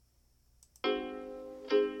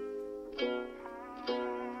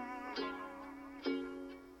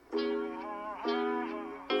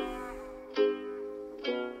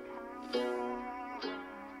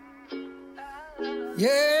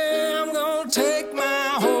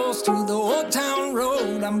old town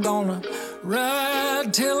road. I'm gonna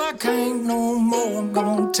ride till I can't no more. I'm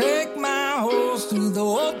gonna take my horse through the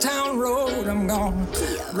old town road. I'm gonna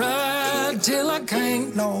ride till I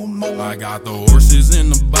can't no more. I got the horses in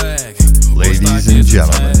the back. Ladies and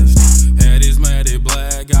gentlemen, head is matted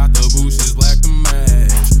black, got the bushes black to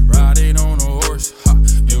match. Riding on a horse,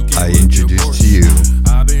 I introduce to you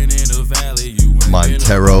I've been in the valley, you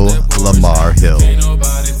Montero Lamar Hill,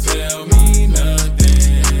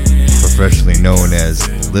 professionally known as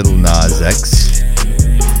Little Nas X,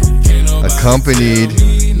 accompanied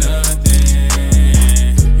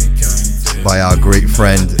by our great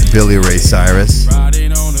friend Billy Ray Cyrus.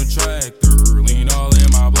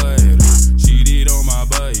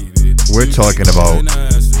 We're talking about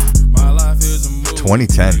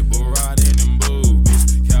 2010.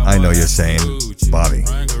 I know you're saying, Bobby,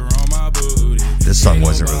 this song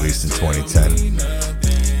wasn't released in 2010.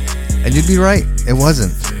 And you'd be right, it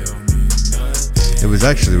wasn't. It was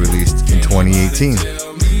actually released in 2018.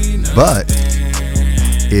 But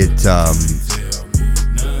it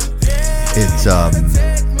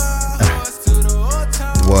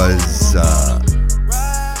was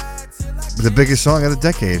the biggest song of the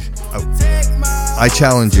decade. I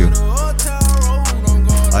challenge you.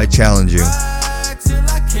 I challenge you.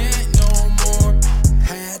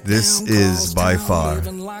 This is by far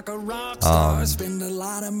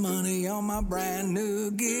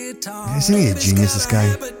isn't he a genius, this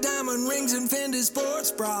guy?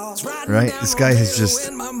 Right? This guy has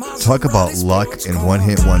just, talk about luck and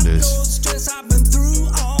one-hit wonders.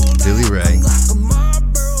 Billy Ray.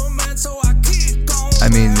 I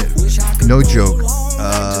mean, no joke.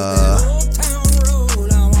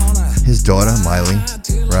 His daughter, Miley,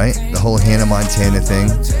 right? The whole Hannah Montana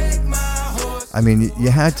thing. I mean, you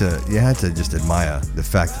had to just admire the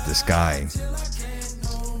fact that this guy.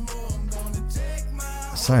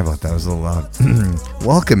 Sorry about that, it was a little loud.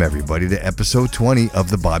 Welcome everybody to episode 20 of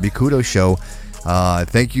the Bobby Kudo Show.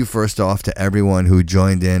 Thank you first off to everyone who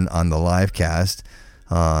joined in on the live cast.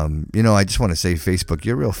 I just want to say, Facebook,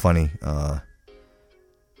 you're real funny.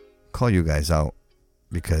 Call you guys out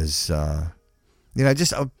because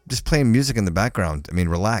just playing music in the background. I mean,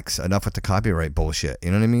 relax. Enough with the copyright bullshit.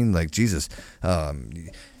 You know what I mean? Like, Jesus. I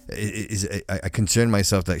concern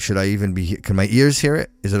myself that should I even be here? Can my ears hear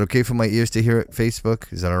it? Is it okay for my ears to hear it?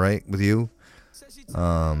 Facebook, is that all right with you?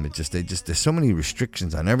 There's so many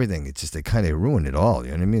restrictions on everything. It's just they kind of ruin it all.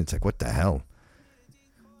 You know what I mean? It's like, what the hell?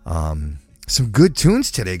 Some good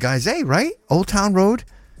tunes today, guys. Hey, right? Old Town Road.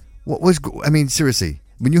 I mean, seriously.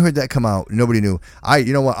 When you heard that come out, nobody knew.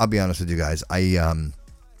 You know what? I'll be honest with you guys. I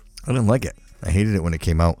didn't like it. I hated it when it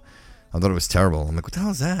came out. I thought it was terrible. I'm like, what the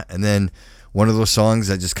hell is that? And then one of those songs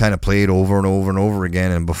that just kind of played over and over and over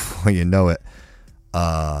again, and before you know it,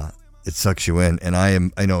 it sucks you in. And I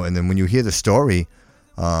know. And then when you hear the story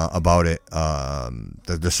about it,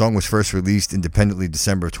 the song was first released independently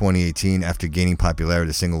December of 2018. After gaining popularity,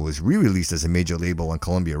 the single was re-released as a major label on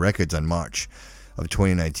Columbia Records on March of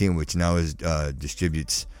 2019, which now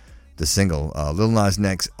distributes the single. Lil Nas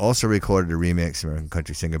X also recorded a remix, American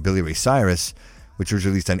country singer Billy Ray Cyrus, which was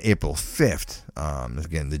released on April 5th.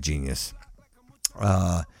 Again, the genius.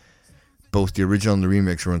 Both the original and the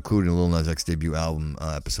remix were included in Lil Nas X debut album,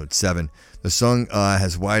 episode 7. The song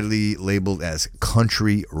has widely labeled as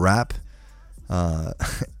country rap,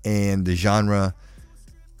 and the genre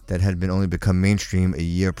that had only become mainstream a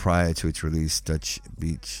year prior to its release. Dutch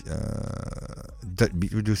beat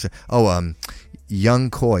producer Young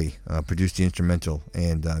Koi produced the instrumental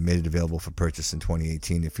and made it available for purchase in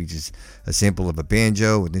 2018. It features a sample of a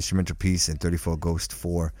banjo with instrumental piece and 34 Ghost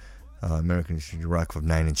 4 American rock of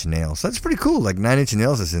 9 Inch Nails. So that's pretty cool. Like 9 Inch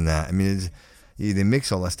Nails is in that. I mean, they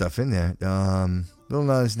mix all that stuff in there. Lil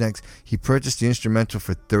Nas X, he purchased the instrumental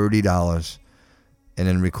for $30 and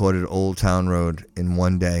then recorded Old Town Road in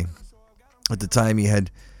one day. At the time, he had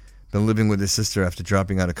been living with his sister after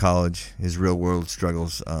dropping out of college. His real-world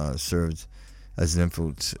struggles served as an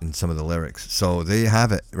influence in some of the lyrics. So there you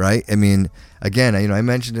have it, right? I mean, again, I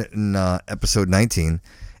mentioned it in episode 19,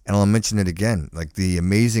 and I'll mention it again. Like the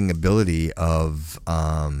amazing ability of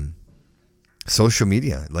social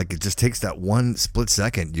media. Like it just takes that one split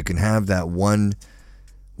second. You can have that one.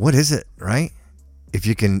 What is it, right? If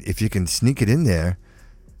you can sneak it in there,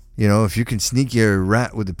 if you can sneak your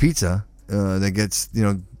rat with the pizza that gets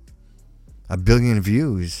 1 billion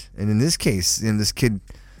views, and in this case, this kid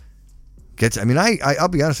gets. I mean, I'll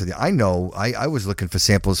be honest with you. I know I was looking for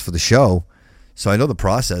samples for the show, so I know the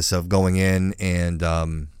process of going in and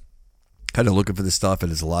kind of looking for this stuff. And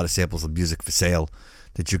there's a lot of samples of music for sale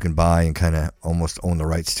that you can buy and kind of almost own the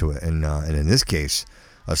rights to it. And in this case,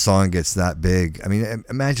 a song gets that big. I mean,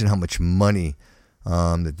 imagine how much money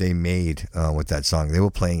that they made with that song. They were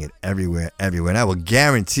playing it everywhere. And I will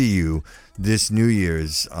guarantee you, this New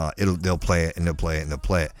Year's, they'll play it and they'll play it and they'll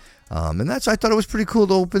play it. And I thought it was pretty cool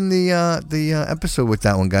to open the episode with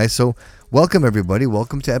that one, guys. So welcome everybody.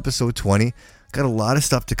 Welcome to episode 20. Got a lot of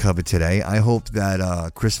stuff to cover today. I hope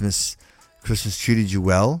that Christmas treated you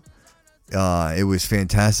well. It was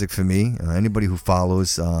fantastic for me. Anybody who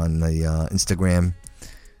follows on the Instagram,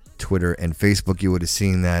 Twitter, and Facebook, you would have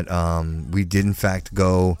seen that we did in fact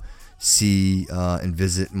go see and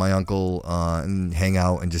visit my uncle and hang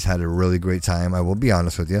out and just had a really great time. I will be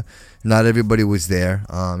honest with you, not everybody was there.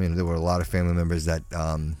 There were a lot of family members that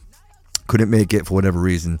couldn't make it for whatever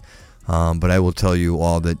reason. But I will tell you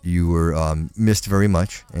all that you were missed very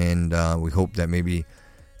much, and we hope that maybe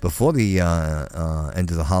before the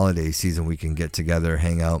end of the holiday season we can get together,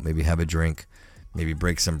 hang out, maybe have a drink, maybe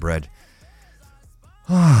break some bread.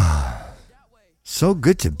 So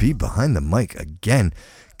good to be behind the mic again.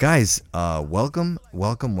 Guys, welcome.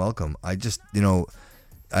 I just,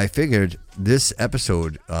 I figured this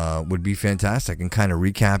episode would be fantastic and kind of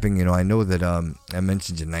recapping. I know that I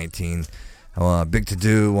mentioned you 19, big to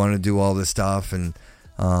do, want to do all this stuff. And,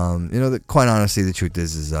 quite honestly, the truth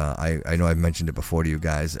is I know I've mentioned it before to you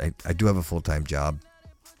guys. I do have a full-time job.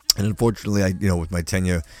 And unfortunately, with my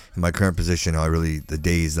tenure in my current position, the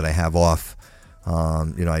days that I have off,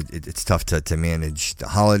 it's tough to manage the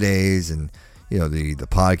holidays and, the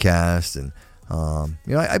podcast. And,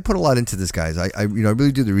 I put a lot into this, guys. I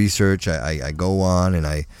really do the research. I go on and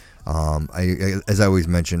I as I always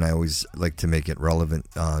mention, I always like to make it relevant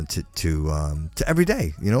to every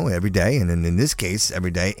day, every day. And in this case,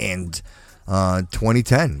 every day and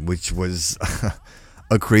 2010, which was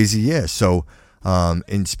a crazy year. So,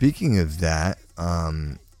 in speaking of that,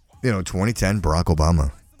 2010, Barack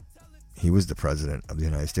Obama, he was the president of the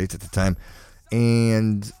United States at the time.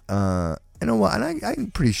 And, you know what? And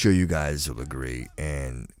I'm pretty sure you guys will agree.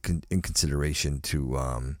 And in consideration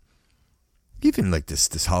to even like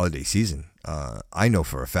this holiday season, I know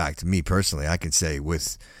for a fact, me personally, I can say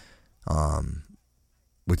with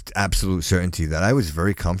absolute certainty that I was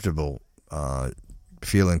very comfortable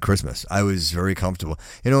feeling Christmas. I was very comfortable.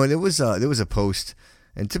 And there was a post,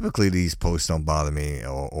 and typically these posts don't bother me,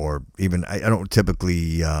 or even I don't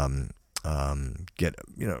typically get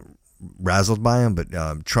razzled by them.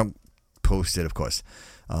 But Trump posted, of course,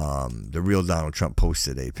 the real Donald Trump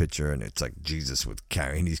posted a picture, and it's like Jesus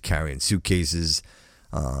he's carrying suitcases,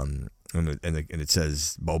 and it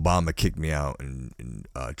says Obama kicked me out and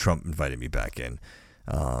Trump invited me back in.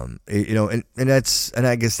 And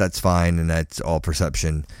I guess that's fine, and that's all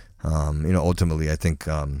perception. Ultimately, I think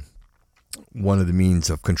one of the means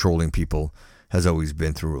of controlling people has always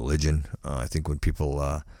been through religion. I think when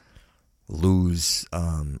people lose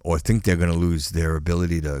or think they're going to lose their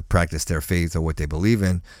ability to practice their faith or what they believe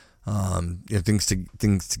in, things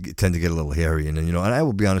tend to get a little hairy. And and I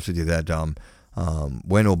will be honest with you that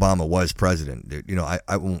when Obama was president,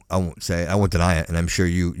 I won't deny it, and I'm sure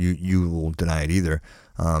you won't deny it either.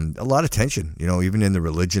 A lot of tension, even in the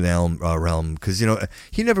religion realm, because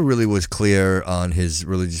he never really was clear on his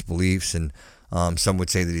religious beliefs, and some would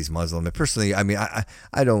say that he's Muslim. And personally, I mean,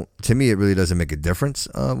 I don't. To me, it really doesn't make a difference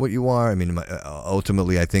what you are. I mean,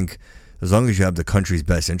 ultimately, I think as long as you have the country's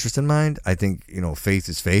best interest in mind, I think faith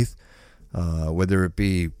is faith, whether it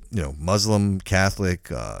be Muslim, Catholic,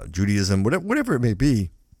 Judaism, whatever it may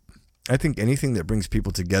be. I think anything that brings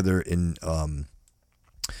people together in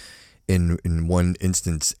one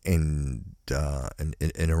instance in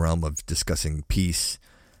a realm of discussing peace.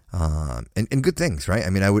 And good things, right? I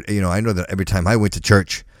mean, I know that every time I went to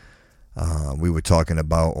church, we were talking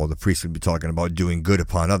about, or the priest would be talking about doing good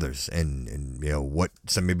upon others, and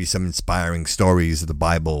maybe some inspiring stories of the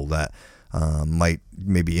Bible that might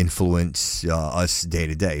maybe influence us day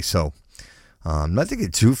to day. So, not to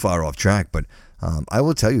get too far off track, but I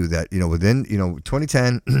will tell you that within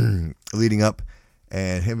 2010, leading up,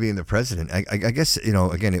 and him being the president, I guess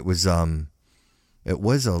again it was a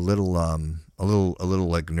little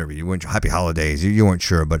like nervy. You weren't happy holidays. You weren't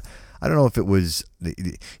sure, but I don't know if it was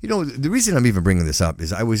the reason I'm even bringing this up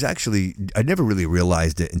is I never really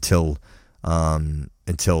realized it until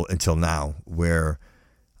now, where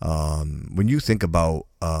when you think about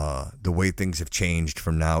the way things have changed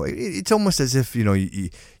from now, it's almost as if you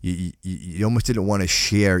almost didn't want to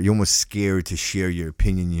share. You're almost scared to share your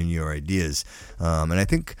opinion and your ideas. And I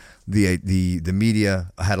think the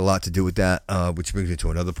media had a lot to do with that, which brings me to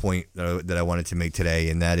another point that I wanted to make today,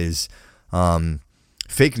 and that is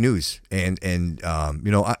fake news. And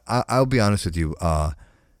I'll be honest with you.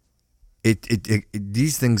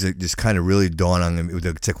 these things are just kind of really dawn on them.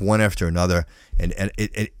 It's like one after another. And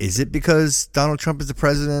is it because Donald Trump is the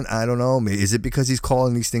president? I don't know. Is it because he's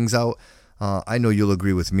calling these things out? I know you'll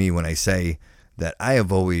agree with me when I say that I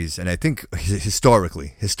have always, and I think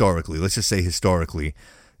historically, let's just say historically,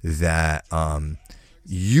 that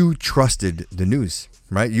you trusted the news,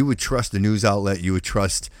 right? You would trust the news outlet. You would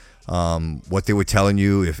trust what they were telling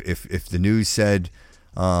you. If the news said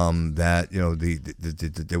that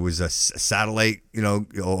there was a satellite,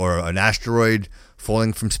 or an asteroid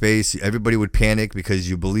falling from space, everybody would panic because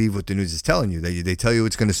you believe what the news is telling you. They tell you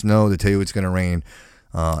it's going to snow, they tell you it's going to rain,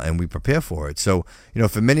 and we prepare for it. So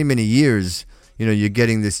for many years, you're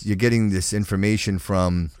getting this information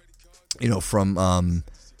from a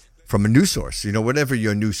news source, whatever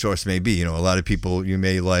your news source may be. A lot of people, you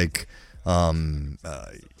may like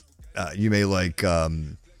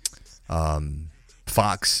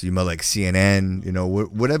Fox, you might like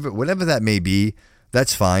CNN, whatever that may be.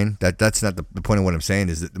 That's fine. That's not the point of what I'm saying.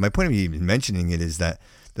 Is that my point of even mentioning it is that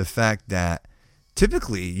the fact that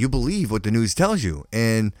typically you believe what the news tells you,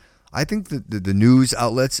 and I think that the news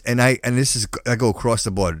outlets, and I go across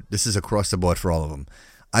the board. This is across the board for all of them.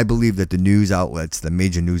 I believe that the news outlets, the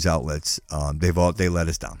major news outlets, they let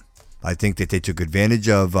us down. I think that they took advantage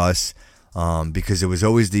of us because it was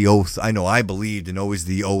always the oath. I know I believed in always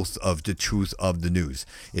the oath of the truth of the news.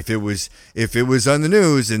 If it was on the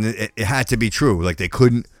news, and it had to be true, like they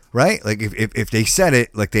couldn't, right? Like if they said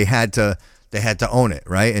it, like they had to own it,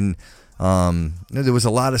 right? And there was a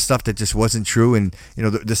lot of stuff that just wasn't true, and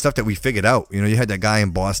the stuff that we figured out. You had that guy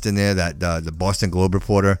in Boston there, that the Boston Globe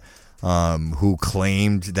reporter, who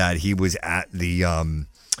claimed that he was at the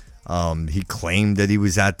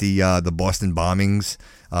the Boston bombings,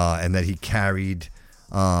 and that he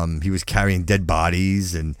was carrying dead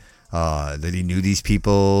bodies, and that he knew these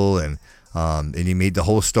people, and he made the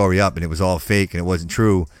whole story up, and it was all fake, and it wasn't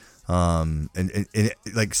true, and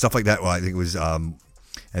like stuff like that. Well, I think it was, and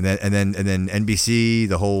then NBC,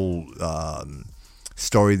 the whole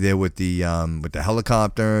story there with the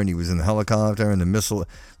helicopter, and he was in the helicopter and the missile,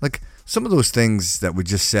 like some of those things that were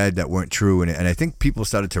just said that weren't true, and I think people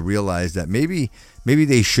started to realize that maybe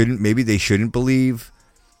they shouldn't believe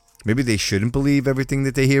everything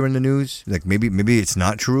that they hear in the news. Like maybe it's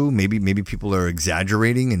not true. Maybe people are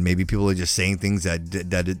exaggerating, and maybe people are just saying things that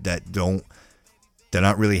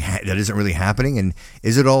isn't really happening. And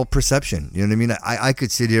is it all perception? You know what I mean? I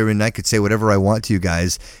could sit here and I could say whatever I want to you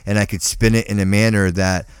guys, and I could spin it in a manner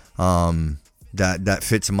that that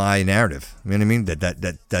fits my narrative. You know what I mean?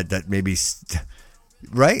 That maybe,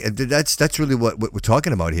 right? That's really what we're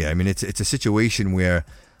talking about here. I mean, it's a situation where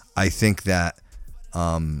I think that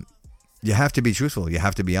you have to be truthful, you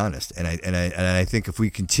have to be honest, and I think if we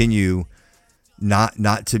continue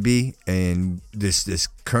not to be in this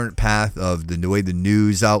current path of the way the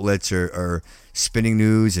news outlets are spinning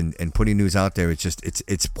news and putting news out there,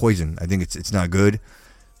 it's poison. I think it's not good.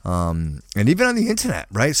 And even on the internet,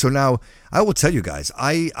 right? So now I will tell you guys,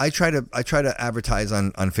 I try to advertise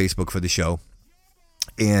on Facebook for the show,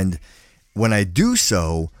 and when I do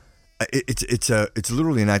so, it's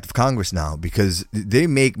literally an act of Congress now, because they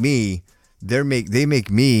make me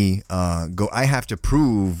go. I have to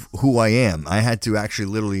prove who I am. I had to actually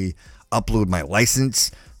literally upload my license,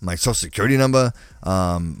 my social security number,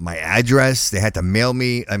 my address. They had to mail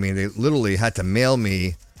me. I mean, they literally had to mail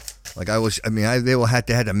me. Like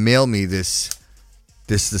they had to mail me this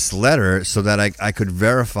letter so that I could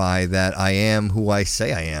verify that I am who I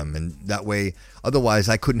say I am, and that way, otherwise,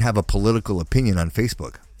 I couldn't have a political opinion on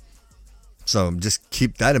Facebook. So just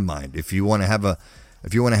keep that in mind if you want to have an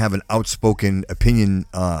outspoken opinion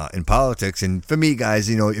in politics. And for me, guys,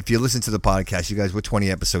 if you listen to the podcast, you guys, we're 20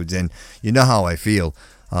 episodes in, you know how I feel.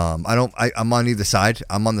 I'm on either side.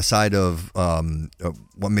 I'm on the side of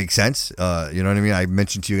what makes sense. You know what I mean? I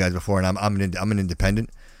mentioned to you guys before, and I'm an independent.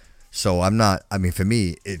 So I'm not. I mean, for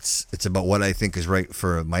me, it's about what I think is right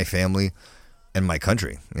for my family and my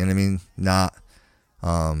country. You know what I mean?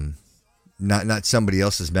 Not somebody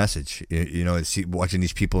else's message. Watching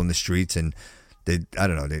these people in the streets, and they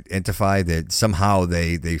identify that somehow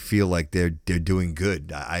they feel like they're doing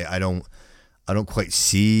good. I don't quite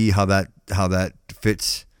see how that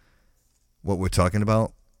fits what we're talking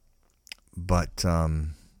about. But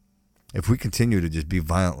if we continue to just be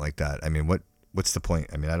violent like that, I mean, what's the point?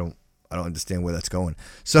 I mean, I don't understand where that's going.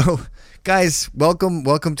 So, guys,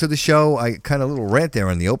 welcome to the show. I kind of a little rant there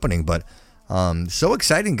in the opening, but so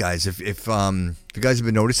exciting, guys. If you guys have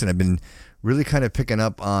been noticing, I've been really kind of picking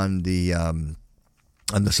up on the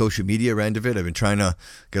on the social media end of it. I've been trying to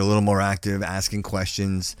get a little more active, asking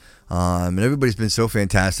questions, and everybody's been so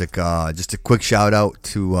fantastic. Just a quick shout out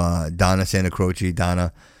to Donna Santa Croce.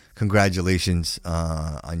 Donna, congratulations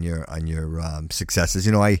on your successes.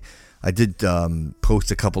 You know, I did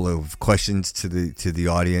post a couple of questions to the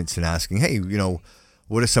audience and asking, hey, you know,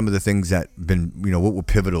 what are some of the things that been, you know, what were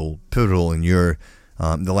pivotal in your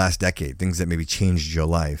the last decade, things that maybe changed your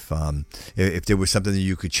life? If there was something that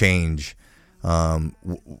you could change,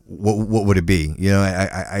 what would it be? You know,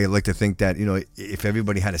 I like to think that, you know, if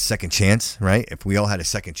everybody had a second chance, right? If we all had a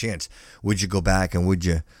second chance, would you go back and would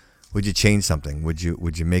you change something? Would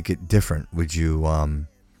you make it different? Would you,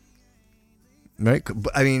 right?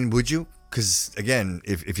 I mean, would you? Because again,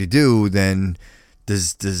 if you do, then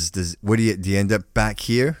does what do you end up back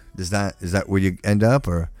here? Is that where you end up,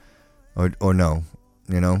 or no?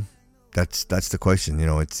 You know, that's the question. You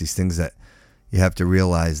know, it's these things that you have to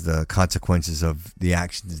realize the consequences of the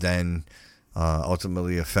actions then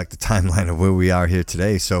ultimately affect the timeline of where we are here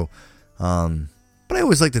today. So, but I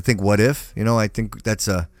always like to think, what if? You know, I think that's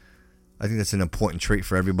an important trait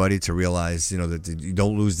for everybody to realize. You know, that you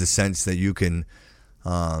don't lose the sense that you can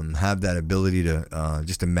have that ability to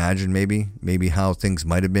just imagine maybe how things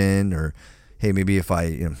might have been, or hey, maybe if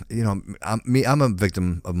I'm a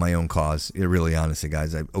victim of my own cause. Really, honestly,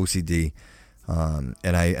 guys, I have OCD.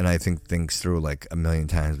 And I think things through like a million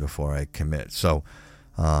times before I commit. So,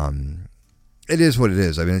 it is what it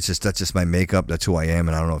is. I mean, that's just my makeup. That's who I am.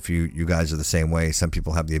 And I don't know if you guys are the same way. Some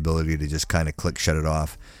people have the ability to just kind of shut it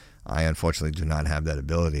off. I unfortunately do not have that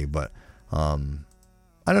ability, but,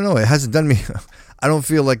 I don't know. It hasn't done me. I don't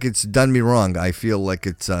feel like it's done me wrong. I feel like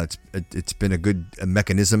it's been a good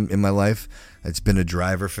mechanism in my life. It's been a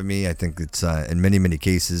driver for me. I think it's, in many, many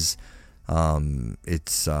cases,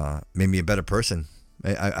 it's made me a better person.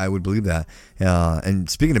 I would believe that. And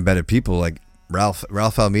speaking of better people, like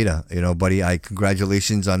Ralph Almeida, you know, buddy,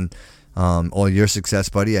 congratulations on all your success,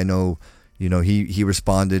 buddy. I know, you know, he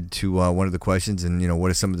responded to one of the questions, and you know,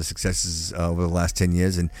 what are some of the successes over the last 10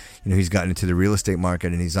 years? And you know, he's gotten into the real estate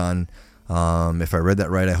market, and he's on, if I read that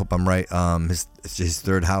right, I hope I'm right, his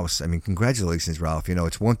third house. I mean, congratulations, Ralph. You know,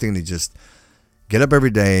 it's one thing to just get up every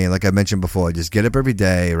day, and like I mentioned before, just get up every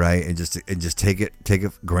day, right, and just take it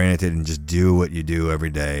granted, and just do what you do every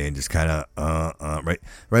day, and just kind of right.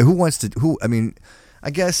 I mean, I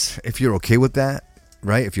guess if you're okay with that,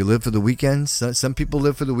 right? If you live for the weekends, some people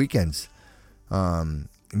live for the weekends.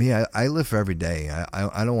 Me, I live for every day.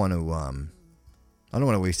 I don't want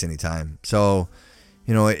to waste any time. So,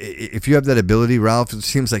 you know, if you have that ability, Ralph, it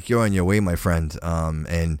seems like you're on your way, my friend.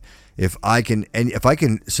 And if I can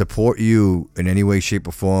support you in any way, shape,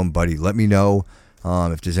 or form, buddy, let me know.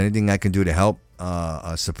 If there's anything I can do to help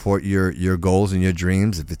support your goals and your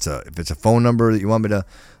dreams, if it's a phone number that you want me to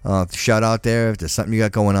shout out there, if there's something you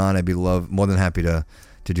got going on, I'd be more than happy to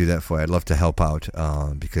do that for you. I'd love to help out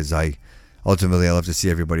because ultimately I love to see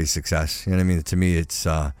everybody's success. You know what I mean? To me, it's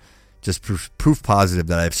just proof positive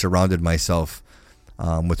that I've surrounded myself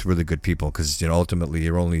with really good people, because you know, ultimately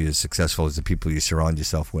you're only as successful as the people you surround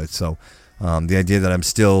yourself with. So the idea that I'm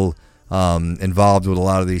still involved with a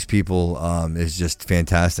lot of these people is just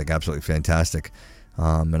fantastic, absolutely fantastic.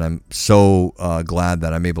 And I'm so glad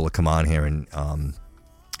that I'm able to come on here and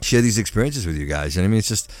share these experiences with you guys. And I mean,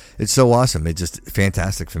 it's so awesome. It's just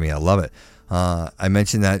fantastic for me. I love it. I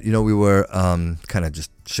mentioned that, you know, we were kind of just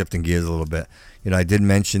shifting gears a little bit. You know, I did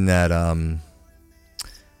mention that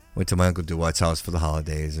went to my Uncle Duart's house for the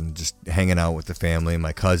holidays and just hanging out with the family and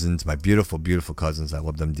my cousins, my beautiful, beautiful cousins. I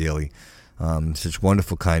love them dearly. Such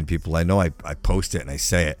wonderful, kind people. I know I post it and I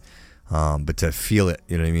say it, but to feel it,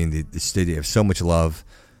 you know what I mean? The city have so much love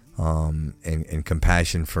and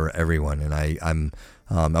compassion for everyone. And I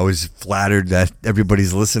was flattered that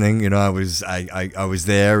everybody's listening. You know, I was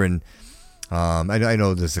there, and I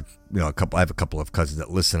know there's a couple. I have a couple of cousins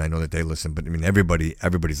that listen. I know that they listen, but I mean,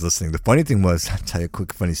 everybody's listening. The funny thing was, I'll tell you a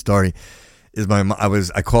quick funny story. Is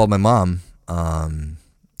I called my mom, and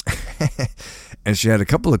she had a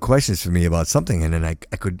couple of questions for me about something, and then I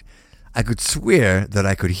could swear that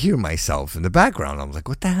I could hear myself in the background. I was like,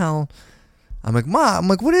 what the hell? I'm like, Ma,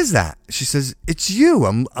 what is that? She says, it's you.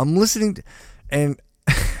 I'm listening to, and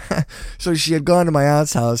so she had gone to my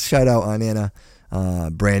aunt's house. Shout out Aunt Anna,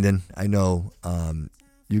 Brandon. I know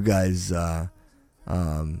you guys. I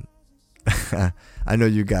know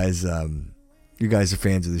you guys. You guys are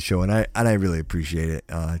fans of the show, and I really appreciate it.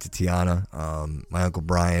 To Tiana, my Uncle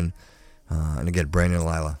Brian, and again Brandon and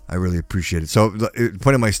Lila, I really appreciate it. So the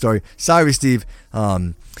point of my story. Sorry, Steve.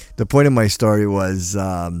 The point of my story was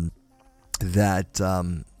that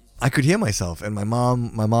I could hear myself, and my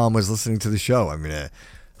mom was listening to the show. I mean,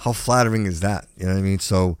 how flattering is that? You know what I mean?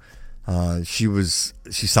 So she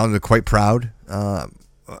sounded quite proud.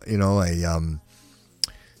 It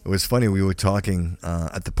was funny. We were talking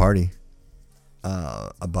at the party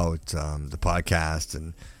about the podcast,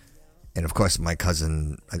 and of course my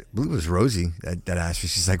cousin, I believe it was Rosie, that asked me.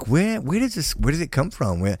 She's like, where did it come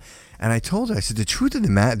from? And I told her, I said, the truth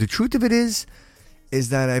of it is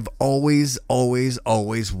that I've always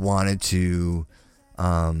wanted to.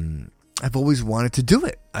 I've always wanted to do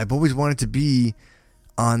it. I've always wanted to be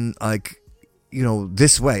on, like,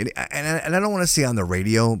 this way. And I don't want to say on the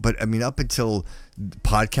radio, but I mean, up until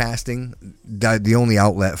podcasting, the only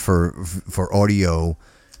outlet for audio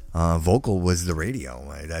vocal was the radio.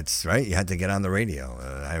 That's right. You had to get on the radio.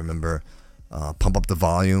 I remember Pump Up the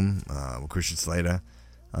Volume with Christian Slater.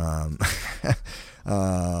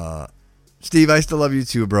 Steve, I still love you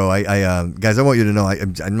too, bro. Guys, I want you to know I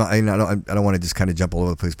don't want to just kind of jump all over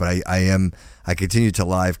the place, but I continue to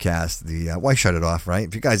live cast the. Why shut it off, right?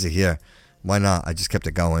 If you guys are here, why not? I just kept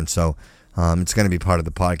it going, so it's going to be part of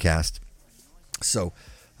the podcast. So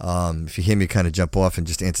if you hear me kind of jump off and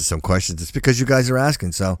just answer some questions, it's because you guys are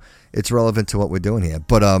asking, so it's relevant to what we're doing here.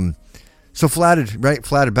 But so flattered, right?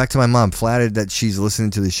 Flattered. Back to my mom. Flattered that she's listening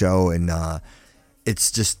to the show, and it's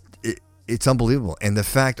just. It's unbelievable. And the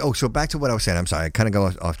fact, so back to what I was saying. I'm sorry, I kind of go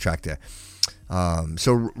off track there.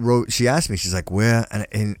 So she asked me, she's like, where?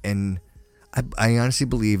 And I honestly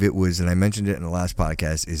believe it was, and I mentioned it in the last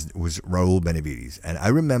podcast, was Raul Benavides. And I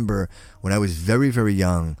remember when I was very, very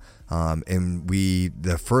young, and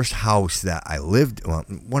the first house that I lived, well,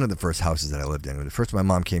 one of the first houses that I lived in, the first my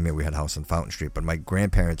mom came here, we had a house on Fountain Street, but my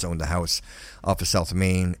grandparents owned a house off of South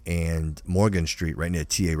Main and Morgan Street, right near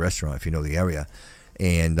TA Restaurant, if you know the area.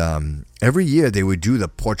 And every year they would do the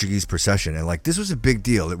Portuguese procession, and like this was a big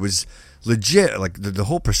deal. It was legit. Like the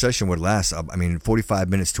whole procession would last, 45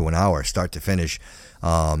 minutes to an hour, start to finish.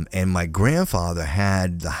 And my grandfather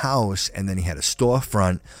had the house, and then he had a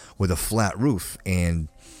storefront with a flat roof. And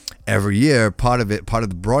every year, part of the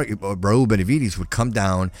Raul Benavides would come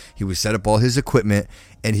down. He would set up all his equipment,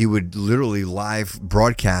 and he would literally live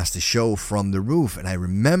broadcast the show from the roof. And I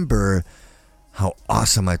remember how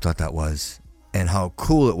awesome I thought that was. And how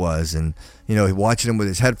cool it was, and watching him with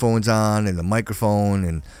his headphones on and the microphone,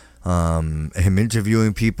 and him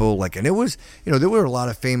interviewing people, and it was, there were a lot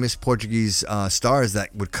of famous Portuguese stars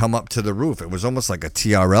that would come up to the roof. It was almost like a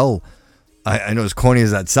TRL. I know, as corny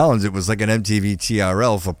as that sounds, it was like an MTV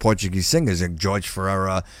TRL for Portuguese singers, like George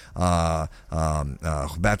Ferreira,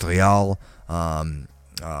 Roberto Real,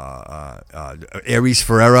 Aries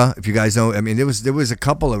Ferreira, if you guys know. I mean, there was a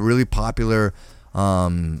couple of really popular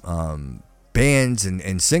bands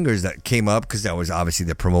and singers that came up, because that was obviously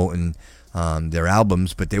they're promoting their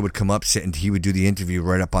albums, but they would come up, sit, and he would do the interview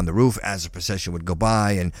right up on the roof as the procession would go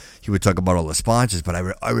by, and he would talk about all the sponsors. But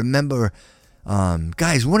I remember,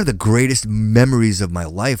 guys, one of the greatest memories of my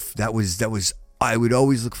life. That was I would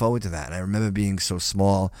always look forward to that. And I remember being so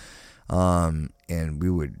small, and we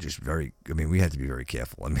would just we had to be very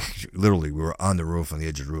careful. I mean, literally, we were on the roof, on the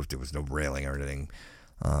edge of the roof. There was no railing or anything.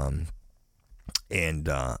 And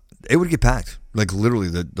it would get packed, like literally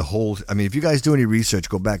the whole. I mean, if you guys do any research,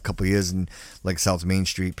 go back a couple of years and like South Main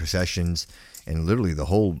Street processions, and literally the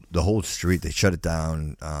whole street, they shut it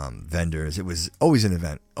down. Vendors, it was always an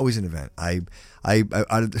event, I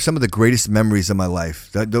some of the greatest memories of my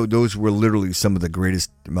life. Those were literally some of the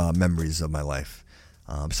greatest memories of my life.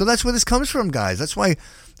 So that's where this comes from, guys. That's why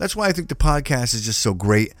I think the podcast is just so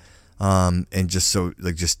great, and just so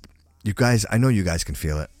you guys. I know you guys can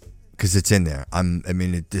feel it. Because it's in there.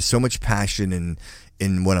 There's so much passion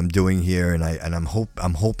in what I'm doing here, and I'm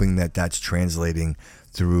hoping that that's translating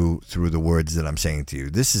through the words that I'm saying to you.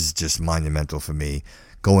 This is just monumental for me.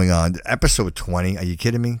 Going on episode 20. Are you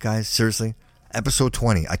kidding me, guys? Seriously, episode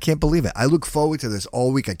 20. I can't believe it. I look forward to this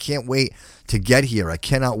all week. I can't wait to get here. I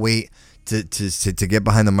cannot wait to get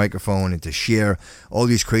behind the microphone and to share all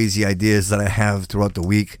these crazy ideas that I have throughout the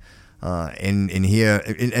week. In here,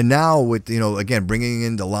 and now with again bringing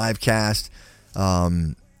in the live cast,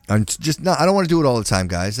 I'm just not. I don't want to do it all the time,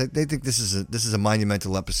 guys. They think this is a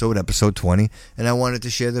monumental episode 20, and I wanted to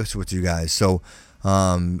share this with you guys. So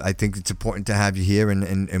I think it's important to have you here,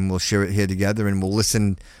 and we'll share it here together, and we'll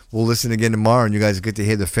listen again tomorrow, and you guys get to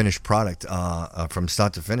hear the finished product from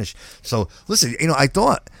start to finish. So listen, I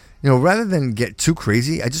thought. Rather than get too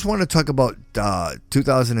crazy, I just want to talk about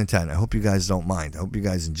 2010. I hope you guys don't mind. I hope you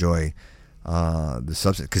guys enjoy the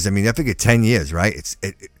substance. Because, I figure 10 years, right?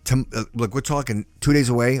 Look, we're talking 2 days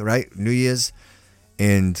away, right? New Year's.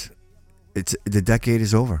 And the decade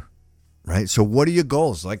is over, right? So what are your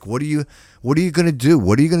goals? Like, what are you going to do?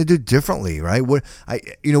 What are you going to do differently, right?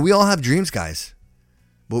 We all have dreams, guys.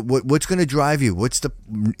 What's going to drive you?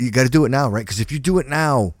 You got to do it now, right? Because if you do it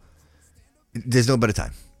now, there's no better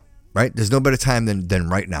time, right? There's no better time than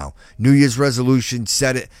right now. New Year's resolution,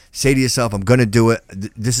 set it. Say to yourself, I'm going to do it.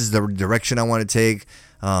 This is the direction I want to take.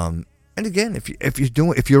 And again, if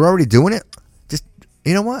you're already doing it, just,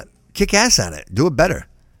 you know what? Kick ass at it. Do it better,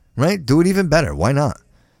 right? Do it even better. Why not?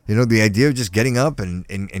 The idea of just getting up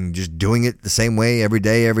and just doing it the same way every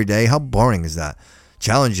day. How boring is that?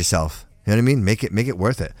 Challenge yourself. You know what I mean? Make it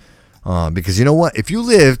worth it. Because you know what? If you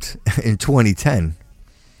lived in 2010,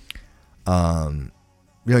 you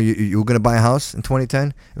were going to buy a house in 2010,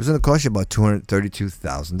 it was going to cost you about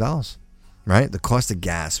 $232,000, right? The cost of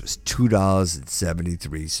gas was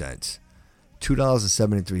 $2.73.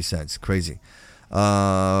 $2.73. Crazy.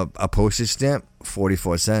 A postage stamp,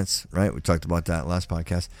 44 cents, right? We talked about that last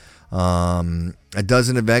podcast. A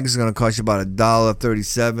dozen of eggs is going to cost you about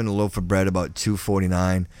 $1.37. A loaf of bread about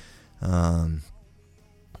 $2.49.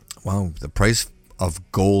 Wow, the price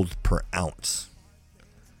of gold per ounce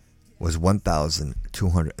was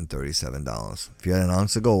 $1,237. If you had an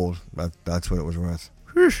ounce of gold, that's what it was worth.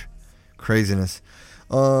 Whew, craziness.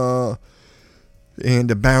 And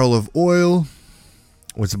a barrel of oil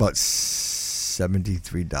was about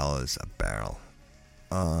 $73 a barrel.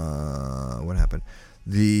 What happened?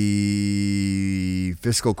 The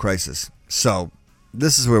fiscal crisis. So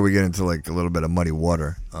this is where we get into like a little bit of muddy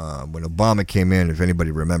water. When Obama came in, if anybody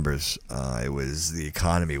remembers, the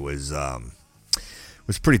economy was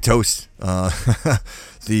pretty toast. The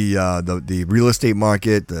real estate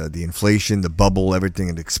market, the inflation, the bubble, everything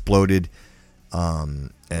had exploded.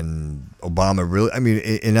 And Obama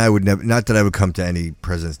really, and I would never, not that I would come to any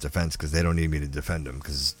president's defense because they don't need me to defend them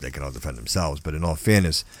because they can all defend themselves. But in all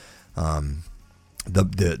fairness, the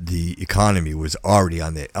economy was already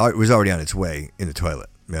on its way in the toilet.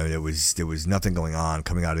 There was nothing going on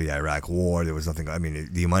coming out of the Iraq War. There was nothing.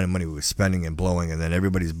 The amount of money we were spending and blowing, and then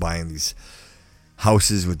everybody's buying these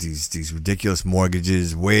houses with these ridiculous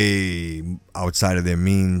mortgages way outside of their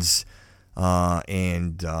means.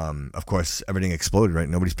 And of course, everything exploded, right?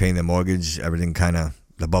 Nobody's paying their mortgage. Everything the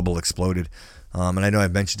bubble exploded. And I know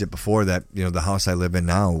I've mentioned it before that, the house I live in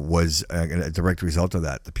now was a direct result of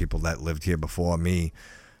that. The people that lived here before me,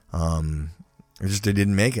 they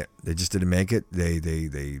didn't make it. They just didn't make it.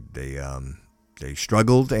 They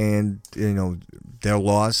struggled, and, their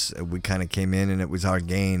loss, we kind of came in and it was our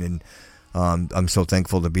gain. And, I'm so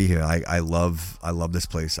thankful to be here. I love this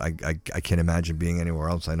place. I can't imagine being anywhere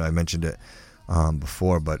else. I know I mentioned it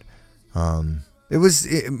before, but it was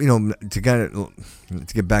to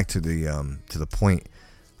get back to the point.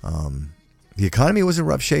 The economy was in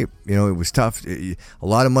rough shape. It was tough. A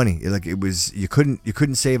lot of money. You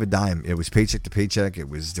couldn't save a dime. It was paycheck to paycheck. There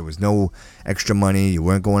was no extra money. You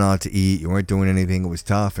weren't going out to eat. You weren't doing anything. It was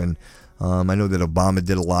tough. And I know that Obama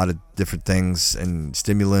did a lot of different things and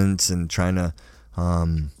stimulants and trying to,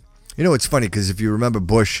 it's funny because if you remember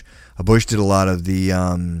Bush did a lot of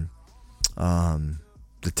the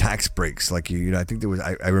tax breaks. I think there was,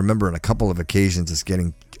 I remember on a couple of occasions just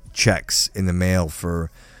getting checks in the mail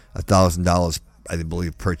for $1,000, I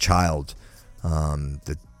believe, per child,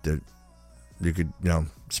 that you could,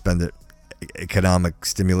 spend it. Economic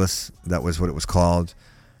stimulus, that was what it was called.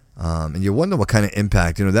 And you wonder what kind of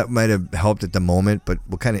impact, that might have helped at the moment, but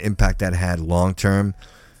what kind of impact that had long term.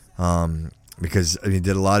 Because, did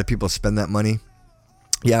a lot of people spend that money?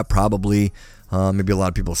 Yeah, probably. Maybe a lot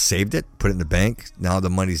of people saved it, put it in the bank. Now the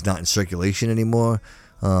money's not in circulation anymore.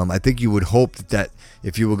 I think you would hope that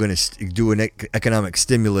if you were going to do an economic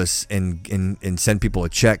stimulus and send people a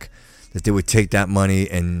check, that they would take that money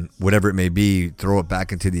and whatever it may be, throw it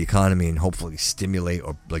back into the economy and hopefully stimulate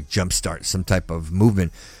or jumpstart some type of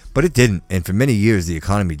movement. But it didn't, and for many years the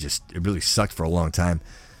economy it really sucked for a long time.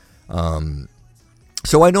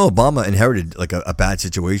 So I know Obama inherited a bad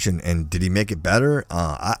situation, and did he make it better?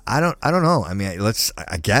 I don't know.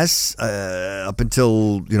 I guess up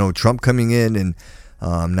until Trump coming in, and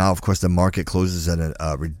now of course the market closes at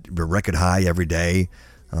a record high every day.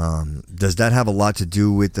 Does that have a lot to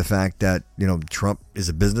do with the fact that Trump is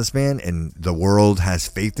a businessman and the world has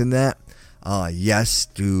faith in that? Yes.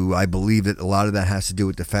 Do I believe that a lot of that has to do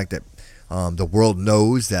with the fact that the world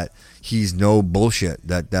knows that he's no bullshit,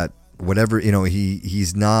 that whatever,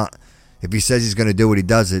 he's not, if he says he's going to do it, he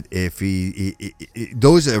does it. If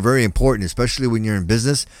those are very important, especially when you're in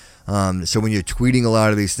business. So when you're tweeting a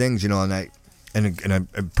lot of these things, and a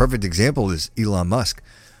perfect example is Elon Musk.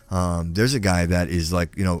 There's a guy that is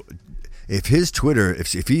if his Twitter,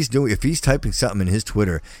 if he's typing something in his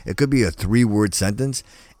Twitter, it could be a 3-word sentence,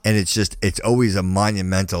 and it's always a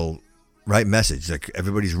monumental, right, message.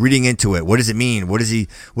 Everybody's reading into it. What does it mean? What is he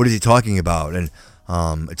talking about? And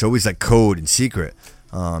It's always like code and secret.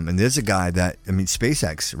 And there's a guy that, I mean,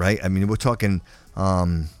 SpaceX, right? I mean, we're talking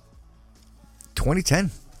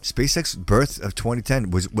 2010. SpaceX birth of 2010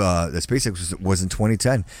 was the SpaceX was in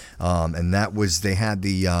 2010, and that was they had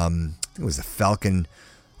the I think it was the Falcon,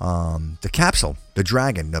 the capsule, the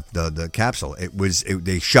Dragon, the capsule.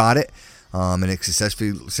 They shot it, and it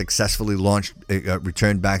successfully launched,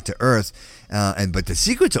 returned back to Earth, but the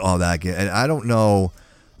secret to all that, and I don't know,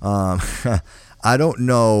 I don't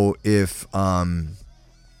know if and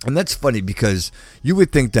that's funny because you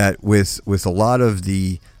would think that with a lot of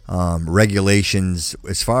the regulations,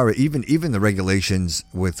 as far as even the regulations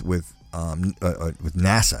with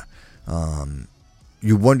NASA,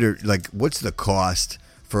 you wonder, like, what's the cost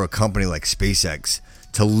for a company like SpaceX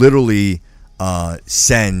to literally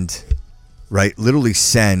send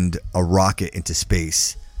a rocket into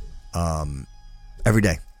space every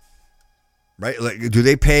day, right? Like, do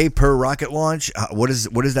they pay per rocket launch? What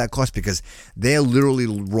does that cost? Because they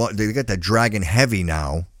got the Dragon Heavy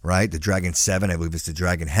now, right? The Dragon 7, I believe it's the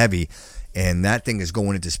Dragon Heavy, and that thing is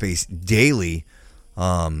going into space daily.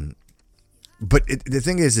 But the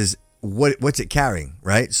thing is what's it carrying,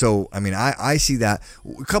 right? So, I mean, I see that.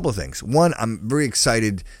 A couple of things. One, I'm very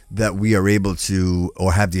excited that we are able to,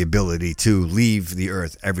 or have the ability to, leave the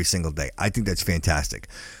Earth every single day. I think that's fantastic.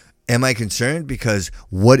 Am I concerned? Because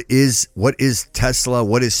what is Tesla,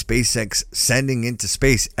 what is SpaceX sending into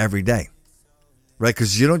space every day, right?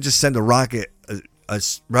 Because you don't just send a rocket,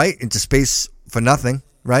 right, into space for nothing,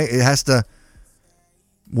 right? It has to.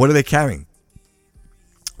 What are they carrying?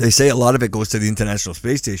 They say a lot of it goes to the International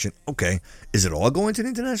Space Station. Okay, is it all going to the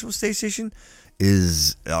International Space Station?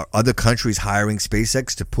 Are other countries hiring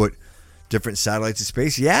SpaceX to put different satellites in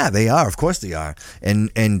space? Yeah, they are. Of course they are. And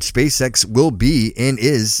SpaceX will be and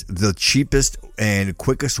is the cheapest and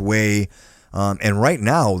quickest way, and right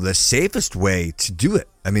now the safest way to do it.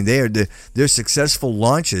 I mean, their successful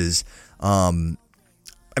launches.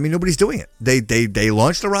 I mean, nobody's doing it. They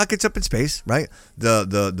launched the rockets up in space, right?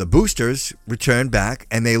 The boosters return back,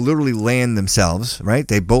 and they literally land themselves, right?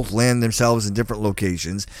 They both land themselves in different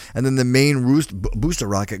locations, and then the main booster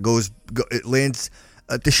rocket it lands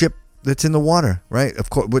at the ship that's in the water, right? Of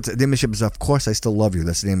course, what's the name of the ship is, Of Course I Still Love You.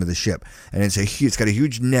 That's the name of the ship, and it's got a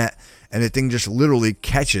huge net, and the thing just literally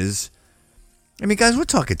catches. I mean, guys, we're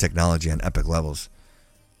talking technology on epic levels.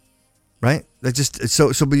 Right? That just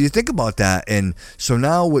but you think about that, and so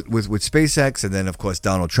now with SpaceX, and then of course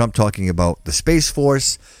Donald Trump talking about the Space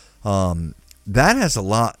Force, that has a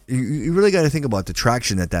lot. You really got to think about the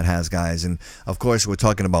traction that has, guys. And of course we're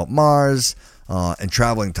talking about Mars and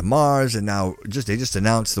traveling to Mars, and now they just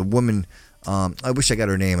announced the woman. I wish I got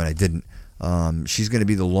her name and I didn't. She's going to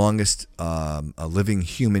be the longest a living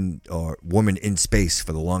human or woman in space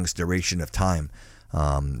for the longest duration of time.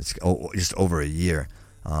 It's just over a year.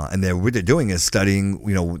 And what they're doing is studying,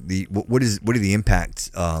 what are the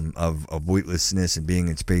impacts of weightlessness and being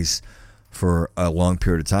in space for a long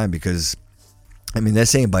period of time. Because, I mean, they're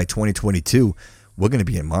saying by 2022, we're going to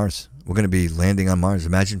be in Mars. We're going to be landing on Mars.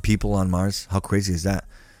 Imagine people on Mars. How crazy is that?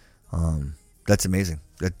 That's amazing.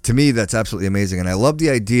 To me, that's absolutely amazing. And I love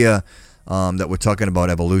the idea that we're talking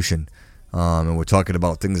about evolution, and we're talking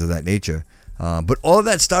about things of that nature. But all of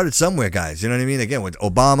that started somewhere, guys. You know what I mean? Again, with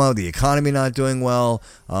Obama, the economy not doing well,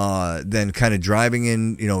 then kind of driving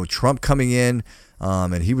in, Trump coming in,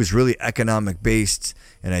 and he was really economic based,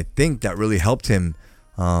 and I think that really helped him,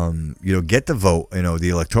 get the vote, the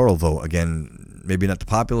electoral vote. Again, maybe not the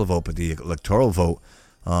popular vote, but the electoral vote.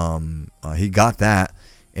 He got that,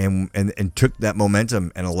 and took that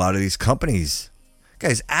momentum, and a lot of these companies,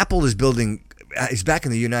 guys, Apple is back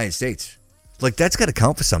in the United States. Like, that's got to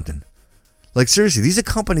count for something. Like, seriously, these are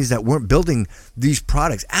companies that weren't building these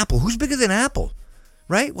products. Apple, who's bigger than Apple,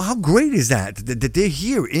 right? Well, how great is that they're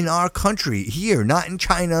here in our country, here, not in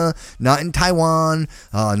China, not in Taiwan,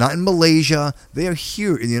 not in Malaysia. They are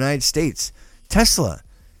here in the United States. Tesla's,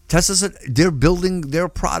 they're building their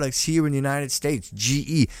products here in the United States.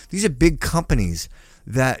 GE, these are big companies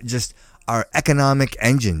that just are economic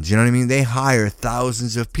engines. You know what I mean? They hire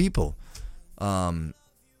thousands of people. And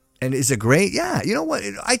is it great? Yeah. You know what?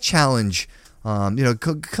 I challenge...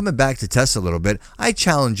 coming back to Tesla a little bit, I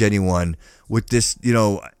challenge anyone with this,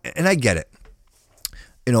 and I get it.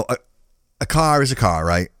 A car is a car,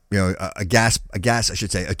 right? A gas, I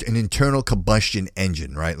should say, an internal combustion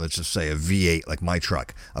engine, right? Let's just say a V8, like my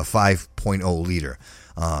truck, a 5.0 liter,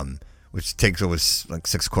 which takes over like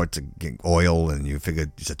 6 quarts of oil, and you figure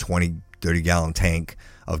it's a 20, 30 gallon tank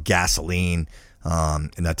of gasoline.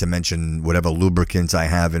 And not to mention whatever lubricants I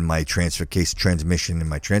have in my transmission in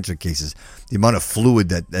my transfer cases, the amount of fluid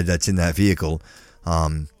that's in that vehicle.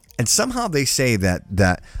 And somehow they say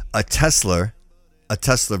that a Tesla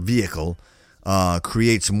vehicle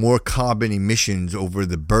creates more carbon emissions over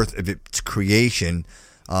the birth of its creation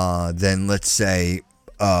than, let's say,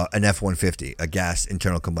 an F-150, a gas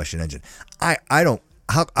internal combustion engine. I don't.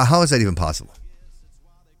 How is that even possible?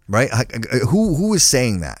 Right? Who is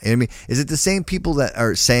saying that? I mean, is it the same people that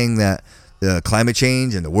are saying that the climate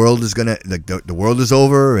change and the world is gonna, the world is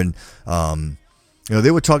over? And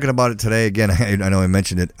they were talking about it today again. I know I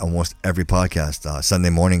mentioned it almost every podcast Sunday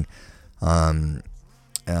morning. And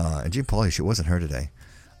Jean Pauli, she wasn't her today,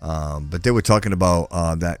 but they were talking about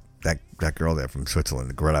that girl there from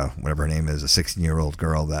Switzerland, Greta, whatever her name is, a 16-year-old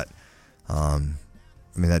girl that.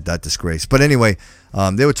 That disgrace. But anyway,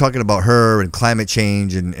 they were talking about her and climate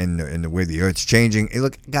change and the way the Earth's changing. Hey,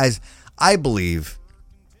 look, guys, I believe,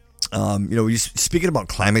 speaking about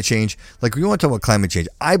climate change, like we want to talk about climate change.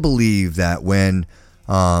 I believe that when,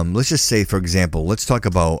 let's just say, for example, let's talk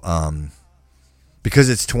about, because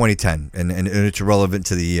it's 2010 and it's relevant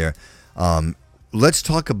to the year, let's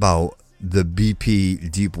talk about the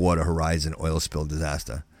BP Deepwater Horizon oil spill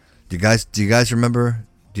disaster. Do you guys remember?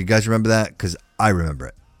 Do you guys remember that? Because I remember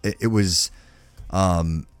it. It was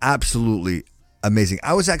absolutely amazing.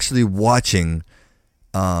 I was actually watching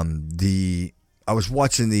the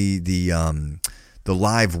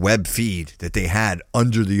live web feed that they had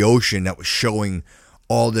under the ocean that was showing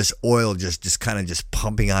all this oil just kind of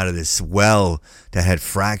pumping out of this well that had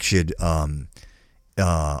fractured off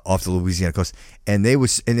the Louisiana coast, and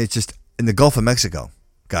it's just in the Gulf of Mexico.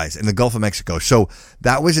 Guys, in the Gulf of Mexico. So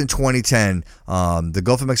that was in 2010. The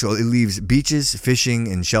Gulf of Mexico, it leaves beaches, fishing,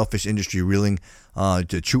 and shellfish industry reeling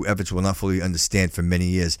to true efforts will not fully understand for many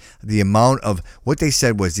years. The amount of, what they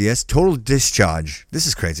said was the total discharge, this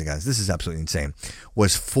is crazy, guys, this is absolutely insane,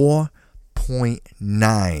 was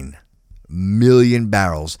 4.9 million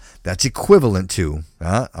barrels. That's equivalent to,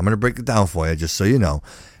 I'm going to break it down for you just so you know,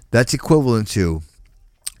 that's equivalent to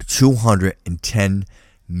 210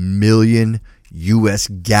 million U.S.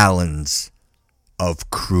 gallons of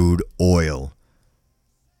crude oil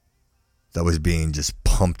that was being just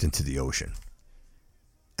pumped into the ocean.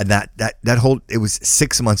 And that whole, it was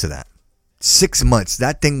 6 months of that. 6 months.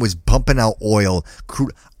 That thing was pumping out oil,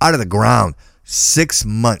 crude, out of the ground. 6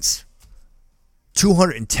 months.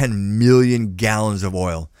 210 million gallons of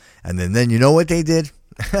oil. And then you know what they did?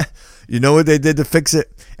 You know what they did to fix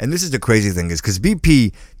it? And this is the crazy thing is because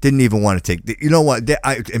BP didn't even want to take. You know what?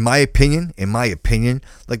 In my opinion,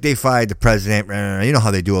 like they fired the president. You know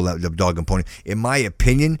how they do the dog and pony. In my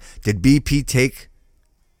opinion, did BP take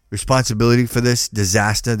responsibility for this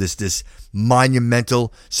disaster? This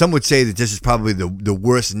monumental. Some would say that this is probably the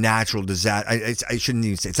worst natural disaster. I shouldn't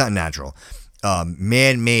even say it's not natural.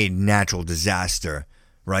 Man-made natural disaster,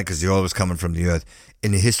 right? Because the oil was coming from the earth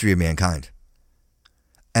in the history of mankind.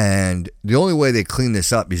 And the only way they cleaned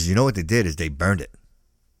this up is, you know what they did is they burned it.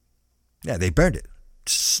 Yeah, they burned it.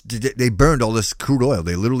 They burned all this crude oil.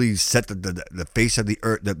 They literally set the face of the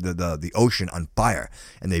earth, the ocean on fire,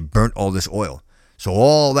 and they burnt all this oil. So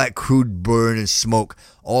all that crude burn and smoke,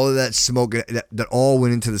 all of that smoke that all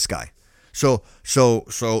went into the sky. So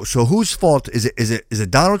whose fault is it? Is it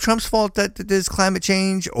Donald Trump's fault that there's climate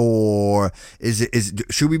change, or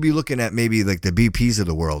should we be looking at maybe like the BPs of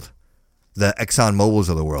the world? The Exxon Mobils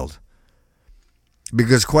of the world,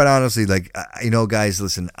 because quite honestly, like guys,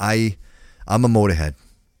 listen, I'm a motorhead.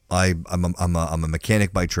 I'm a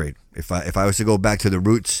mechanic by trade. If I was to go back to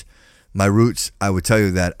my roots, I would tell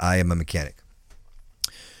you that I am a mechanic.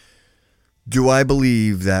 Do I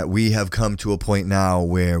believe that we have come to a point now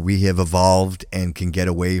where we have evolved and can get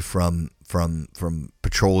away from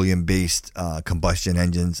petroleum-based combustion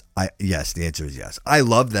engines? Yes, the answer is yes. I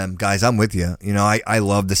love them, guys. I'm with you. I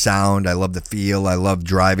love the sound. I love the feel. I love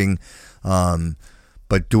driving.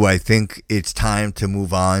 But do I think it's time to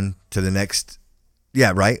move on to the next?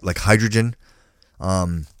 Yeah, right. Like hydrogen.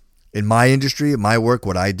 In my industry, in my work,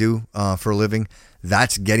 what I do for a living,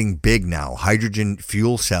 that's getting big now. Hydrogen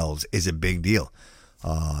fuel cells is a big deal.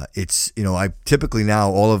 It's I typically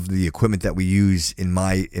now all of the equipment that we use in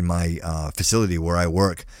my facility where I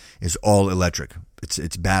work is all electric.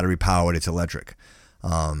 It's battery powered. It's electric.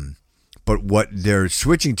 But what they're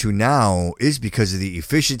switching to now is because of the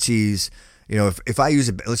efficiencies. If I use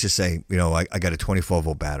it, let's just say I got a 24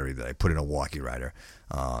 volt battery that I put in a walkie rider,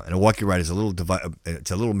 and a walkie rider is a little device.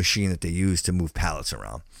 It's a little machine that they use to move pallets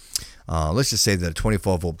around. Let's just say that a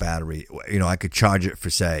 24 volt battery, I could charge it for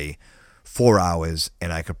say 4 hours,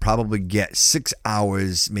 and I could probably get 6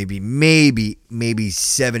 hours, maybe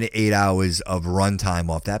 7 to 8 hours of runtime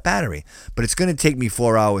off that battery. But it's going to take me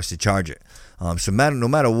 4 hours to charge it. So no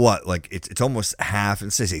matter what, like it's almost half,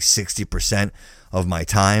 let's say 60% of my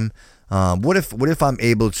time. What if I'm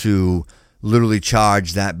able to literally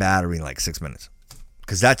charge that battery in like 6 minutes?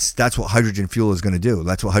 Because that's what hydrogen fuel is going to do.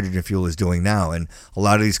 That's what hydrogen fuel is doing now. And a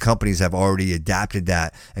lot of these companies have already adapted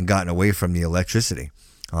that and gotten away from the electricity.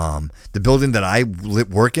 The building that I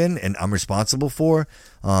work in and I'm responsible for,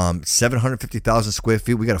 750,000 square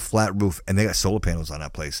feet. We got a flat roof and they got solar panels on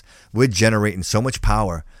that place. We're generating so much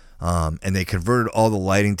power. And they converted all the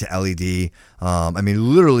lighting to LED. I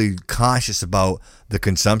mean, literally cautious about the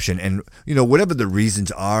consumption. And, whatever the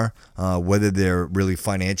reasons are, whether they're really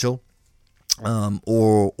financial,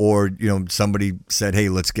 or somebody said, hey,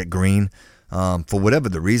 let's get green. For whatever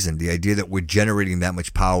the reason, the idea that we're generating that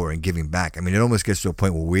much power and giving back. I mean, it almost gets to a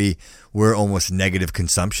point where we're almost negative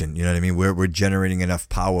consumption. You know what I mean? We're generating enough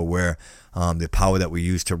power where the power that we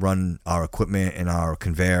use to run our equipment and our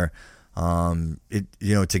conveyor,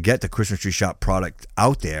 to get the Christmas Tree Shop product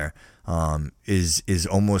out there, is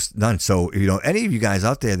almost none. So, any of you guys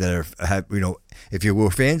out there that have, if you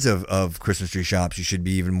were fans of Christmas Tree Shops, you should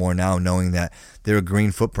be even more now knowing that they're a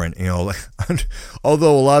green footprint,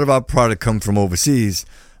 although a lot of our product comes from overseas,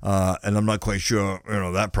 and I'm not quite sure,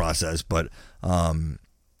 that process, but,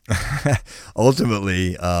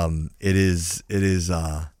 ultimately, it is,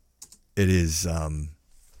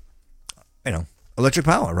 electric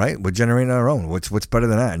power, right? We're generating our own. What's better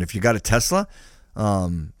than that? And if you got a Tesla,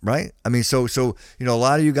 right? I mean, so a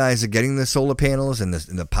lot of you guys are getting the solar panels and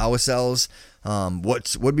the power cells.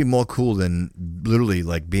 What'd be more cool than literally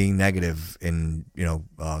like being negative in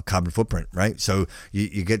carbon footprint, right? So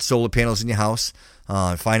you get solar panels in your house,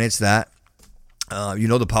 finance that.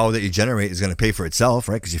 The power that you generate is going to pay for itself,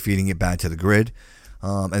 right? Because you're feeding it back to the grid.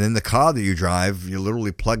 And then the car that you drive, you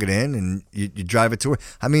literally plug it in and you drive it to work.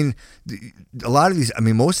 I mean, a lot of these,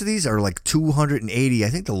 most of these are like 280. I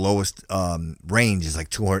think the lowest range is like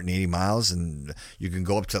 280 miles. And you can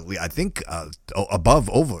go up to, I think,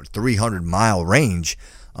 over 300-mile range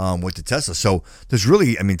with the Tesla. So there's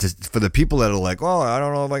really, for the people that are like, oh, I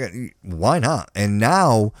don't know if I got, why not? And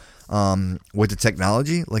now with the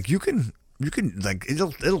technology, like you can like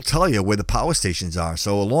it'll tell you where the power stations are.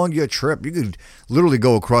 So along your trip, you could literally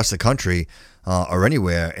go across the country or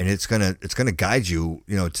anywhere, and it's gonna guide you,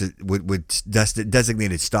 to with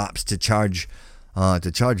designated stops to charge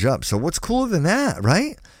up. So what's cooler than that,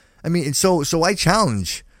 right? I mean, and so I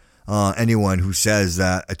challenge anyone who says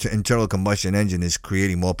that an internal combustion engine is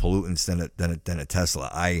creating more pollutants than a Tesla.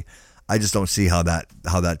 I just don't see how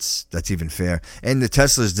that's even fair. And the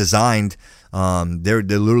Tesla's designed. They're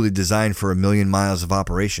literally designed for 1 million miles of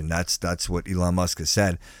operation. That's what Elon Musk has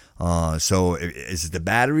said. So is it the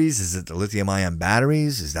batteries? Is it the lithium-ion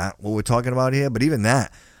batteries? Is that what we're talking about here? But even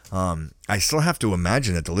that, I still have to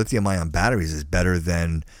imagine that the lithium-ion batteries is better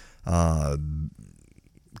than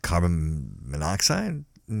carbon monoxide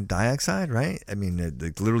and dioxide, right? I mean,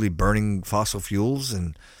 they're literally burning fossil fuels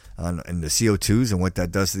and the CO2s and what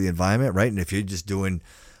that does to the environment, right? And if you're just doing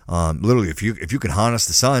literally, if you can harness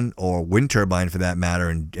the sun or wind turbine for that matter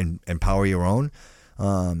and power your own,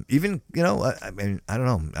 even I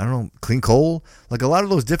don't know, clean coal, like a lot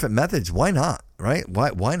of those different methods. Why not, right?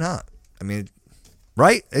 Why not? I mean,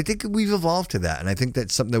 right? I think we've evolved to that, and I think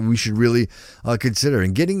that's something that we should really consider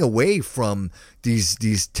and getting away from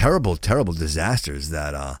these terrible disasters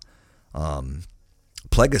that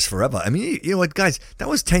plague us forever. I mean, you know what, guys? That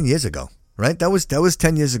was 10 years ago, right? That was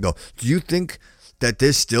 10 years ago. Do you think that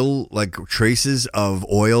there's still like traces of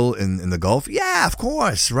oil in the Gulf? Yeah, of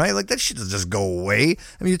course, right? Like that shit doesn't just go away.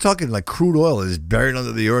 I mean, you're talking like crude oil is buried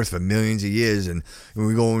under the earth for millions of years, and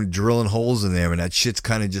we go and drilling holes in there, and that shit's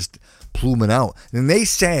kind of just pluming out. And they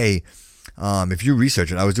say, if you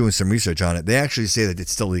research it, I was doing some research on it, they actually say that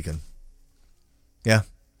it's still leaking. Yeah,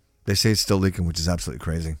 they say it's still leaking, which is absolutely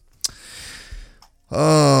crazy.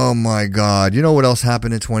 Oh my God. You know what else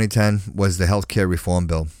happened in 2010 was the healthcare reform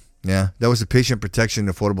bill. Yeah, that was the Patient Protection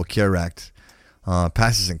and Affordable Care Act,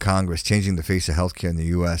 passes in Congress, changing the face of healthcare in the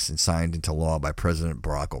U.S. and signed into law by President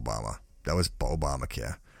Barack Obama. That was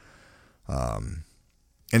Obamacare. And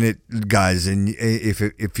it, guys, and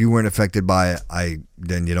if you weren't affected by it,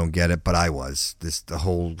 then you don't get it. But I was. The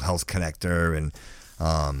whole health connector and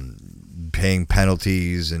paying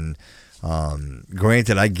penalties and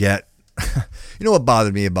granted, I get. You know what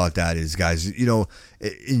bothered me about that is, guys, you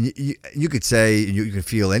could say, you can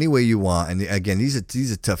feel any way you want, and again, these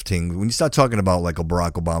are tough things. When you start talking about like a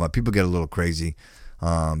Barack Obama, people get a little crazy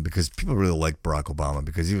because people really like Barack Obama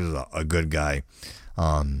because he was a good guy.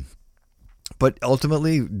 But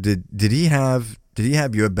ultimately, did he have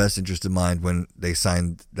your best interest in mind when they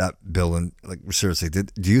signed that bill? And like, seriously, do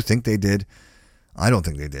you think they did? I don't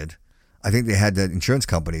think they did. I think they had the insurance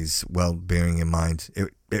companies well bearing in mind.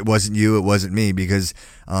 It wasn't you, it wasn't me, because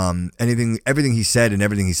everything he said and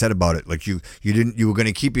everything he said about it, like you were going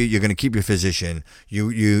to keep you're going to keep your physician.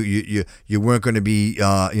 You weren't going to be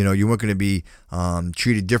you weren't going to be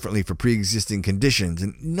treated differently for pre-existing conditions,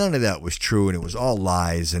 and none of that was true, and it was all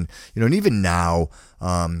lies. And and even now,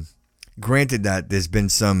 granted that there's been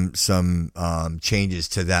some changes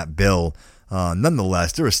to that bill,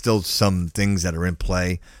 nonetheless there are still some things that are in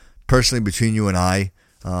play. Personally, between you and I,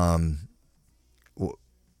 how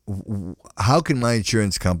can my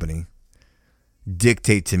insurance company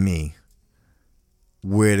dictate to me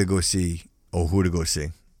where to go see or who to go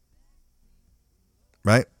see?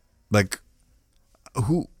 Right? Like,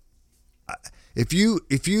 who?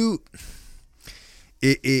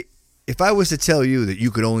 If I was to tell you that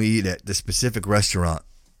you could only eat at the specific restaurant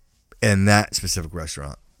and that specific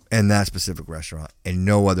restaurant and that specific restaurant and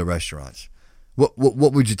no other restaurants, what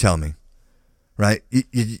would you tell me? Right?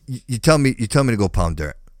 You tell me to go pound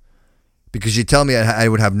dirt, because you tell me I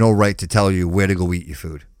would have no right to tell you where to go eat your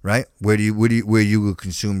food, right? Where you go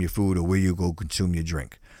consume your food, or where you go consume your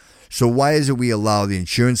drink. So why is it we allow the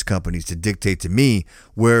insurance companies to dictate to me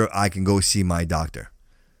where I can go see my doctor?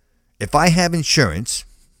 If I have insurance,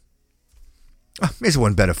 here's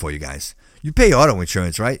one better for you guys. You pay auto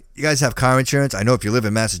insurance, right? You guys have car insurance. I know if you live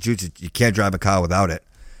in Massachusetts, you can't drive a car without it.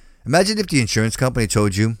 Imagine if the insurance company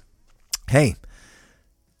told you, hey,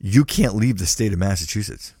 you can't leave the state of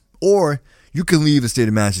Massachusetts. Or you can leave the state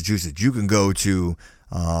of Massachusetts. You can go to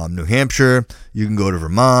New Hampshire. You can go to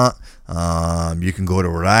Vermont. You can go to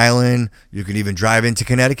Rhode Island. You can even drive into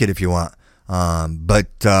Connecticut if you want. But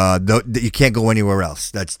you can't go anywhere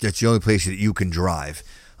else. That's the only place that you can drive.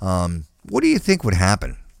 What do you think would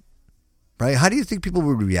happen? Right? How do you think people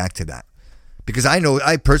would react to that? Because I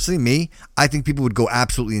think people would go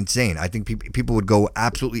absolutely insane. I think people would go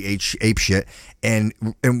absolutely ape shit, and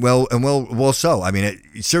well so. I mean,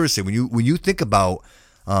 seriously, when you think about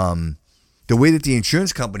the way that the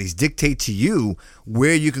insurance companies dictate to you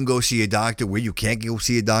where you can go see a doctor, where you can't go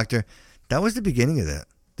see a doctor, that was the beginning of that.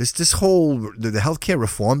 This whole the healthcare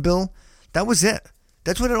reform bill, that was it.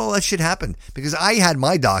 That's when all that shit happened. Because I had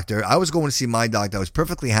my doctor. I was going to see my doctor. I was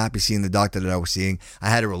perfectly happy seeing the doctor that I was seeing. I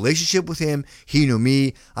had a relationship with him. He knew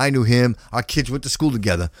me. I knew him. Our kids went to school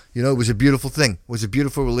together. It was a beautiful thing. It was a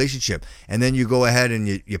beautiful relationship. And then you go ahead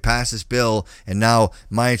and you pass this bill, and now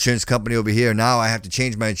my insurance company over here, now I have to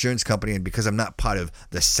change my insurance company, and because I'm not part of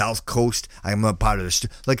the South Coast, I'm not part of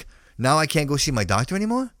the... now I can't go see my doctor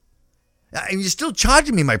anymore? And you're still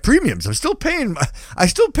charging me my premiums. I still pay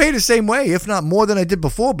the same way, if not more than I did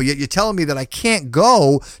before, but yet you're telling me that I can't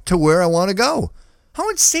go to where I want to go. How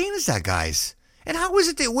insane is that, guys? And how is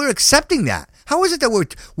it that we're accepting that? How is it that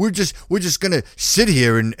we're just gonna sit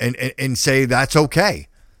here and say that's okay?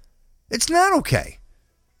 It's not okay.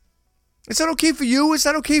 It's not okay for you. It's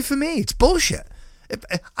not okay for me. It's bullshit.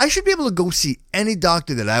 I should be able to go see any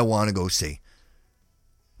doctor that I want to go see.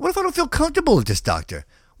 What if I don't feel comfortable with this doctor?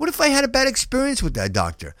 What if I had a bad experience with that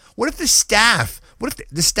doctor? What if the staff, right?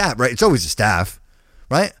 It's always the staff,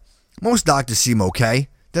 right? Most doctors seem okay.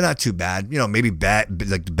 They're not too bad. Maybe bad,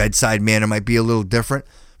 like the bedside manner might be a little different.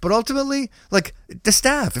 But ultimately, like the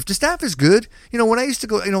staff, if the staff is good, when I used to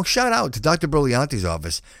go, shout out to Dr. Brilliante's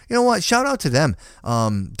office. You know what? Shout out to them.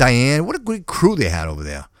 Diane, what a great crew they had over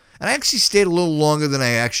there. And I actually stayed a little longer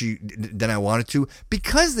than I wanted to,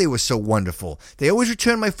 because they were so wonderful. They always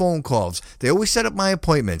returned my phone calls. They always set up my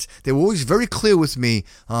appointments. They were always very clear with me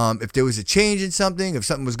if there was a change in something, if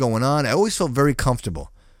something was going on. I always felt very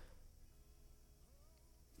comfortable.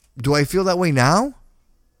 Do I feel that way now?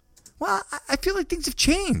 Well, I feel like things have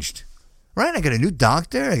changed. Right? I got a new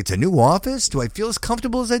doctor. It's a new office. Do I feel as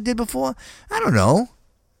comfortable as I did before? I don't know.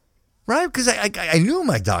 Right? Because I knew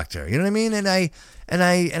my doctor. You know what I mean? And I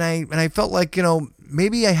felt like,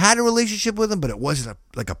 maybe I had a relationship with him, but it wasn't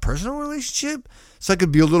like a personal relationship. So I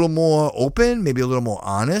could be a little more open, maybe a little more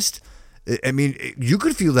honest. I mean, you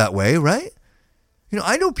could feel that way, right?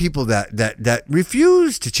 I know people that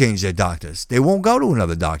refuse to change their doctors. They won't go to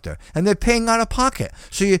another doctor, and they're paying out of pocket.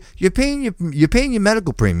 So you're paying your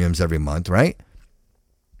medical premiums every month, right?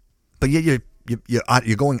 But yet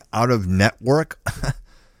you're going out of network.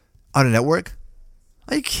 Out of network?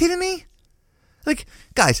 Are you kidding me? Like,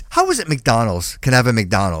 guys, how is it McDonald's can have a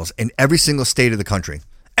McDonald's in every single state of the country?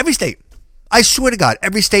 Every state. I swear to God,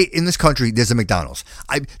 every state in this country, there's a McDonald's.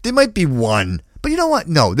 There might be one, but you know what?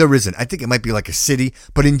 No, there isn't. I think it might be like a city,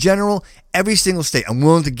 but in general, every single state, I'm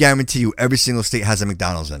willing to guarantee you, every single state has a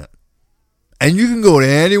McDonald's in it. And you can go to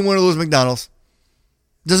any one of those McDonald's.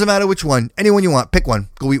 Doesn't matter which one. Anyone you want. Pick one.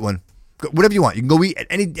 Go eat one. Whatever you want. You can go eat at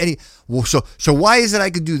any. Well, so why is it I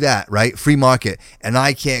could do that, right? Free market, and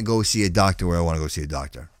I can't go see a doctor where I want to go see a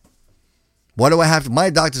doctor? Why do I have to? My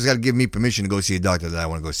doctor's got to give me permission to go see a doctor that I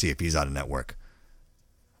want to go see if he's out of network.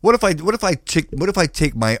 What if I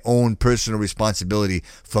take my own personal responsibility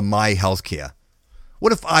for my health care?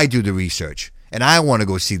 What if I do the research and I want to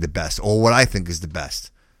go see the best or what I think is the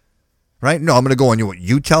best? Right? No, I'm going to go on what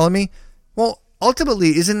you telling me. Well,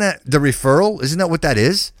 ultimately, isn't that the referral? Isn't that what that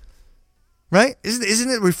is? Right? Isn't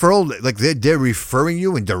it referral? Like they're referring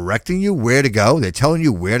you and directing you where to go. They're telling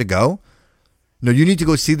you where to go. No, you need to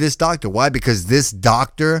go see this doctor. Why? Because this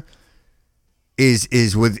doctor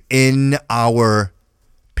is within our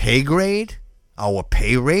pay grade, our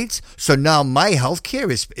pay rates. So now my health care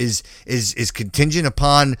is contingent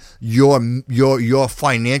upon your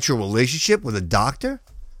financial relationship with a doctor.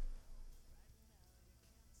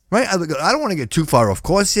 Right? I don't want to get too far off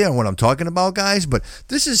course here on what I'm talking about, guys, but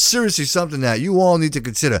this is seriously something that you all need to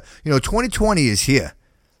consider. 2020 is here.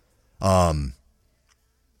 We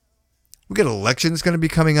got elections going to be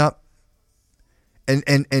coming up.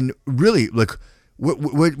 And really, look,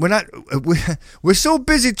 we're so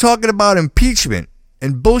busy talking about impeachment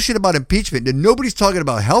and bullshit about impeachment that nobody's talking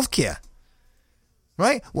about healthcare.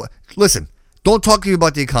 Right? Well, listen, don't talk to me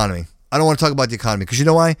about the economy. I don't want to talk about the economy because you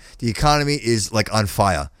know why? The economy is like on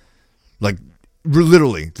fire. Like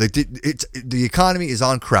literally, like the economy is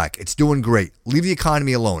on crack. It's doing great. Leave the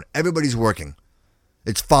economy alone. Everybody's working.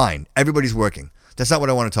 It's fine. Everybody's working. That's not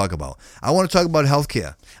what I want to talk about. I want to talk about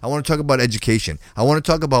healthcare. I want to talk about education. I want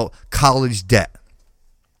to talk about college debt.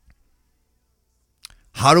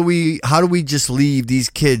 How do we just leave these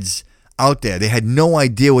kids out there? They had no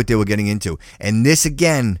idea what they were getting into. And this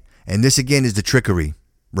again is the trickery,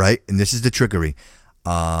 right? And this is the trickery.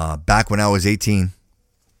 Back when I was 18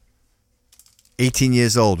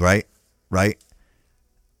 years old, right?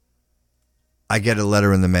 I get a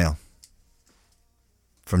letter in the mail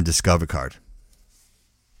from Discover Card.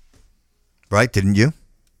 Right? Didn't you?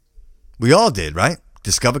 We all did, right?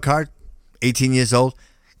 Discover Card, 18 years old.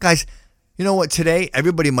 Guys, you know what? Today,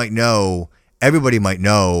 everybody might know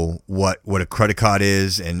what a credit card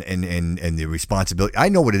is and the responsibility. I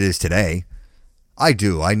know what it is today. I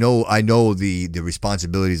do. I know the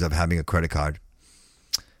responsibilities of having a credit card.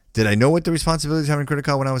 Did I know what the responsibilities of having a credit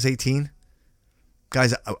card when I was 18?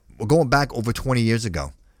 Guys, we're going back over 20 years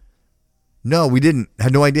ago. No, we didn't.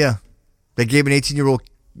 Had no idea. They gave an 18-year-old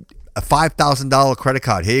a $5,000 credit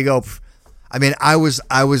card. Here you go. I mean, I was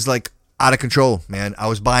like out of control, man. I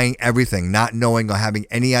was buying everything, not knowing or having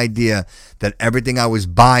any idea that everything I was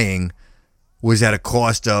buying was at a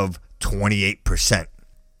cost of 28%.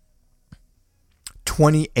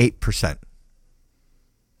 28%.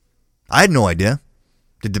 I had no idea.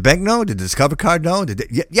 Did the bank know? Did the Discover Card know?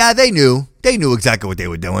 Yeah, they knew. They knew exactly what they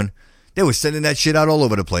were doing. They were sending that shit out all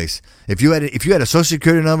over the place. If you had a Social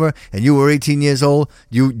Security number and you were 18 years old,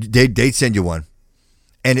 they'd send you one.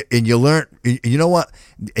 And you learn, you know what?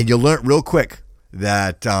 And you learn real quick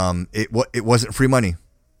that it wasn't free money.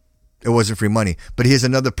 It wasn't free money. But here's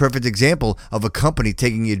another perfect example of a company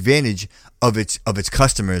taking advantage of its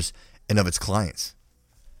customers and of its clients.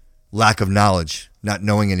 Lack of knowledge, not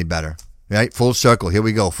knowing any better. Right? Full circle. Here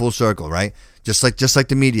we go. Full circle. Right? Just like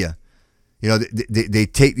the media. You know, they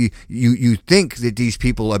take you think that these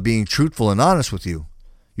people are being truthful and honest with you.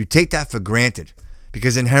 You take that for granted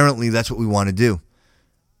because inherently that's what we want to do.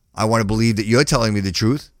 I want to believe that you're telling me the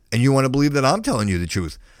truth and you want to believe that I'm telling you the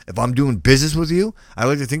truth. If I'm doing business with you, I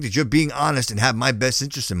like to think that you're being honest and have my best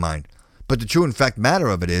interest in mind. But the true and fact matter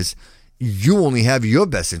of it is you only have your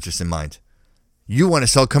best interest in mind. You want to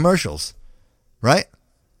sell commercials, right?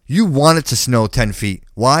 You want it to snow 10 feet.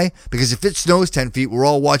 Why? Because if it snows 10 feet, we're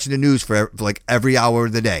all watching the news for like every hour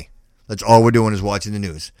of the day. That's all we're doing is watching the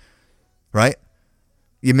news. Right?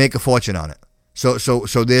 You make a fortune on it. So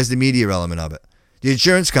there's the media element of it. The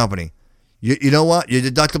insurance company. You know what? Your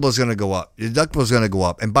deductible is going to go up. Your deductible is going to go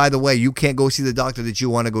up. And by the way, you can't go see the doctor that you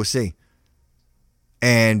want to go see.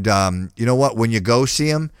 And you know what? When you go see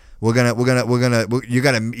him, you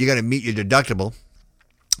gotta meet your deductible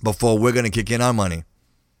before we're gonna kick in our money.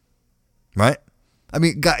 Right? I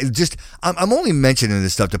mean, guys, I'm only mentioning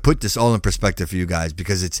this stuff to put this all in perspective for you guys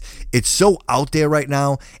because it's so out there right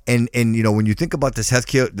now. And you know, when you think about this the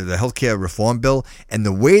healthcare reform bill and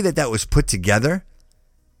the way that was put together,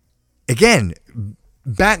 again,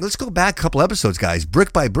 let's go back a couple episodes, guys,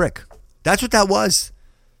 brick by brick. That's what that was.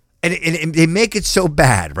 And they make it so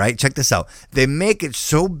bad, right? Check this out. They make it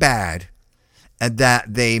so bad and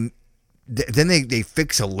that they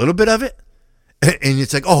fix a little bit of it. And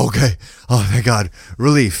it's like, oh, okay. Oh, thank God.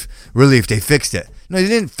 Relief. They fixed it. No, they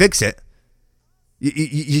didn't fix it.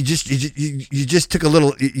 You just took a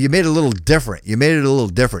little. You made it a little different. You made it a little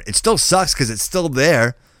different. It still sucks because it's still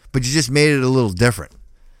there, but you just made it a little different.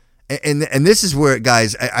 And this is where,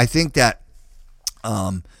 guys, I think that,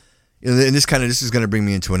 and this is going to bring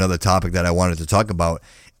me into another topic that I wanted to talk about.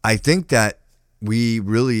 I think that we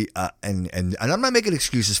really, and I'm not making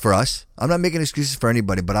excuses for us. I'm not making excuses for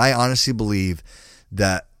anybody, but I honestly believe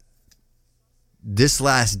that this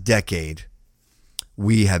last decade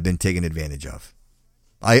we have been taken advantage of.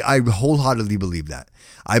 I wholeheartedly believe that.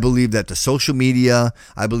 I believe that the social media,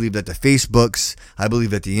 I believe that the Facebooks, I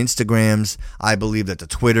believe that the Instagrams, I believe that the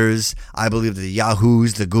Twitters, I believe that the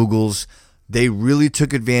Yahoos, the Googles, they really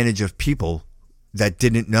took advantage of people that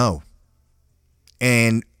didn't know.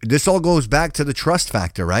 And this all goes back to the trust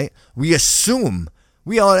factor, right? We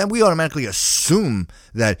automatically assume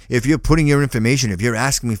that if you're putting your information, if you're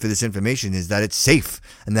asking me for this information, is that it's safe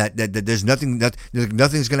and that there's nothing's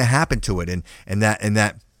going to happen to it, and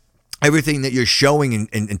that everything that you're showing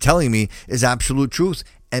and telling me is absolute truth.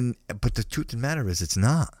 But the truth of the matter is, it's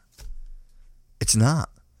not. It's not.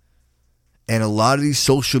 And a lot of these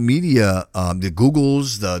social media, the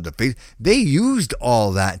Googles, the Facebook, they used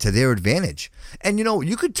all that to their advantage. And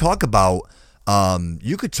you could talk about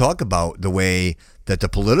the way that the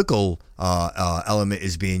political element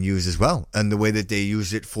is being used as well, and the way that they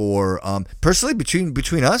use it for personally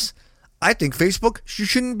between us. I think Facebook, you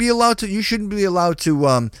shouldn't be allowed to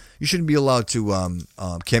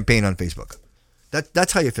campaign on Facebook.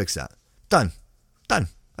 That's how you fix that. Done. I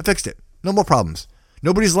fixed it. No more problems.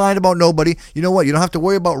 Nobody's lying about nobody. You know what? You don't have to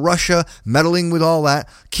worry about Russia meddling with all that.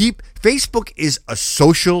 Facebook is a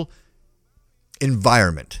social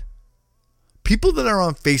environment. People that are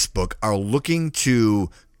on Facebook are looking to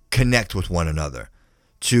connect with one another,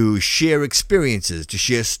 to share experiences, to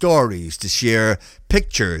share stories, to share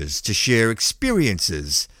pictures, to share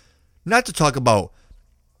experiences, not to talk about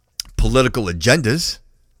political agendas,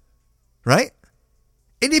 right?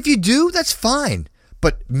 And if you do, that's fine.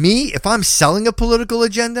 But me, if I'm selling a political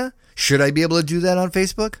agenda, should I be able to do that on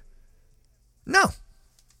Facebook? No.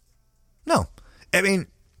 I mean,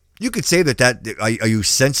 you could say that are you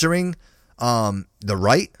censoring the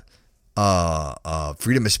right,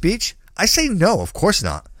 freedom of speech? I say no, of course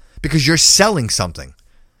not, because you're selling something.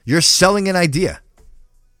 You're selling an idea.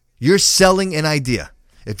 If you're selling an idea,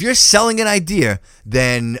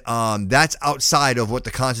 then that's outside of what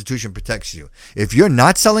the Constitution protects you. If you're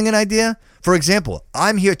not selling an idea, for example,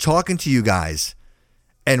 I'm here talking to you guys,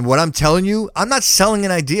 and what I'm telling you, I'm not selling an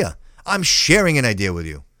idea. I'm sharing an idea with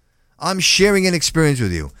you. I'm sharing an experience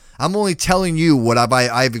with you. I'm only telling you what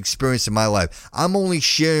I've experienced in my life. I'm only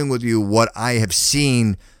sharing with you what I have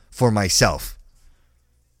seen for myself.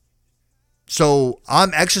 So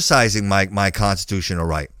I'm exercising my constitutional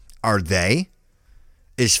right. Are they?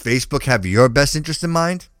 Is Facebook have your best interest in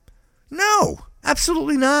mind? No,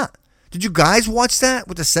 absolutely not. Did you guys watch that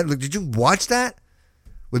with the set? Did you watch that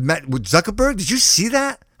with Zuckerberg? Did you see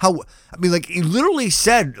that? He literally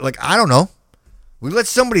said, I don't know. We let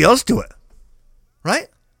somebody else do it, right?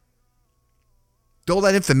 All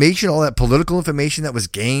that information, all that political information that was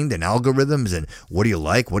gained, and algorithms, and what do you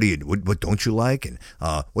like, what don't you like, and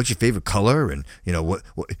what's your favorite color, and what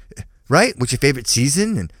right? What's your favorite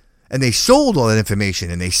season, and they sold all that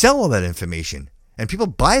information, and they sell all that information, and people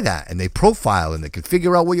buy that, and they profile, and they can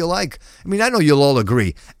figure out what you like. I mean, I know you'll all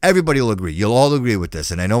agree. Everybody will agree. You'll all agree with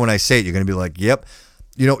this, and I know when I say it, you're going to be like, "Yep."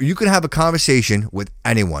 You can have a conversation with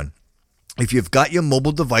anyone. If you've got your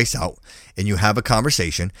mobile device out and you have a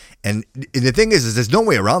conversation, and the thing is there's no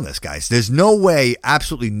way around this, guys. There's no way,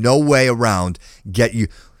 absolutely no way around.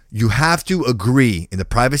 You have to agree in the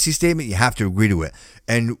privacy statement. You have to agree to it.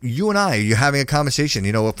 And you're having a conversation.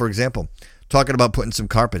 For example, talking about putting some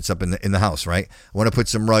carpets up in the house, right? I want to put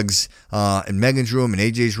some rugs in Megan's room and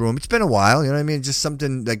AJ's room. It's been a while, you know what I mean? Just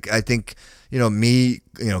something like, I think,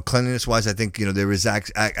 cleanliness wise, I think, there is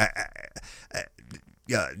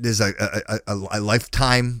there's a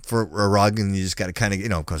lifetime for a rug, and you just got to kind of,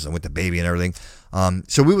 because I'm with the baby and everything.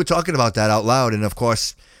 So we were talking about that out loud, and of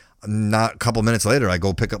course, not a couple minutes later, I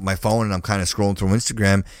go pick up my phone and I'm kind of scrolling through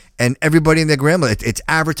Instagram, and everybody and their grandma, it's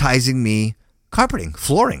advertising me carpeting,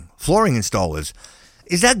 flooring installers.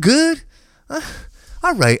 Is that good?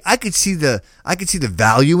 All right, I could see the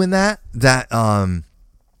value in that.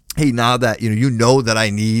 Hey, now that you know that I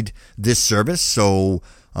need this service, so.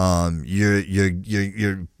 You're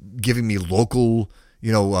giving me local,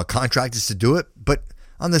 contractors to do it. But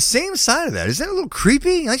on the same side of that, isn't it a little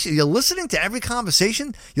creepy? Actually, you're listening to every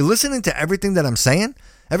conversation. You're listening to everything that I'm saying.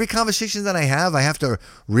 Every conversation that I have to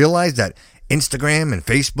realize that Instagram and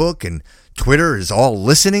Facebook and Twitter is all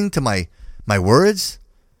listening to my words.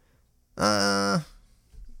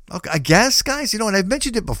 Okay, I guess, guys, and I've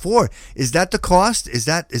mentioned it before. Is that the cost? Is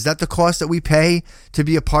that the cost that we pay to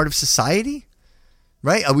be a part of society?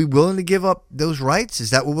 Right? Are we willing to give up those rights? Is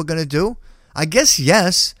that what we're going to do? I guess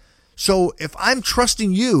yes. So if I'm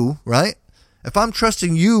trusting you, right? If I'm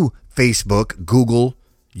trusting you, Facebook, Google,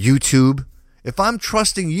 YouTube, if I'm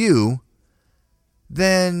trusting you,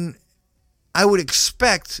 then I would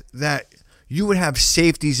expect that you would have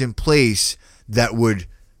safeties in place that would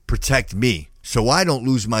protect me so I don't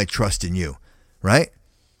lose my trust in you, right?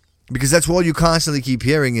 Because that's all you constantly keep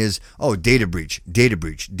hearing is, oh, data breach, data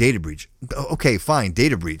breach, data breach. Okay, fine,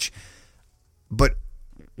 data breach. But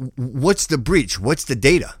what's the breach? What's the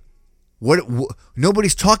data? What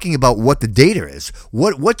nobody's talking about what the data is.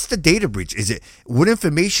 What's the data breach? Is it what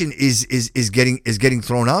information is getting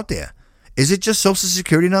thrown out there? Is it just social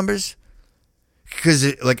security numbers?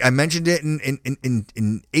 Because like I mentioned it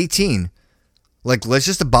in 18, like let's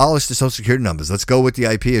just abolish the social security numbers. Let's go with the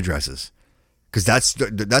IP addresses, because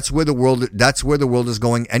that's where the world is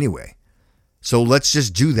going anyway. So let's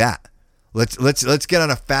just do that. Let's get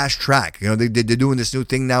on a fast track. They're doing this new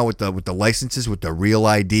thing now with the licenses, with the Real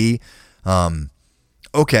ID.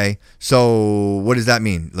 Okay, so what does that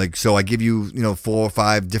mean? Like, so I give you 4 or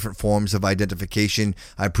 5 different forms of identification.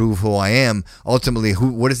 I prove who I am. Ultimately,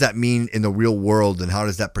 what does that mean in the real world, and how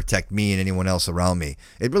does that protect me and anyone else around me?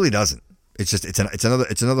 It really doesn't. It's just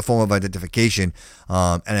it's another form of identification,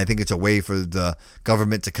 and I think it's a way for the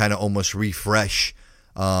government to kind of almost refresh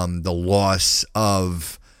the loss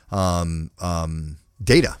of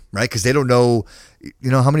data, right? Because they don't know,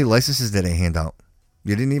 how many licenses did they hand out.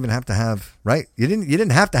 You didn't even have to have, right? You didn't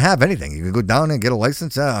have to have anything. You could go down and get a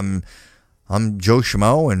license. I'm Joe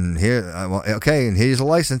Schmo, and and here's a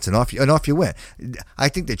license, and off you went. I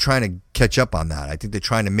think they're trying to catch up on that. I think they're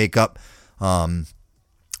trying to make up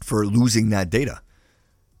for losing that data.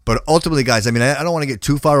 But ultimately, guys, I mean, I don't want to get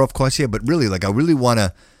too far off course here, but really, like, I really want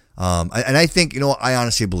to, and I think, I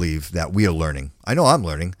honestly believe that we are learning. I know I'm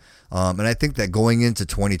learning, and I think that going into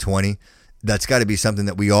 2020. That's got to be something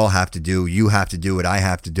that we all have to do. You have to do it. I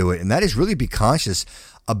have to do it. And that is really be conscious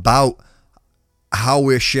about how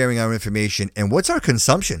we're sharing our information and what's our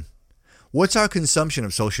consumption. What's our consumption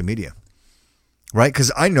of social media, right?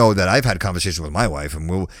 Because I know that I've had conversations with my wife,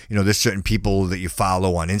 and there's certain people that you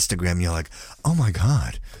follow on Instagram, and you're like, oh my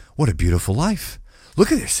God, what a beautiful life.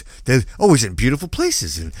 Look at this. They're always in beautiful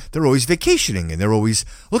places, and they're always vacationing, and they're always,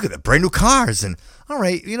 look at the brand new cars. And all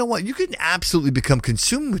right, you know what? You can absolutely become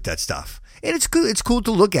consumed with that stuff. And it's good. It's cool to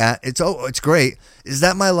look at. It's great. Is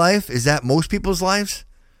that my life? Is that most people's lives?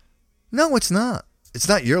 No, it's not. It's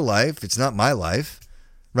not your life. It's not my life,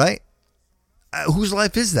 right? Whose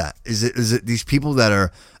life is that? Is it these people that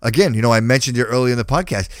are, again, I mentioned it earlier in the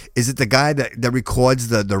podcast. Is it the guy that records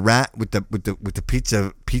the rat with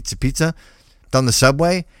the pizza down the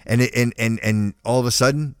subway, and all of a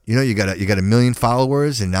sudden, you got a million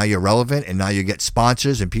followers, and now you're relevant, and now you get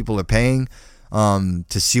sponsors, and people are paying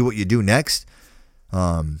to see what you do next.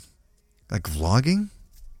 Like vlogging.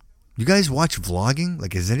 You guys watch vlogging?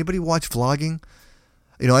 Like, does anybody watch vlogging?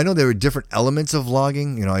 I know there are different elements of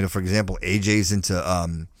vlogging. I know, for example, AJ's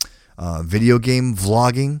into video game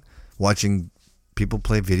vlogging, watching people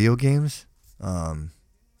play video games.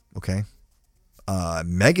 Okay.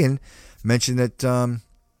 Megan mentioned that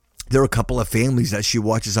there are a couple of families that she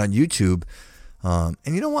watches on YouTube. And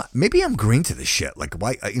you know what? Maybe I'm green to this shit. Like,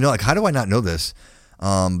 why? Like, how do I not know this?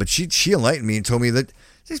 But she enlightened me and told me that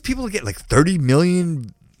these people get like 30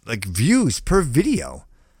 million like views per video.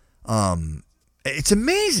 It's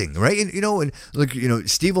amazing, right? And and look,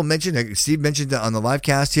 Steve mentioned on the live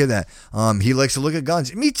cast here that he likes to look at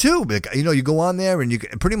guns. Me too. Like, you go on there and you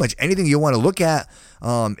can, pretty much anything you want to look at,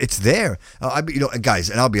 it's there. Guys,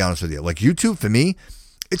 and I'll be honest with you, like YouTube for me,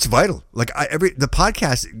 it's vital. Like the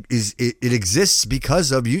podcast it exists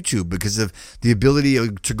because of YouTube, because of the ability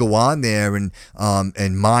to go on there and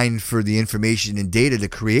mine for the information and data to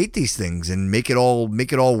create these things and make it all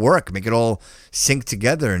work, make it all sync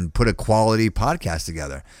together and put a quality podcast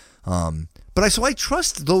together. But I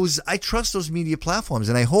trust those media platforms,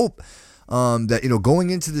 and I hope that going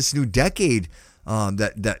into this new decade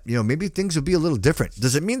that maybe things will be a little different.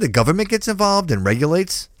 Does it mean the government gets involved and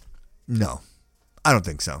regulates? No. I don't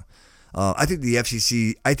think so. I think the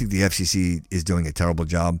FCC is doing a terrible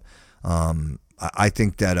job. I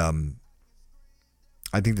think that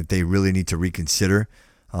they really need to reconsider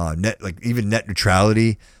net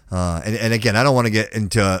neutrality. And again, I don't want to get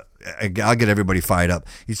into. I'll get everybody fired up.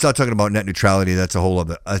 You start talking about net neutrality, that's a whole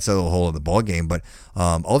other ball game. But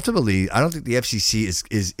ultimately, I don't think the FCC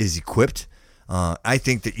is equipped. I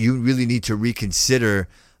think that you really need to reconsider.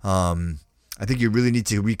 I think you really need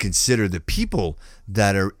to reconsider the people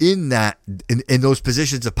that are in those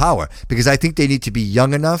positions of power, because I think they need to be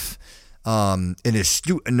young enough and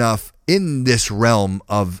astute enough in this realm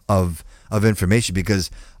of information,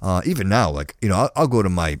 because even now, like, you know, I'll go to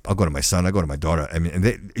my son, I go to my daughter. I mean, and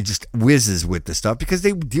it just whizzes with the stuff because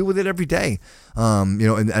they deal with it every day. You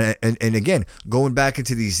know, and again, going back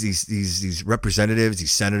into these representatives,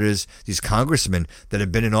 these senators, these congressmen that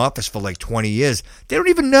have been in office for like 20 years, they don't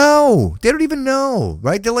even know.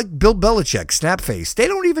 Right? They're like Bill Belichick, snapface. They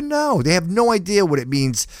don't even know. They have no idea what it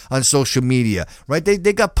means on social media, right?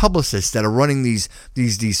 They got publicists that are running these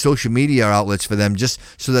social media outlets for them just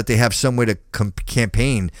so that they have some way to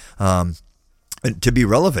campaign to be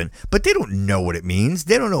relevant, but they don't know what it means.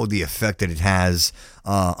 They don't know the effect that it has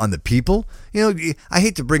on the people. You know, I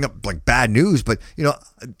hate to bring up like bad news, but you know,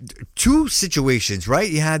 two situations, right?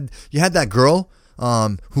 You had that girl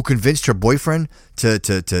who convinced her boyfriend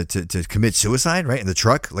to commit suicide, right, in the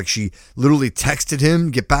truck. Like, she literally texted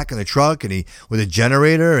him, get back in the truck, and he with a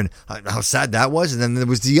generator, and how sad that was. And then there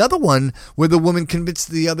was the other one where the woman convinced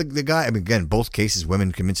the guy. I mean, again, both cases,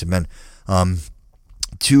 women convincing men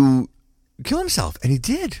to kill himself, and he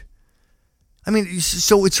did. I mean,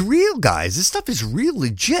 so it's real, guys. This stuff is real,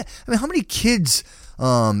 legit. I mean, how many kids,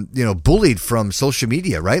 bullied from social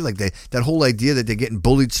media, right? Like that whole idea that they're getting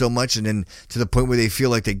bullied so much, and then to the point where they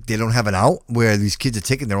feel like they don't have an out, where these kids are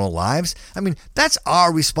taking their own lives. I mean, that's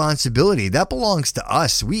our responsibility. That belongs to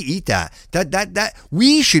us. We eat that. That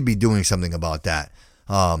we should be doing something about that.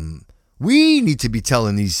 We need to be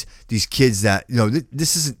telling these kids that, you know,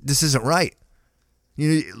 this isn't right.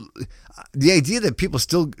 You know, the idea that people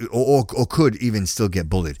still or could even still get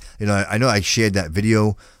bullied. You know, I know I shared that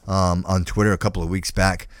video on Twitter a couple of weeks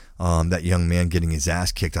back. That young man getting his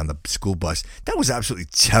ass kicked on the school bus. That was absolutely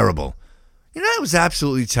terrible. You know, that was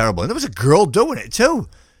absolutely terrible. And there was a girl doing it too.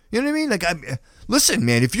 You know what I mean? Like, listen,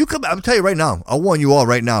 man, if you come, I'll tell you right now, I'll warn you all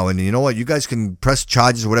right now, and you know what? You guys can press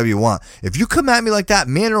charges or whatever you want. If you come at me like that,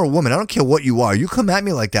 man or a woman, I don't care what you are, you come at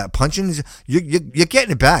me like that, punching, you're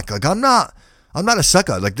getting it back. Like, I'm not a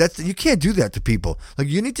sucker. Like, you can't do that to people. Like,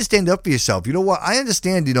 you need to stand up for yourself. You know what? I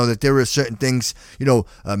understand, you know, that there are certain things, you know,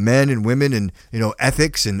 men and women and, you know,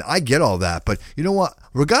 ethics, and I get all that. But you know what?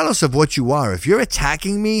 Regardless of what you are, if you're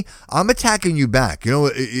attacking me, I'm attacking you back. You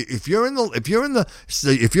know, if you're in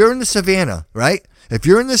the savannah, right? If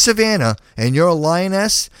you're in the savannah and you're a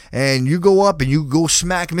lioness and you go up and you go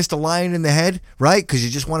smack Mr. Lion in the head, right? Because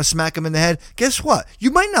you just want to smack him in the head. Guess what?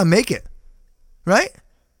 You might not make it, right?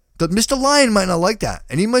 Mr. Lion might not like that,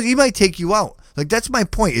 and he might take you out. Like, that's my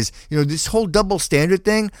point, is, you know, this whole double standard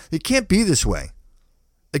thing, it can't be this way.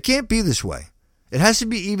 It can't be this way. It has to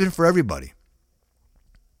be even for everybody.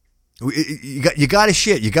 You got to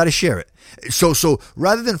share it. You got to share it. So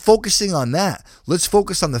rather than focusing on that, let's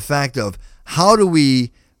focus on the fact of how do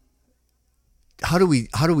we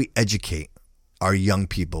educate our young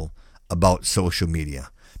people about social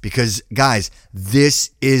media? Because, guys,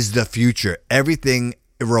 this is the future. Everything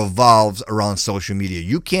revolves around social media.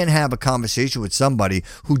 You can't have a conversation with somebody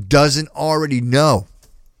who doesn't already know.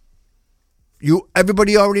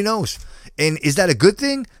 Everybody already knows. And is that a good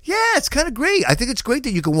thing? Yeah, it's kind of great. I think it's great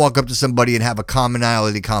that you can walk up to somebody and have a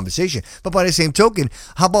commonality conversation. But by the same token,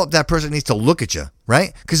 how about that person needs to look at you,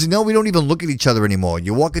 right? Because, you know, we don't even look at each other anymore.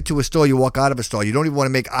 You walk into a store, you walk out of a store, you don't even want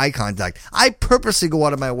to make eye contact. I purposely go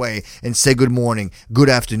out of my way and say good morning, good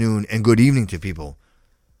afternoon, and good evening to people.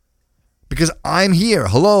 Because I'm here.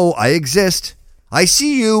 Hello, I exist. I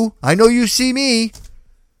see you. I know you see me.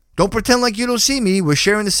 Don't pretend like you don't see me. We're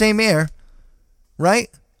sharing the same air. Right?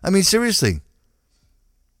 I mean, seriously.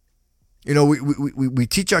 You know, we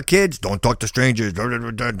teach our kids, don't talk to strangers.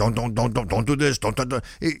 Don't do this. Don't.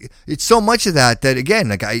 It's so much of that again,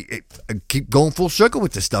 like I keep going full circle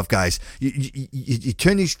with this stuff, guys. You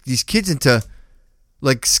turn these kids into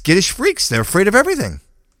like skittish freaks. They're afraid of everything.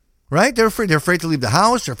 Right? They're afraid to leave the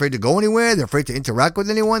house. They're afraid to go anywhere. They're afraid to interact with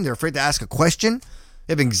anyone. They're afraid to ask a question.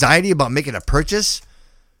 They have anxiety about making a purchase.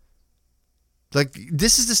 Like,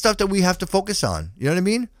 this is the stuff that we have to focus on. You know what I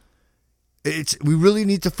mean? We really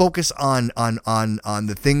need to focus on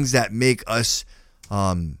the things that make us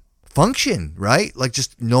function, right? Like,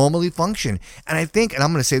 just normally function. And I think, and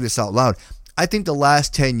I'm going to say this out loud, I think the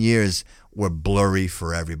last 10 years were blurry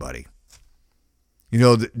for everybody. You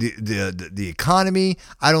know, the economy,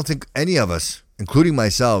 I don't think any of us, including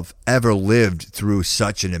myself, ever lived through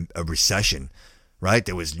such a recession, right?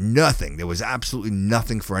 There was nothing. There was absolutely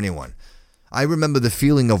nothing for anyone. I remember the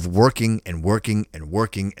feeling of working and working and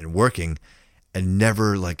working and working and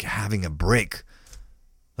never like having a break.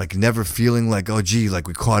 Like never feeling like, oh, gee, like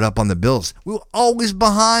we caught up on the bills. We were always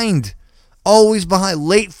behind. Always behind.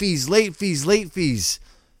 Late fees.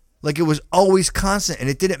 Like it was always constant, and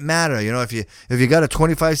it didn't matter. If you got a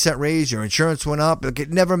 25-cent raise, your insurance went up. Like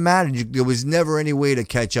it never mattered. There was never any way to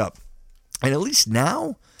catch up. And at least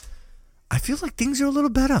now, I feel like things are a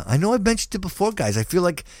little better. I know I've mentioned it before, guys. I feel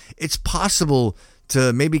like it's possible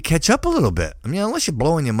to maybe catch up a little bit. I mean, unless you're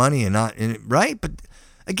blowing your money and not in it, right? But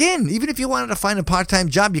again, even if you wanted to find a part-time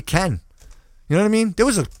job, you can. You know what I mean? There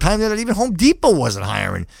was a time that even Home Depot wasn't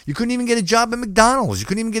hiring. You couldn't even get a job at McDonald's. You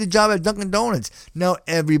couldn't even get a job at Dunkin' Donuts. Now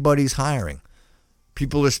everybody's hiring.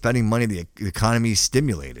 People are spending money. The economy is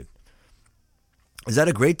stimulated. Is that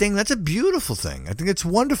a great thing? That's a beautiful thing. I think it's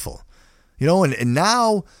wonderful. And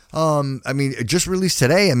now, it just released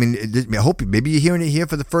today. I hope maybe you're hearing it here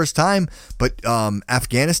for the first time, but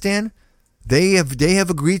Afghanistan, they have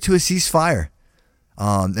agreed to a ceasefire.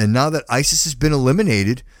 And now that ISIS has been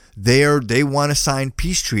eliminated, they want to sign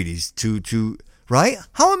peace treaties to right?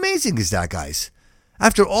 How amazing is that, guys?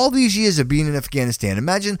 After all these years of being in Afghanistan,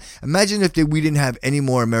 imagine if we didn't have any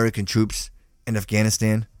more American troops in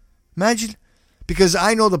Afghanistan. Imagine, because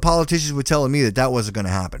I know the politicians were telling me that wasn't going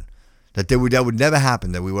to happen, that would never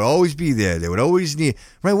happen, that we would always be there, they would always need.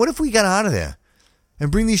 Right? What if we got out of there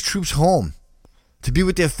and bring these troops home to be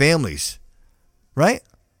with their families, right?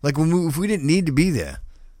 Like if we didn't need to be there.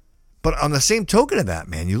 But on the same token of that,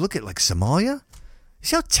 man, you look at like Somalia. You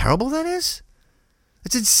see how terrible that is?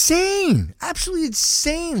 It's insane. Absolutely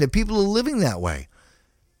insane that people are living that way.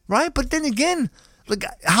 Right? But then again, like,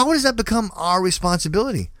 how does that become our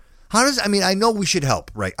responsibility? I know we should help,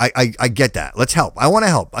 right? I get that. Let's help. I want to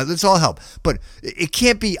help. Let's all help. But it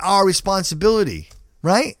can't be our responsibility,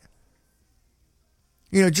 right?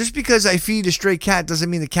 Just because I feed a stray cat doesn't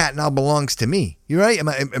mean the cat now belongs to me. You're right? Am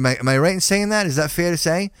I right in saying that? Is that fair to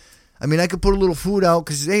say? I could put a little food out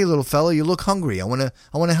because, hey, little fella, you look hungry. I want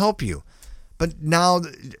to help you. But now,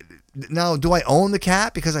 do I own the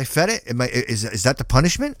cat because I fed it? Is that the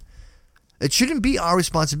punishment? It shouldn't be our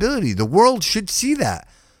responsibility. The world should see that.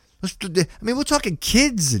 We're talking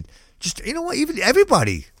kids and just, even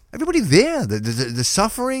everybody there, the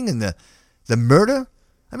suffering and the murder.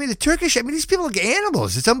 The Turkish, these people are like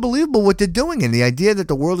animals. It's unbelievable what they're doing. And the idea that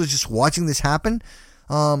the world is just watching this happen.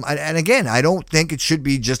 And again, I don't think it should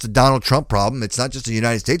be just a Donald Trump problem. It's not just a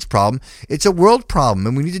United States problem. It's a world problem,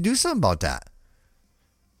 and we need to do something about that.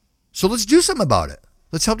 So let's do something about it.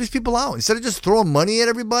 Let's help these people out. Instead of just throwing money at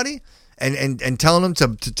everybody and telling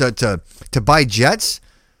them to buy jets,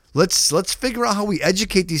 let's figure out how we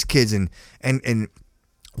educate these kids and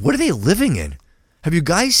what are they living in? Have you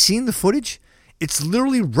guys seen the footage? It's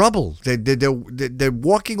literally rubble. They're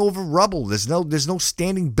walking over rubble. There's no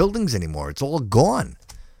standing buildings anymore. It's all gone,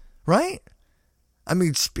 right?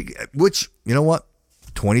 Which, you know what?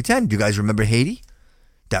 2010. Do you guys remember Haiti?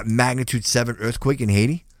 That magnitude 7 earthquake in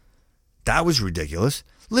Haiti? That was ridiculous.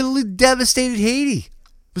 Literally devastated Haiti.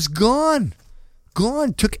 It was gone.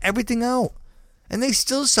 Took everything out, and they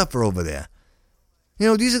still suffer over there.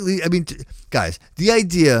 Guys, the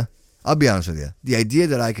idea. I'll be honest with you. The idea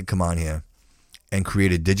that I could come on here and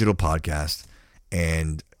create a digital podcast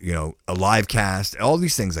and, a live cast, all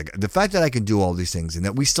these things, like the fact that I can do all these things and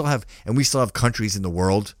that we still have countries in the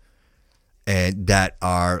world and that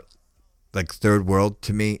are like third world,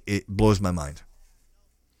 to me, it blows my mind.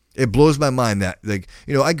 It blows my mind that, like,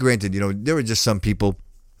 I granted, there were just some people,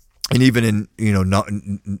 and even in, not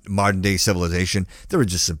in modern day civilization, there were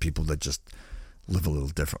just some people that just live a little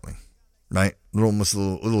differently. Right? They're almost a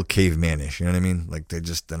little cavemanish, you know what I mean? Like they're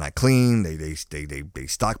not clean. They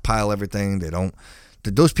stockpile everything.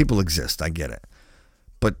 Those people exist. I get it,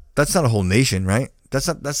 but that's not a whole nation, right? That's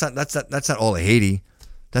not all of Haiti.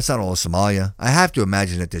 That's not all of Somalia. I have to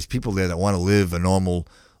imagine that there's people there that want to live a normal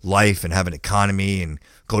life and have an economy and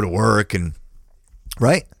go to work and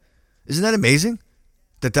right. Isn't that amazing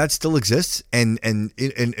that still exists? And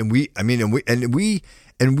we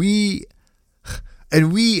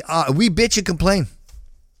bitch and complain.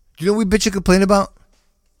 Do you know what we bitch and complain about?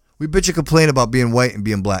 We bitch and complain about being white and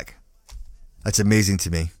being black. That's amazing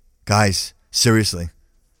to me. Guys, seriously.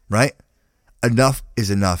 Right? Enough is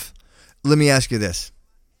enough. Let me ask you this.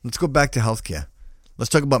 Let's go back to healthcare. Let's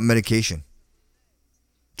talk about medication.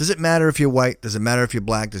 Does it matter if you're white? Does it matter if you're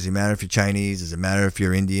black? Does it matter if you're Chinese? Does it matter if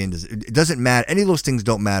you're Indian? It doesn't matter. Any of those things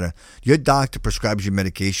don't matter. Your doctor prescribes you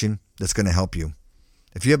medication that's going to help you.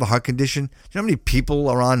 If you have a heart condition, do you know how many people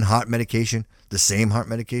are on heart medication, the same heart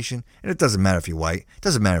medication? And it doesn't matter if you're white. It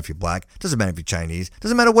doesn't matter if you're black. It doesn't matter if you're Chinese. It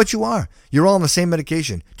doesn't matter what you are. You're all on the same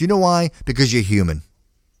medication. Do you know why? Because you're human.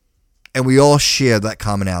 And we all share that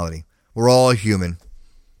commonality. We're all human.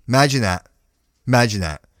 Imagine that.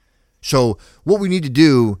 So what we need to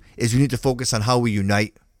do is we need to focus on how we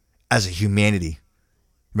unite as a humanity,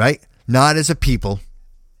 right? Not as a people,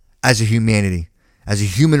 as a humanity, as a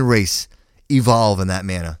human race, evolve in that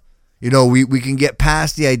manner. You know, we can get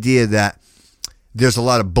past the idea that there's a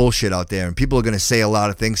lot of bullshit out there and people are going to say a lot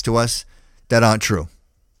of things to us that aren't true.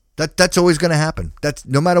 That's always going to happen. That's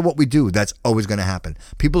no matter what we do, that's always going to happen.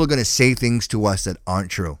 People are going to say things to us that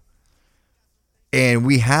aren't true. And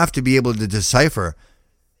we have to be able to decipher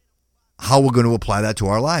how we're going to apply that to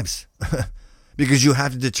our lives. Because you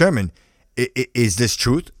have to determine, is this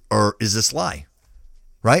truth or is this lie?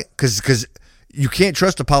 Right? Because you can't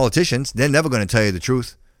trust the politicians. They're never going to tell you the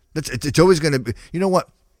truth. It's always going to be, you know what?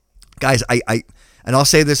 Guys, and I'll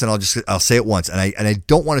say this and I'll say it once. And I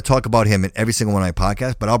don't want to talk about him in every single one of my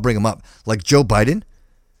podcasts, but I'll bring him up. Like Joe Biden.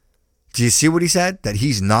 Do you see what he said? That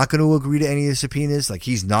he's not going to agree to any of the subpoenas. Like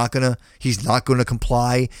he's not going to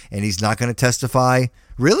comply and he's not going to testify.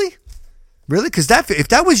 Really? Really? Because if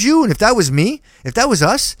that was you and if that was me, if that was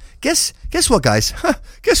us, guess what, guys?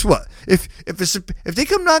 Guess what? If they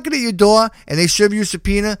come knocking at your door and they serve you a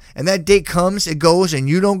subpoena and that date comes, it goes, and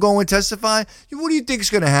you don't go and testify, what do you think is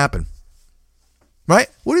going to happen? Right?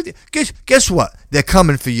 What do you guess what? They're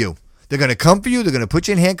coming for you. They're going to come for you. They're going to put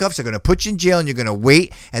you in handcuffs. They're going to put you in jail, and you're going to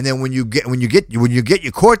wait. And then when you get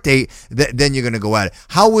your court date, then you're going to go at it.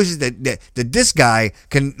 How is it that this guy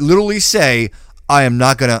can literally say, "I am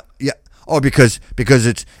not going to"? Yeah. Oh, because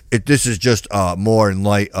this is just more in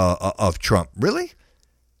light of Trump. Really,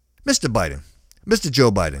 Mr. Biden, Mr.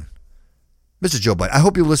 Joe Biden, Mr. Joe Biden. I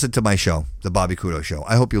hope you listen to my show, the Bobby Kudo Show.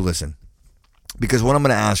 I hope you listen, because what I'm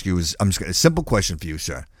going to ask you is, a simple question for you,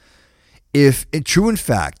 sir. If it's true in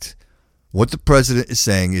fact what the president is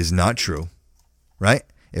saying is not true, right?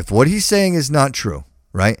 If what he's saying is not true,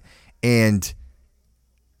 right? And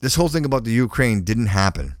this whole thing about the Ukraine didn't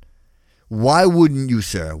happen. Why wouldn't you,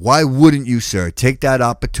 sir? Why wouldn't you, sir, take that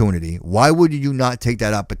opportunity? Why would you not take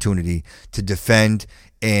that opportunity to defend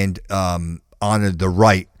and honor the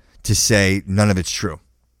right to say none of it's true,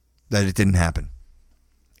 that it didn't happen?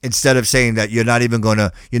 Instead of saying that you're not even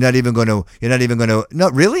gonna,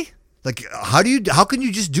 not really? Like, how can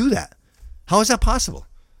you just do that? How is that possible?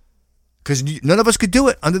 Because none of us could do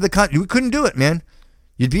it under the we couldn't do it, man.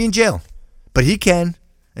 You'd be in jail, but he can,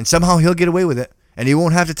 and somehow he'll get away with it, and he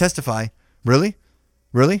won't have to testify. Really?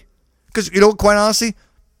 Because, quite honestly,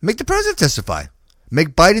 make the president testify.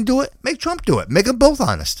 Make Biden do it. Make Trump do it. Make them both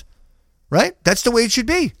honest. Right? That's the way it should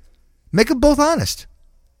be. Make them both honest.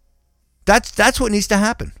 That's what needs to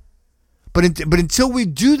happen. But until we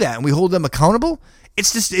do that and we hold them accountable,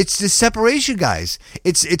 it's the separation, guys.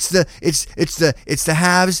 It's the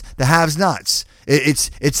haves, the have-nots.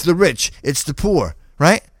 It's the rich, it's the poor,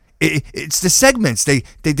 right? It's the segments.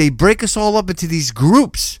 They break us all up into these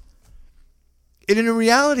groups. And in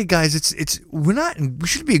reality, guys, we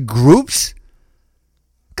shouldn't be groups.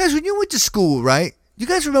 Guys, when you went to school, right? You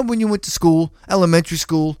guys remember when you went to school, elementary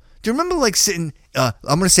school? Do you remember like sitting, I'm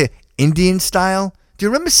going to say Indian style? Do you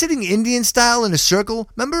remember sitting Indian style in a circle?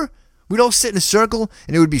 Remember? We'd all sit in a circle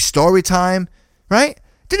and it would be story time, right?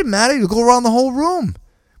 It didn't matter. You'd go around the whole room.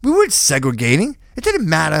 We weren't segregating. It didn't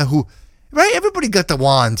matter who, right? Everybody got the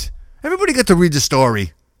wand. Everybody got to read the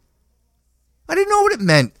story. I didn't know what it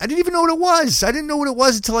meant. I didn't even know what it was. I didn't know what it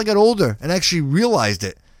was until I got older and actually realized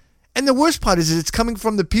it. And the worst part is it's coming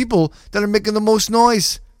from the people that are making the most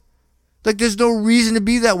noise. Like, there's no reason to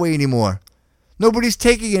be that way anymore. Nobody's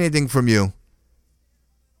taking anything from you.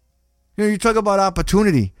 You talk about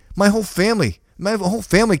opportunity. My whole family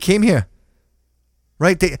came here.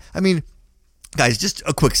 Right? Guys, just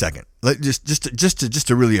a quick second. Just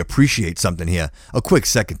to really appreciate something here. A quick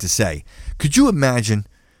second to say, could you imagine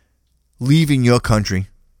leaving your country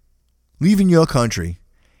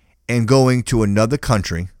and going to another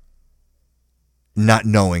country not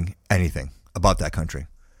knowing anything about that country?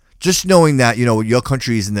 Just knowing that, your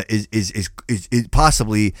country is is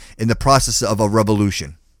possibly in the process of a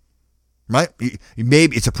revolution. Right?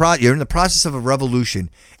 You're in the process of a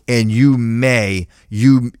revolution, and you may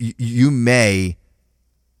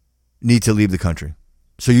need to leave the country.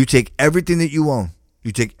 So you take everything that you own,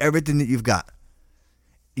 you take everything that you've got,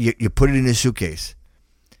 you put it in a suitcase,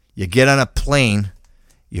 you get on a plane,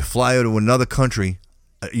 you fly to another country,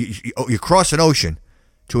 you cross an ocean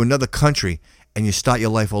to another country, and you start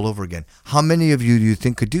your life all over again. How many of you do you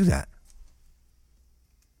think could do that?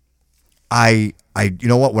 You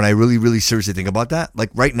know what? When I really, really seriously think about that,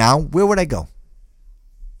 like right now, where would I go?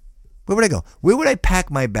 Where would I pack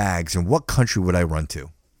my bags, and what country would I run to?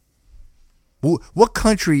 What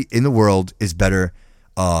country in the world is better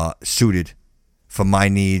suited for my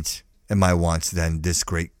needs and my wants than this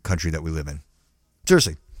great country that we live in?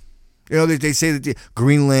 Seriously. You know, they say that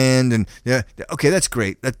Greenland and yeah, okay, that's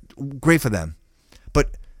great. That's great for them.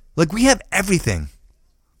 But like we have everything.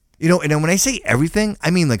 You know, and when I say everything,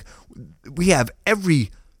 I mean like we have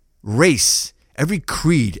every race, every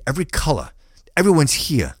creed, every color. Everyone's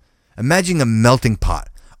here. Imagine a melting pot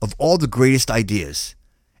of all the greatest ideas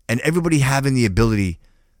and everybody having the ability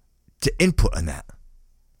to input on that.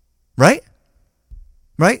 Right?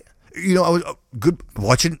 Right? You know, I was good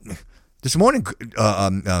watching this morning,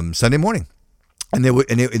 Sunday morning, and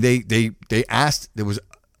they asked, there was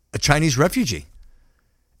a Chinese refugee,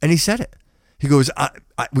 and he said it. He goes,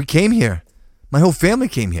 we came here, my whole family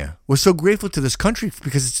came here. We're so grateful to this country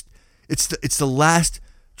because it's the last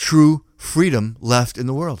true freedom left in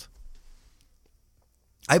the world.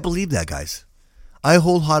 I believe that, guys. I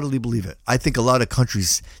wholeheartedly believe it. I think a lot of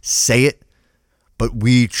countries say it, but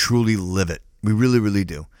we truly live it. We really, really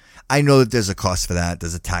do. I know that there's a cost for that,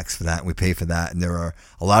 there's a tax for that, and we pay for that, and there are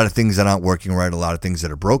a lot of things that aren't working right, a lot of things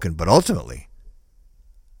that are broken, but ultimately,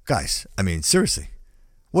 guys, I mean, seriously,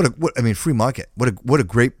 free market, what a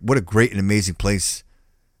great and amazing place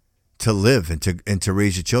to live and to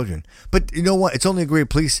raise your children. But you know what? It's only a great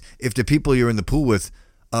place if the people you're in the pool with,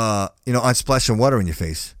 aren't splashing water in your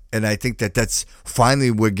face. And I think that's finally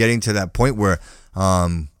we're getting to that point where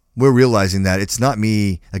we're realizing that it's not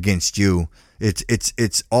me against you.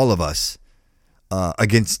 It's all of us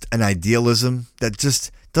against an idealism that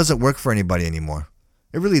just doesn't work for anybody anymore.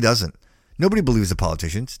 It really doesn't. Nobody believes the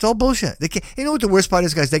politicians. It's all bullshit. They can't. You know what the worst part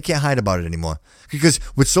is, guys? They can't hide about it anymore because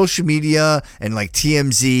with social media and like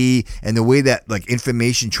TMZ and the way that like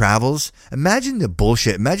information travels, imagine the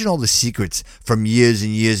bullshit. Imagine all the secrets from years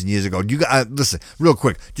and years and years ago. Do you guys listen real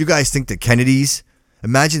quick? Do you guys think the Kennedys?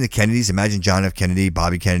 Imagine the Kennedys, imagine John F. Kennedy,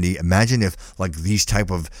 Bobby Kennedy. Imagine if like these type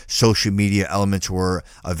of social media elements were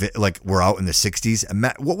out in the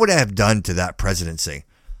 60s. What would I have done to that presidency?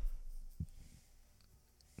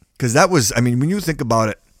 Because that was, I mean, when you think about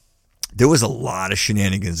it, there was a lot of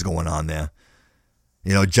shenanigans going on there.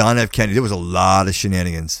 You know, John F. Kennedy, there was a lot of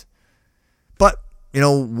shenanigans. But, you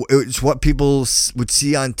know, it's what people would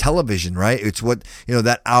see on television, right? It's what, you know,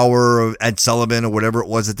 that hour of Ed Sullivan or whatever it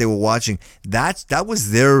was that they were watching. That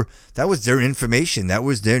was their information. That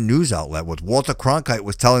was their news outlet. What Walter Cronkite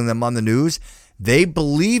was telling them on the news, they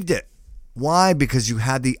believed it. Why? Because you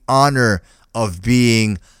had the honor of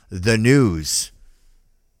being the news.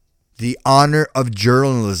 The honor of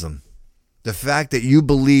journalism. The fact that you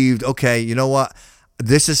believed, okay, you know what?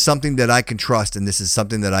 This is something that I can trust and this is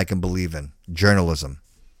something that I can believe in. Journalism.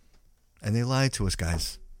 And they lied to us,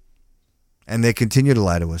 guys. And they continue to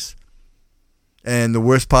lie to us. And the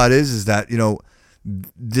worst part is that, you know,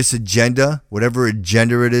 this agenda, whatever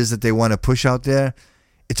agenda it is that they want to push out there,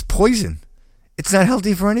 it's poison. It's not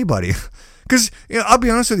healthy for anybody. Because, you know, I'll be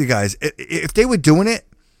honest with you guys. If they were doing it,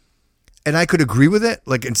 and I could agree with it,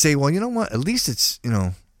 like, and say, well, you know what? At least it's, you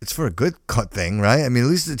know, it's for a good cut thing, right? I mean, at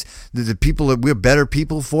least it's the people that we're better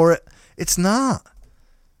people for it. It's not.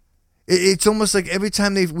 It's almost like every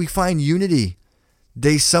time we find unity,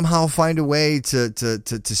 they somehow find a way to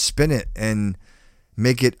spin it and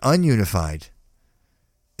make it ununified.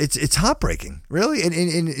 It's heartbreaking, really. And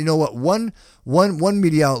you know what? One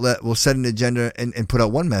media outlet will set an agenda and put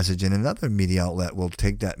out one message, and another media outlet will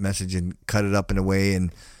take that message and cut it up in a way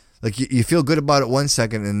and. Like you feel good about it 1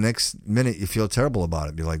 second, and the next minute you feel terrible about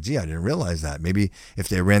it. Be like, gee, I didn't realize that. Maybe if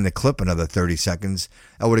they ran the clip another 30 seconds,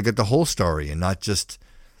 I would have got the whole story and not just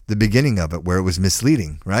the beginning of it where it was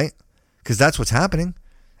misleading, right? Because that's what's happening.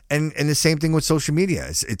 And the same thing with social media.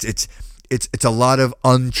 It's a lot of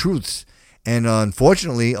untruths, and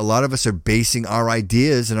unfortunately, a lot of us are basing our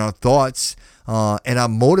ideas and our thoughts. And our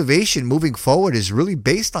motivation moving forward is really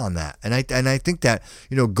based on that. And I think that,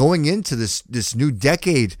 you know, going into this new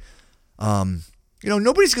decade, you know,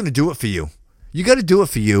 nobody's going to do it for you. You got to do it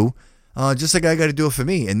for you, just like I got to do it for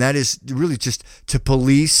me. And that is really just to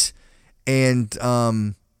police and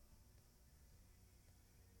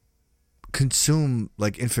consume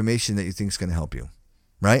like information that you think is going to help you,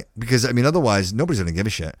 right? Because I mean, otherwise nobody's going to give a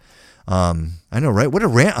shit. I know, right? What a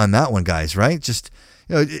rant on that one, guys, right? Just.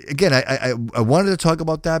 You know, again, I wanted to talk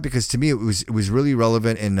about that because to me it was really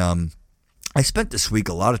relevant, and I spent this week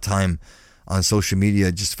a lot of time on social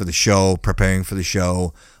media just for the show, preparing for the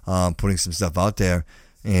show, putting some stuff out there,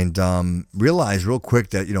 and realized real quick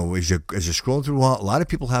that, you know, as you're scrolling through, a lot of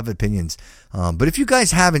people have opinions, but if you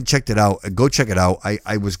guys haven't checked it out, go check it out.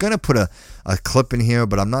 I was gonna put a clip in here,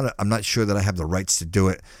 but I'm not sure that I have the rights to do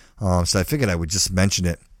it, so I figured I would just mention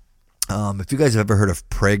it. If you guys have ever heard of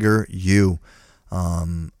PragerU.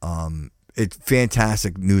 It's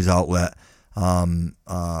fantastic news outlet.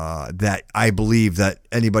 that I believe that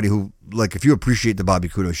anybody who, like, if you appreciate the Bobby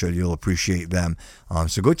Kudo Show, you'll appreciate them.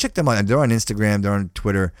 So go check them out. They're on Instagram. They're on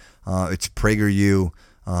Twitter. It's PragerU,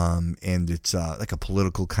 and it's like a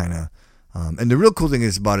political kind of. And the real cool thing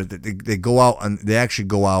is about it that they go out and they actually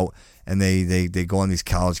go out and they go on these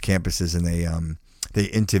college campuses and they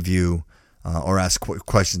interview or ask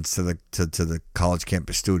questions to the college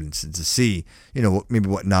campus students and to see, maybe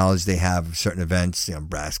what knowledge they have of certain events,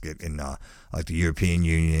 basket and like the European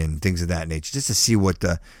Union, things of that nature, just to see what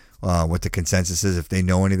the consensus is, if they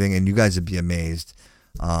know anything. And you guys would be amazed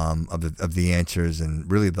of the answers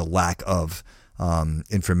and really the lack of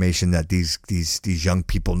information that these young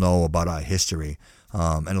people know about our history.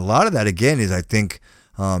 And a lot of that, again, is, I think,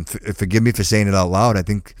 forgive me for saying it out loud, I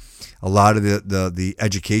think a lot of the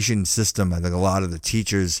education system, I think a lot of the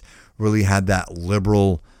teachers really had that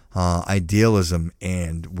liberal idealism,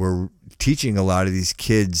 and were teaching a lot of these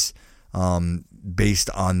kids based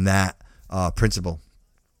on that principle.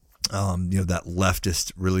 That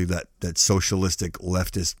leftist, really that socialistic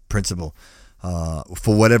leftist principle.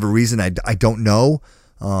 For whatever reason, I don't know,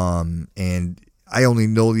 and I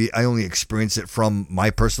only experience it from my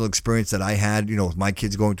personal experience that I had, with my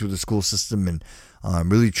kids going through the school system, and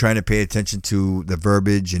really trying to pay attention to the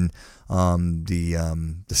verbiage and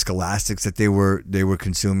the scholastics that they were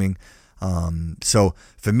consuming. So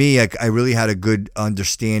for me, I really had a good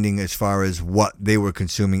understanding as far as what they were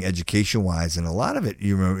consuming education wise, and a lot of it,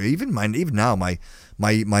 even now, my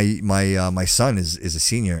son is a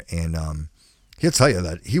senior, and he'll tell you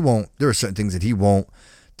that there are certain things that he won't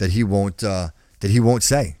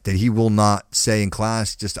say, that he will not say in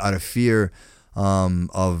class, just out of fear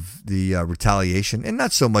of the retaliation, and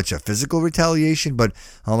not so much a physical retaliation, but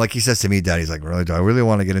like he says to me, Dad, he's like, really, do I really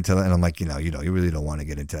want to get into that? And I'm like, you really don't want to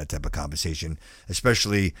get into that type of conversation,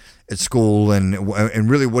 especially at school, and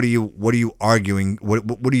really, what are you arguing?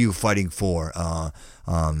 What are you fighting for?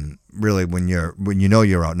 Really, when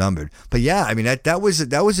you're outnumbered. But yeah, I mean that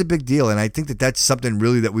was a big deal, and I think that's something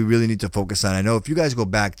really that we really need to focus on. I know if you guys go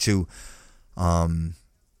back to, let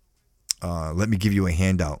me give you a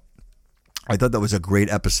handout. I thought that was a great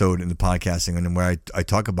episode in the podcasting, and where I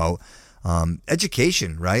talk about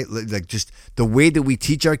education, right? Like just the way that we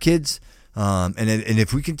teach our kids, and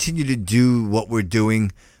if we continue to do what we're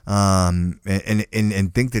doing, and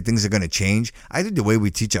think that things are going to change, I think the way we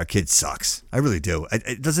teach our kids sucks. I really do.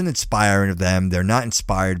 It doesn't inspire them. They're not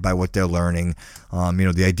inspired by what they're learning.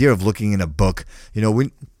 The idea of looking in a book,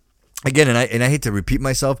 again, and I hate to repeat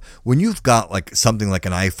myself, when you've got like something like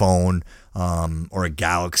an iPhone, or a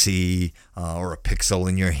Galaxy, or a Pixel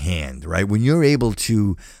in your hand, right? When you're able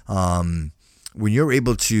to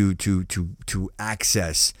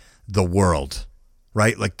access the world,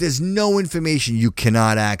 right? Like there's no information you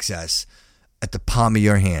cannot access at the palm of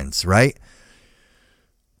your hands, right?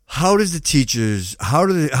 How does the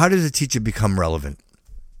teacher become relevant?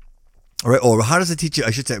 All right, or how does the teacher,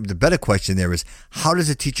 I should say, the better question there is, how does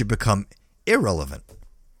a teacher become irrelevant,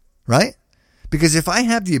 right? Because if I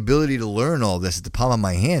have the ability to learn all this at the palm of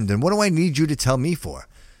my hand, then what do I need you to tell me for?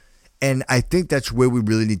 And I think that's where we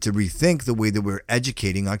really need to rethink the way that we're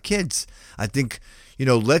educating our kids. I think,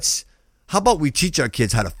 how about we teach our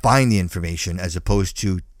kids how to find the information as opposed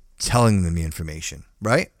to telling them the information,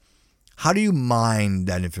 right? How do you mine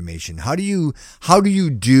that information? How do you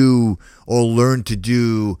do or learn to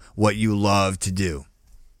do what you love to do,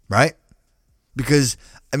 right? Because,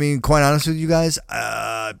 I mean, quite honest with you guys,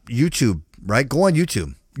 YouTube, right? Go on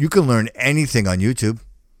YouTube. You can learn anything on YouTube.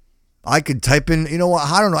 I could type in, I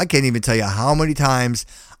don't know, I can't even tell you how many times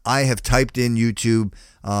I have typed in YouTube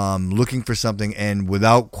looking for something, and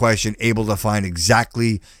without question able to find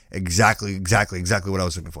exactly what I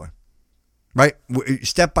was looking for. Right?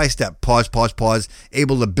 Step by step, pause,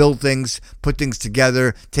 able to build things, put things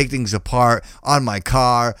together, take things apart on my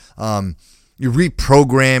car, you're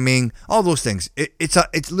reprogramming, all those things.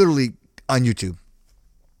 It's literally on YouTube.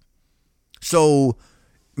 So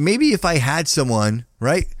maybe if I had someone,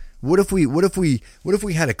 right? What if we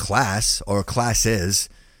had a class or classes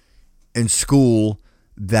in school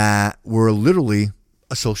that were literally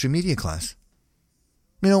a social media class?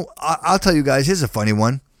 I'll tell you guys, here's a funny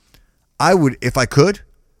one. I would, if I could,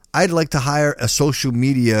 I'd like to hire a social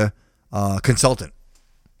media consultant.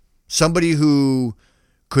 Somebody who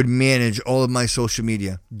could manage all of my social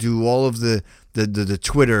media, do all of the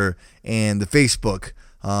Twitter and the Facebook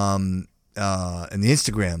and the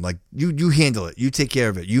Instagram. Like you handle it. You take care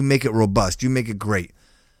of it. You make it robust. You make it great.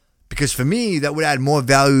 Because for me, that would add more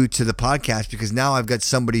value to the podcast, because now I've got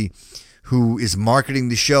somebody who is marketing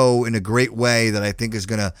the show in a great way that I think is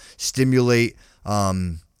going to stimulate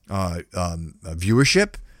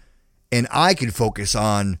viewership, and I can focus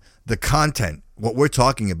on the content, what we're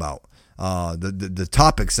talking about, the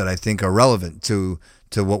topics that I think are relevant to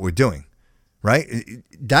what we're doing, right?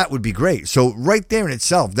 That would be great. So right there in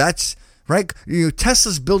itself, that's right.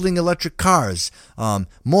 Tesla's building electric cars,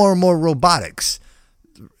 more and more robotics.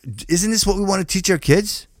 Isn't this what we want to teach our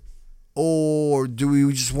kids? Or do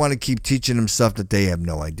we just want to keep teaching them stuff that they have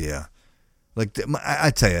no idea? Like,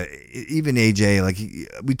 I tell you, even AJ, like,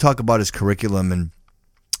 we talk about his curriculum, and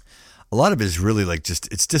a lot of it is really like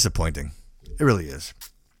just, it's disappointing. It really is.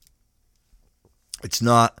 It's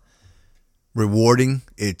not rewarding.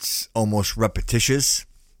 It's almost repetitious.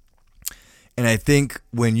 And I think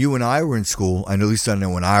when you and I were in school, at least I know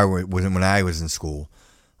when I was in school,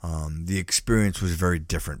 the experience was very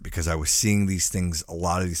different because I was seeing a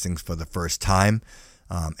lot of these things for the first time.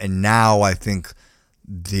 And now I think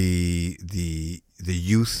the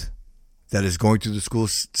youth that is going through the school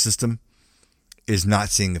system is not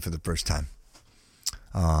seeing it for the first time.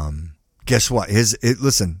 Guess what?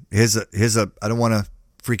 Listen, here's a. I don't want to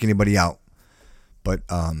freak anybody out, but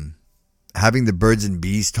having the birds and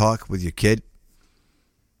bees talk with your kid.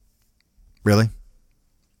 Really?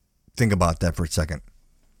 Think about that for a second.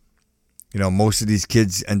 Most of these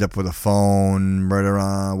kids end up with a phone right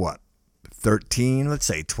around 13, let's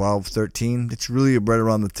say 12, 13. It's really right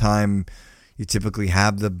around the time you typically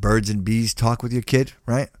have the birds and bees talk with your kid,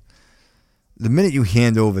 right? The minute you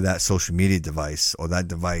hand over that social media device or that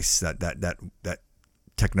device, that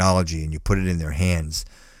technology, and you put it in their hands,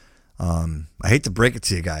 I hate to break it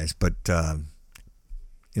to you guys, but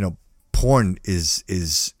porn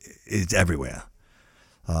is everywhere.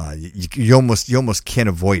 You almost can't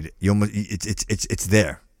avoid it. It's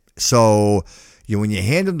there. So when you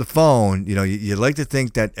hand them the phone, you like to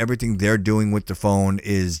think that everything they're doing with the phone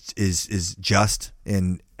is just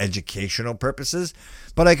in educational purposes,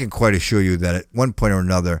 but I can quite assure you that at one point or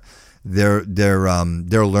another, they're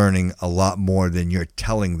learning a lot more than you're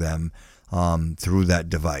telling them through that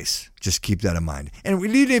device. Just keep that in mind. And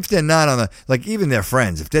even if they're not on even their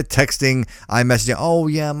friends, if they're texting, iMessaging, oh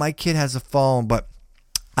yeah, my kid has a phone, but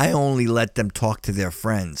I only let them talk to their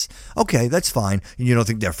friends. Okay, that's fine. You don't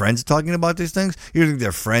think their friends are talking about these things? You don't think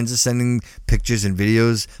their friends are sending pictures and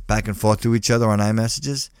videos back and forth to each other on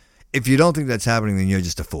iMessages? If you don't think that's happening, then you're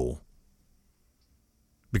just a fool.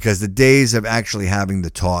 Because the days of actually having the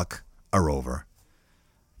talk are over.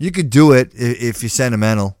 You could do it if you're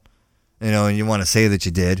sentimental, and you want to say that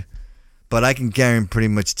you did. But I can guarantee pretty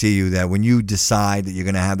much to you that when you decide that you're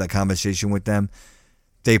going to have that conversation with them,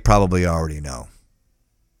 they probably already know.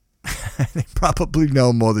 They probably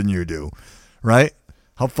know more than you do, right?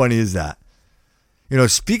 How funny is that?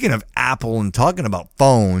 Speaking of Apple and talking about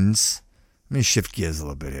phones, let me shift gears a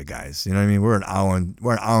little bit here, guys. You know what I mean? We're an hour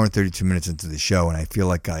and 32 minutes into the show, and I feel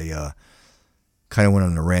like I kind of went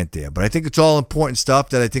on a rant there. But I think it's all important stuff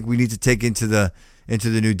that I think we need to take into the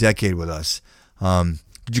new decade with us.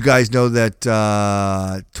 Did you guys know that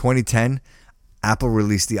 2010, Apple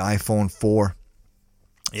released the iPhone 4?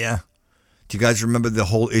 Yeah. Do you guys remember the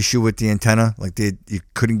whole issue with the antenna? Like you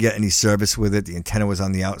couldn't get any service with it. The antenna was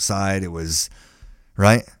on the outside. It was,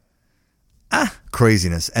 right?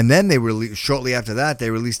 Craziness. And then shortly after that, they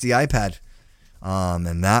released the iPad.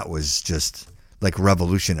 And that was just like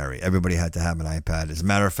revolutionary. Everybody had to have an iPad. As a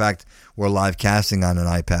matter of fact, we're live casting on an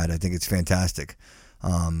iPad. I think it's fantastic.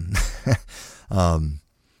 I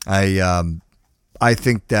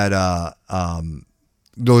think that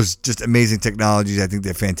those just amazing technologies. I think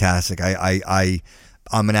they're fantastic. I'm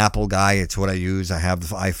an Apple guy. It's what I use. I have the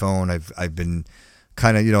iPhone. I've been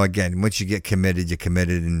kind of, again, once you get committed, you're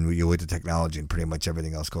committed, and you're with the technology, and pretty much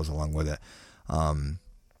everything else goes along with it.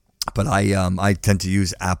 But I tend to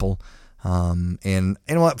use Apple, and you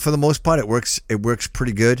know what? For the most part, it works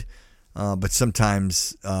pretty good. But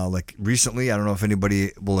sometimes, like recently, I don't know if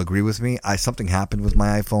anybody will agree with me. Something happened with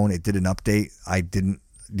my iPhone. It did an update. I didn't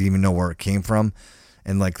even know where it came from.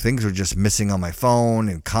 And like things were just missing on my phone,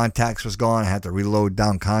 and contacts was gone. I had to reload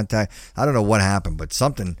down contact. I don't know what happened, but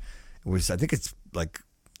something was. I think it's like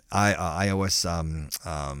iOS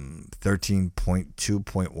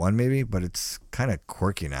 13.2.1 maybe, but it's kind of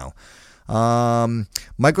quirky now.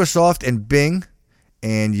 Microsoft and Bing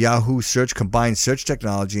and Yahoo Search combined search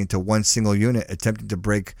technology into one single unit, attempting to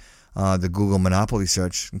break the Google monopoly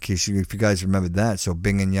search. If you guys remembered that, so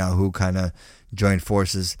Bing and Yahoo kind of joined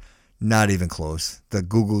forces. Not even close. The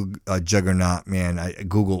Google juggernaut, man.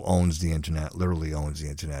 Google owns the internet, literally owns the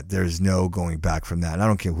internet. There's no going back from that. And I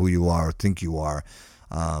don't care who you are or think you are.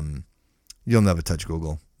 You'll never touch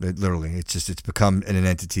Google. Literally, it's become an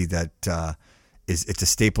entity that it's a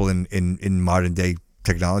staple in modern day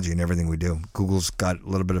technology and everything we do. Google's got a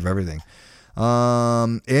little bit of everything.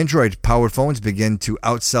 Android powered phones begin to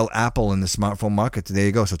outsell Apple in the smartphone market. There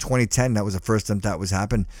you go. So 2010, that was the first time that was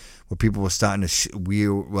happened, where people were starting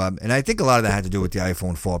to and I think a lot of that had to do with the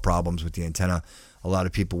iPhone 4 problems with the antenna. A lot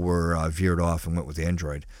of people were veered off and went with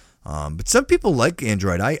Android. But some people like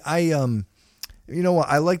Android. You know what?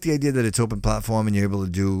 I like the idea that it's open platform and you're able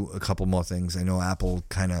to do a couple more things. I know Apple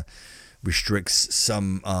kind of restricts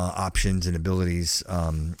some options and abilities,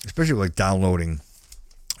 especially like downloading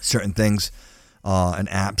certain things and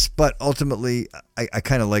apps. But ultimately, I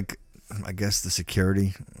kind of like, I guess, the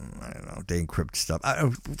security. I don't know. They encrypt stuff.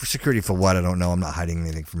 Security for what? I don't know. I'm not hiding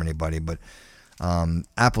anything from anybody. But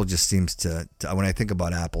Apple just seems to, when I think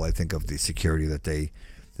about Apple, I think of the security that they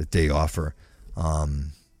offer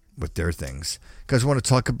with their things. You guys want to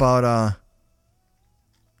talk about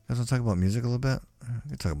music a little bit? We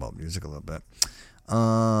can talk about music a little bit.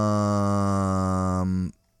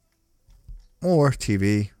 Or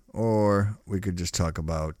TV, or we could just talk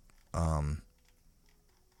about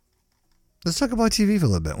let's talk about TV for a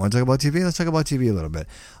little bit. Want to talk about TV? Let's talk about TV a little bit.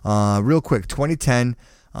 Real quick, 2010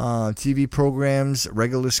 TV programs,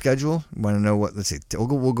 regular schedule. Want to know what? Let's see.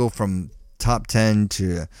 We'll go from top 10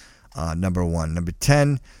 to number 1. Number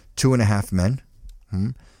 10, 2.5 Men.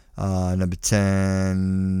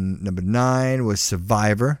 Number 9 was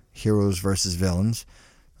Survivor, Heroes versus Villains.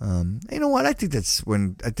 You know what? Honestly,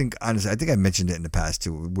 I think I mentioned it in the past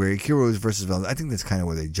too, where Heroes versus Villains, I think that's kind of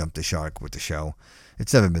where they jumped the shark with the show.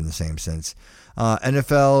 It's never been the same since.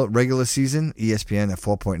 NFL regular season, ESPN at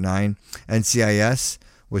 4.9. NCIS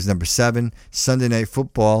was number 7. Sunday Night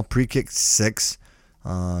Football, pre-kick 6.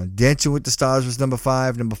 Dancing with the Stars was number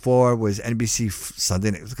 5. Number 4 was NBC Sunday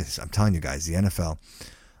Night. Look at this. I'm telling you guys, the NFL.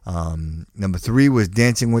 Number 3 was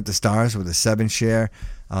Dancing with the Stars with a 7 share.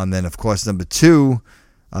 Then, of course, number 2,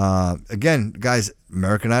 again, guys,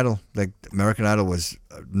 American Idol. Like, American Idol was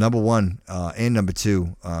number 1 and number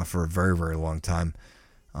 2 for a very, very long time.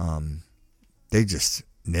 They just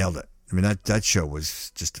nailed it. I mean, that show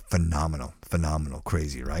was just phenomenal,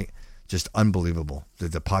 crazy, right? Just unbelievable.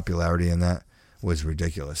 The popularity in that was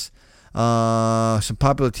ridiculous. Some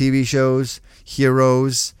popular TV shows,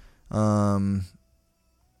 Heroes,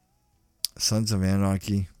 Sons of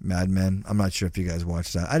Anarchy, Mad Men. I'm not sure if you guys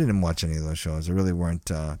watched that. I didn't watch any of those shows. I really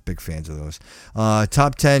weren't big fans of those.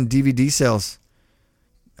 Top 10 DVD sales.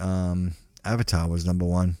 Avatar was number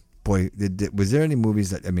 1. Boy, was there any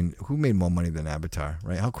movies that, who made more money than Avatar,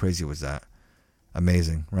 right? How crazy was that?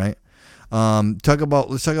 Amazing, right? Let's talk about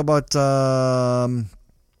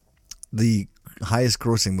the highest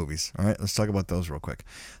grossing movies. All right, let's talk about those real quick.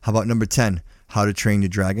 How about number 10, How to Train Your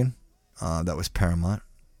Dragon? That was Paramount,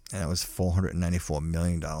 and that was $494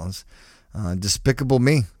 million. Despicable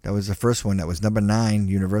Me, that was the first one. That was number 9,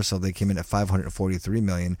 Universal. They came in at $543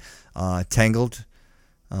 million. Tangled,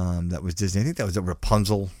 that was Disney. I think that was the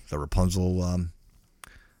Rapunzel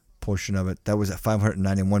portion of it. That was at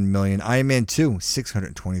 $591 million. Iron Man 2,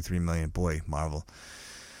 $623 million. Boy, Marvel.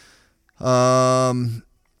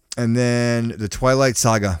 And then the Twilight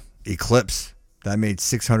Saga, Eclipse, that made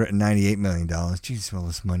 $698 million. Jesus, all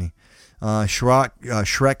this money.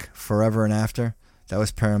 Shrek, Forever and After, that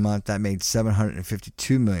was Paramount. That made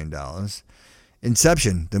 $752 million.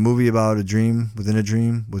 Inception, the movie about a dream within a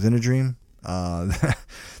dream within a dream.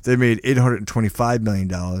 They made $825 million.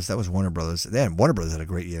 That was Warner Brothers. Warner Brothers had a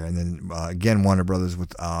great year. And then again, Warner Brothers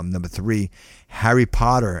with number 3, Harry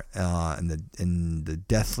Potter and the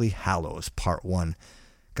Deathly Hallows Part 1.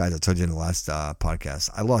 Guys, I told you in the last podcast,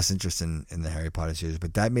 I lost interest in the Harry Potter series,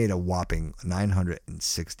 but that made a whopping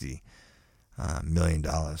 $960 million.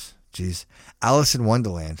 Jeez. Alice in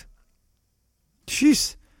Wonderland.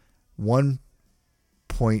 Jeez.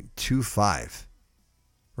 1.25.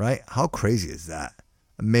 Right? How crazy is that?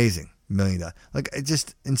 Amazing. $1 million. Like, it's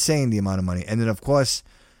just insane, the amount of money. And then, of course,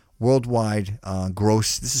 worldwide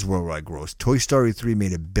gross. This is worldwide gross. Toy Story 3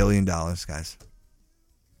 made $1 billion, guys.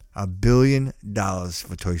 $1 billion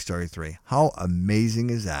for Toy Story 3. How amazing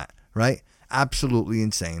is that? Right? Absolutely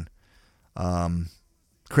insane.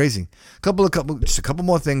 Crazy. Just a couple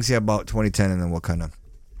more things here about 2010, and then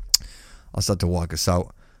I'll start to walk us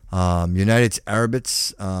out. United Arab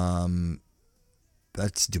Emirates.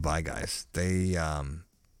 That's Dubai, guys. They, I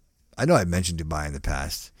know I've mentioned Dubai in the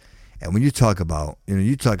past, and when you talk about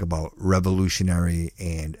revolutionary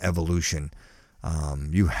and evolution,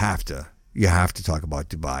 you have to talk about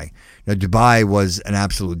Dubai. Now, Dubai was an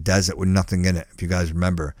absolute desert with nothing in it. If you guys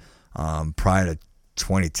remember, prior to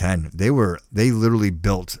 2010, they literally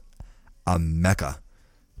built a Mecca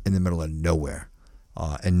in the middle of nowhere.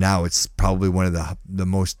 And now it's probably one of the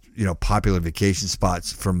most popular vacation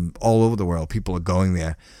spots from all over the world. People are going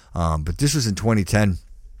there. But this was in 2010.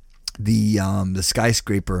 the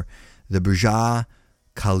skyscraper, the Burj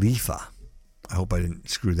Khalifa. I hope I didn't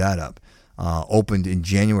screw that up. Opened in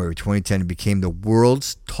January 2010 and became the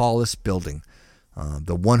world's tallest building.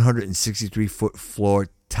 The 163-foot floor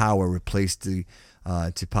tower replaced the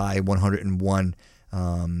Tepai 101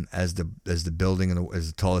 as the building as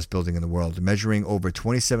the tallest building in the world, measuring over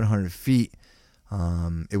 2,700 feet.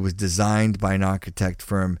 It was designed by an architect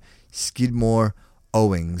firm, Skidmore,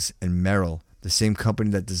 Owings and Merrill, the same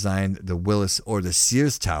company that designed the Willis or the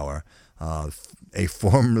Sears Tower, a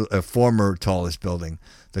former tallest building.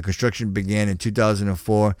 The construction began in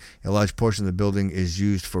 2004. A large portion of the building is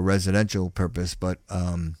used for residential purpose, but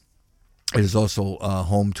it is also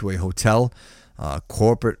home to a hotel,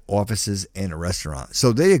 corporate offices, and a restaurant.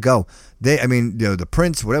 So there you go. The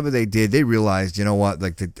Prince, whatever they did, they realized, you know what,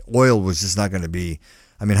 like the oil was just not going to be.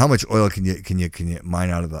 I mean, how much oil can you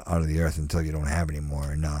mine out of the earth until you don't have any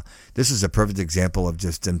more? And this is a perfect example of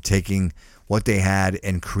just them taking what they had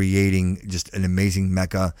and creating just an amazing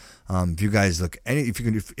mecca. If you guys look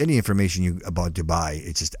any information about Dubai,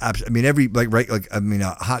 it's just absolutely. I mean,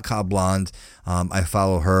 Hot Cow Blonde. I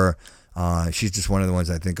follow her. She's just one of the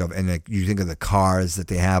ones I think of, and like you think of the cars that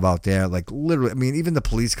they have out there, like literally. I mean, even the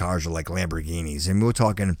police cars are like Lamborghinis, and we're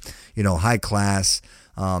talking, high class.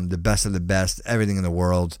 The best of the best, everything in the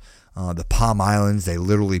world. The Palm Islands, they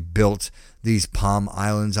literally built these Palm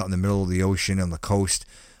Islands out in the middle of the ocean on the coast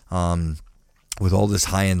with all this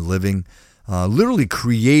high-end living, literally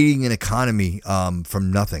creating an economy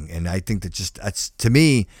from nothing. And I think that's to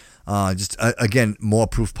me, again, more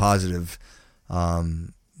proof positive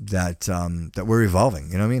that we're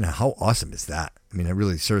evolving. You know what I mean? How awesome is that? I mean,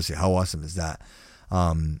 really, seriously, how awesome is that?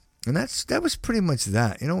 And that was pretty much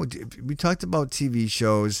that. We talked about TV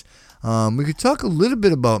shows. We could talk a little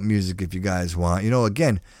bit about music if you guys want.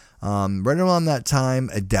 Again, right around that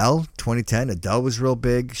time, Adele, 2010, Adele was real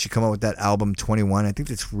big. She came out with that album 21. I think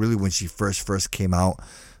that's really when she first came out.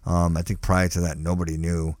 I think prior to that, nobody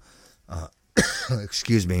knew,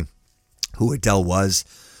 excuse me, who Adele was.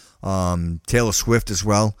 Taylor Swift as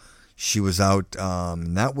well. She was out,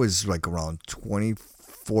 and that was like around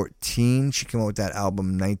 2014. She came out with that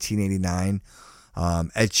album 1989.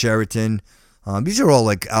 Ed Sheeran. These are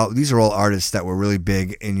all artists that were really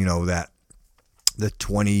big in the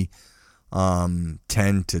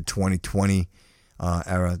 2010 to 2020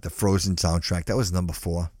 era. The Frozen soundtrack, that was number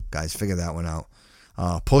 4. Guys, figure that one out.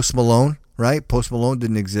 Post Malone, right? Post Malone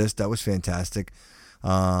didn't exist. That was fantastic.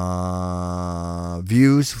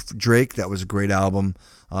 Views, Drake, that was a great album.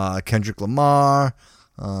 Kendrick Lamar.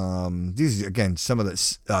 These again, some of the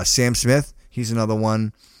Sam Smith, he's another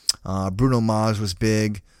one. Bruno Mars was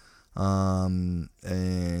big. And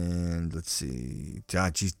let's see,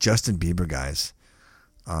 Justin Bieber, guys.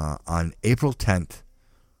 On April 10th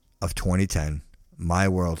of 2010, My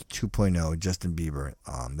World 2.0, Justin Bieber.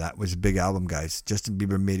 That was a big album, guys. Justin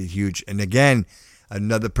Bieber made it huge. And again,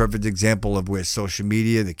 another perfect example of where social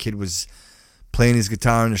media, the kid was playing his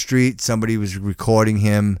guitar on the street, somebody was recording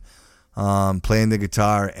him playing the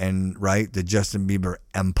guitar, and the Justin Bieber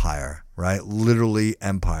empire, right? Literally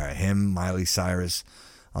empire. Him, Miley Cyrus,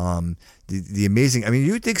 the amazing. I mean,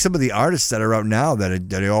 you think some of the artists that are out now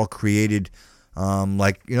that are all created,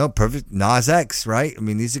 perfect Nas X, right? I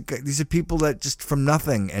mean, these are people that just from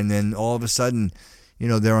nothing, and then all of a sudden,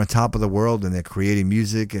 they're on top of the world and they're creating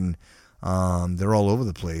music, and they're all over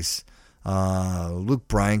the place. Luke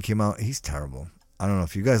Bryan came out. He's terrible. I don't know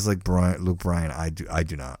if you guys like Luke Bryan. I do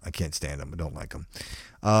not. I can't stand him. I don't like him.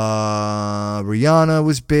 Rihanna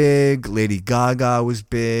was big. Lady Gaga was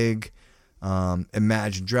big.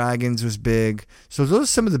 Imagine Dragons was big. So those are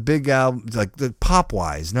some of the big albums, like the pop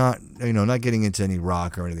wise. Not getting into any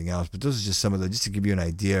rock or anything else, but those are just some of the, just to give you an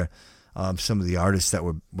idea of some of the artists that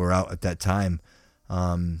were out at that time.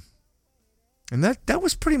 And that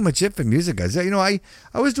was pretty much it for music, guys. I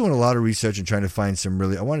was doing a lot of research and trying to find I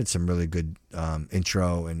wanted some really good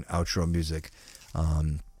intro and outro music.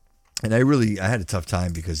 And I had a tough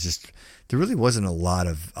time because just there really wasn't a lot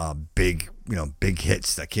of big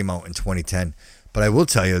hits that came out in 2010. But I will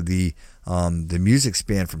tell you the music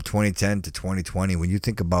span from 2010 to 2020. When you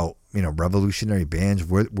think about revolutionary bands,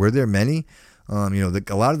 were there many?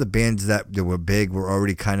 A lot of the bands that were big were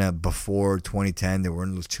already kind of before 2010. They were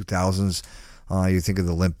in those 2000s. You think of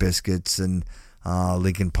the Limp Bizkits and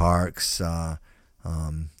Linkin Parks,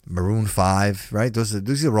 Maroon 5, right?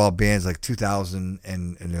 Those are all bands like 2000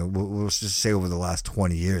 and we'll just say over the last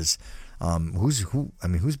 20 years. Who's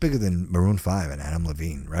bigger than Maroon 5 and Adam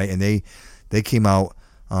Levine, right? And they came out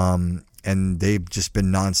And they've just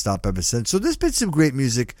been nonstop ever since. So there's been some great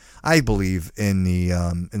music, I believe, in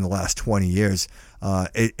the last 20 years.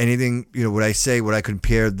 Anything, would I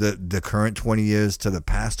compare the current 20 years to the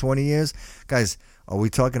past 20 years? Guys, are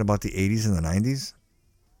we talking about the 80s and the 90s?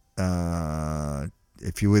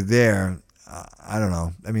 If you were there, I don't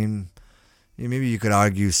know. I mean, maybe you could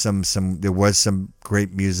argue there was some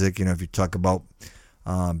great music. If you talk about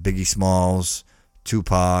Biggie Smalls,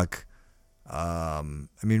 Tupac.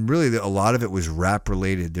 Really, a lot of it was rap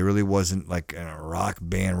related. There really wasn't like a rock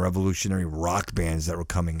band, revolutionary rock bands that were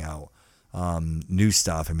coming out. New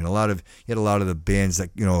stuff. You had a lot of the bands that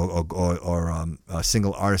or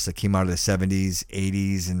single artists that came out of the 70s,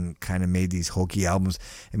 80s, and kind of made these hokey albums.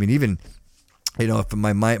 Even if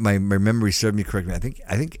my memory served me correctly,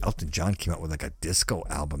 I think Elton John came out with like a disco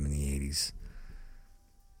album in the 80s.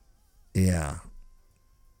 Yeah.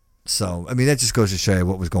 So that just goes to show you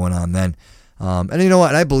what was going on then. And you know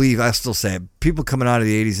what? I still say it. People coming out of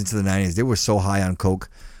the 80s into the 90s, they were so high on coke.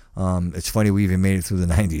 It's funny we even made it through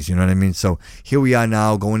the 90s, you know what I mean? So here we are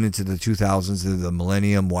now going into the 2000s, the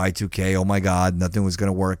millennium, Y2K. Oh my God, nothing was going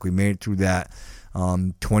to work. We made it through that.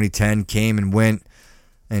 2010 came and went,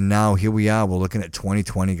 and now here we are. We're looking at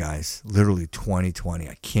 2020, guys. Literally 2020.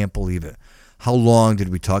 I can't believe it. How long did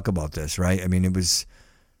we talk about this, right? It was...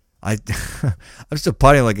 I'm still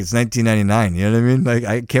partying like it's 1999. You know what I mean? Like,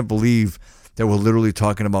 I can't believe that we're literally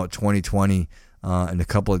talking about 2020 in a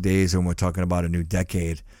couple of days, and we're talking about a new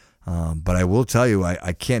decade. But I will tell you,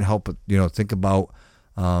 I can't help but think about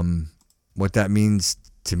what that means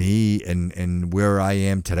to me and where I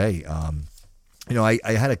am today. I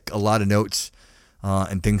had a lot of notes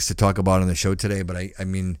and things to talk about on the show today, but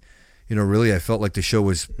really, I felt like the show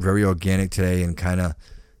was very organic today and kind of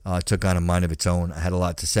took on a mind of its own. I had a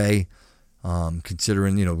lot to say,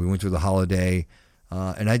 considering we went through the holiday,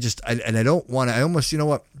 and I don't want to. I almost,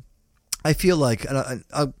 I feel like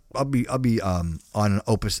I'll be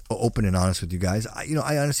open and honest with you guys.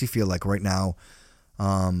 I honestly feel like right now,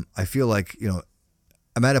 I feel like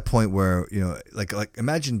I'm at a point where like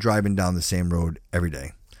imagine driving down the same road every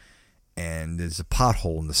day, and there's a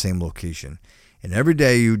pothole in the same location, and every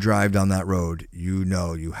day you drive down that road,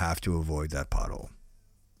 you have to avoid that pothole.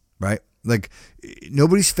 Right? Like,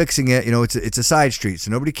 nobody's fixing it. It's a side street,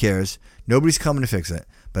 so nobody cares. Nobody's coming to fix it.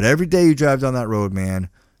 But every day you drive down that road, man,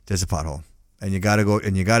 there's a pothole. And you got to go,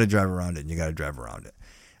 and you got to drive around it, and you got to drive around it.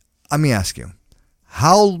 Let me ask you,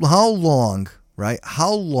 how long, right?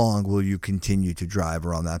 How long will you continue to drive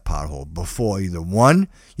around that pothole before either one,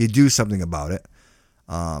 you do something about it,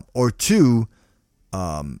 or two,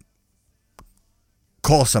 call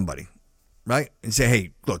somebody? Right? And say,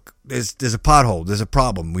 hey, look, there's a pothole, there's a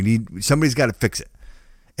problem. Somebody's got to fix it.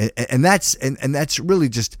 And that's really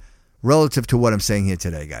just relative to what I'm saying here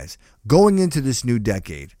today, guys. Going into this new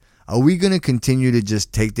decade, are we going to continue to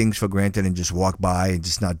just take things for granted and just walk by and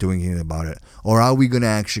just not doing anything about it? Or are we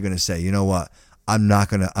actually going to say, you know what? I'm not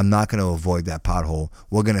going to avoid that pothole.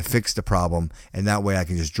 We're going to fix the problem, and that way I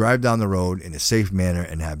can just drive down the road in a safe manner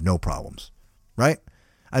and have no problems. Right?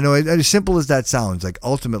 I know, as simple as that sounds, like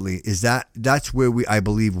ultimately that's where I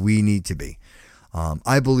believe we need to be.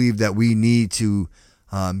 I believe that we need to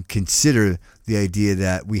consider the idea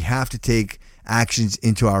that we have to take actions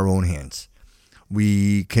into our own hands.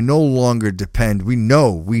 We can no longer depend. We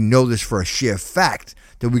know this for a sheer fact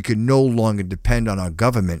that we can no longer depend on our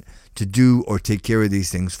government to do or take care of these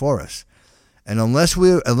things for us. And unless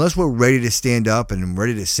we're ready to stand up and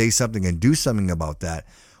ready to say something and do something about that,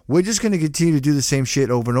 we're just going to continue to do the same shit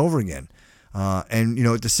over and over again. And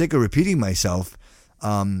at the sake of repeating myself,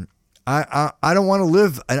 I don't want to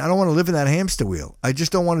live. I don't want to live in that hamster wheel. I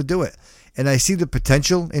just don't want to do it. And I see the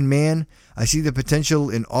potential in man. I see the potential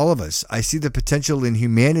in all of us. I see the potential in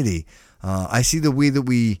humanity. I see the way that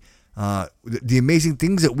the amazing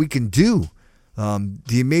things that we can do,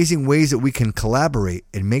 the amazing ways that we can collaborate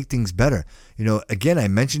and make things better. Again, I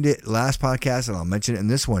mentioned it last podcast, and I'll mention it in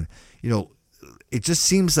this one. It just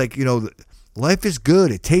seems like, life is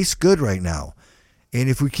good. It tastes good right now. And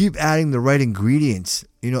if we keep adding the right ingredients,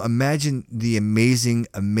 imagine the amazing,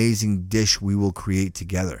 amazing dish we will create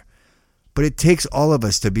together. But it takes all of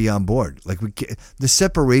us to be on board. Like the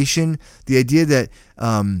separation, the idea that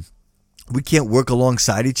we can't work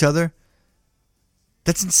alongside each other,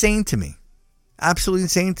 that's insane to me. Absolutely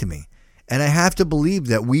insane to me. And I have to believe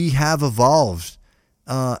that we have evolved,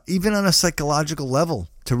 even on a psychological level,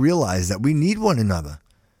 to realize that we need one another.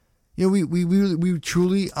 We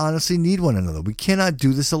truly, honestly need one another. We cannot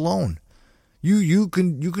do this alone. You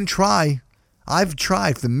can try. I've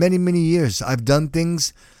tried for many, many years. I've done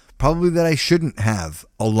things probably that I shouldn't have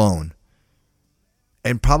alone,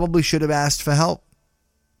 and probably should have asked for help.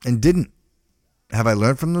 and didn't. Have I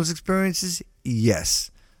learned from those experiences?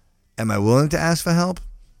 Yes. Am I willing to ask for help?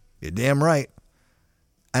 You're damn right.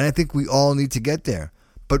 And I think we all need to get there.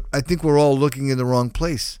 But I think we're all looking in the wrong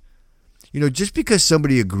place. Just because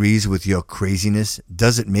somebody agrees with your craziness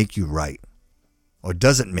doesn't make you right. Or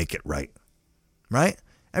doesn't make it right. Right?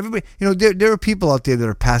 Everybody, there are people out there that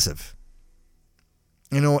are passive.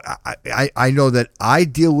 I know that I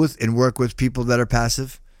deal with and work with people that are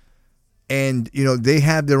passive. And, they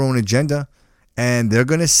have their own agenda. And they're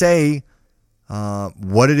going to say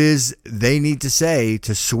what it is they need to say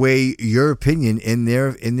to sway your opinion in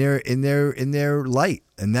their light.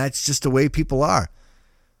 And that's just the way people are.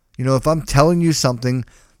 If I'm telling you something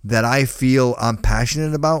that I feel I'm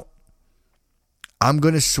passionate about, I'm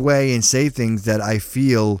going to sway and say things that I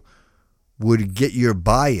feel would get your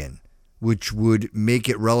buy-in, which would make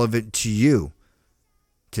it relevant to you,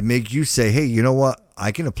 to make you say, hey, you know what?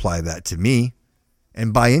 I can apply that to me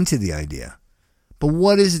and buy into the idea. But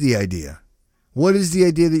what is the idea? What is the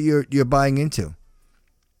idea that you're buying into?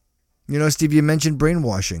 Steve, you mentioned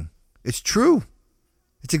brainwashing. It's true.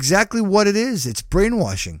 It's exactly what it is. It's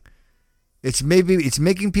brainwashing. It's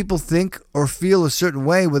making people think or feel a certain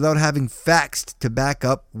way without having facts to back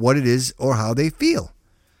up what it is or how they feel.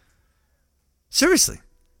 Seriously.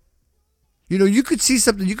 You could see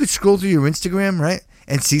something. You could scroll through your Instagram, right,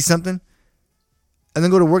 and see something, and then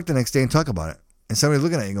go to work the next day and talk about it. And somebody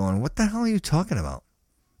looking at you going, what the hell are you talking about?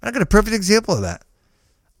 I got a perfect example of that.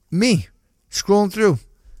 Me, scrolling through.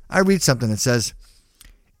 I read something that says,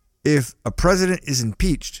 if a president is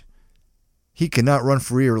impeached, he cannot run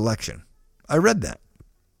for re-election. I read that.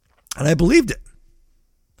 And I believed it.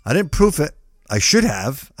 I didn't proof it. I should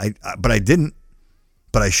have. But I didn't.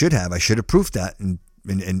 But I should have. I should have proofed that and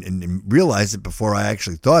realized it before I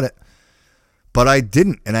actually thought it. But I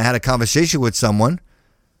didn't. And I had a conversation with someone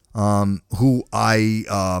who I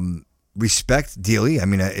respect dearly. I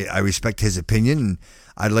mean, I respect his opinion. And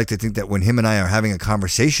I'd like to think that when him and I are having a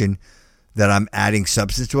conversation, that I'm adding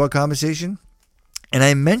substance to our conversation. And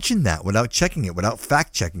I mentioned that without checking it, without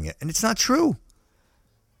fact checking it. And it's not true.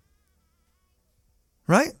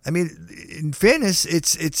 Right? I mean, in fairness,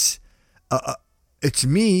 it's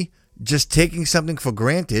me just taking something for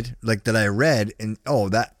granted, like that I read, and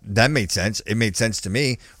that made sense. It made sense to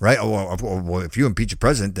me, right? Well, if you impeach a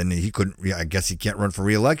president, then he couldn't. I guess he can't run for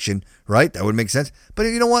re-election, right? That would make sense. But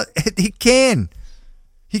you know what? He can.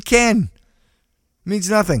 He can. It means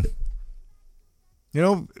nothing.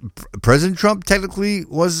 President Trump technically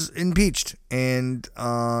was impeached, and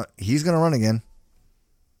he's going to run again.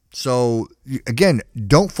 So, again,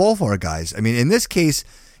 don't fall for it, guys. I mean, in this case,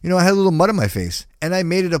 I had a little mud in my face, and I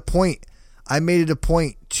made it a point.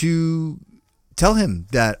 To tell him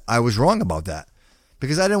that I was wrong about that,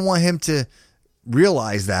 because I didn't want him to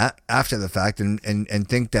realize that after the fact and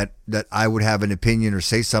think that I would have an opinion or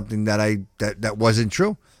say something that wasn't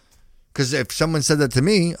true. Because if someone said that to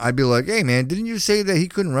me, I'd be like, hey, man, didn't you say that he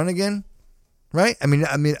couldn't run again? Right? I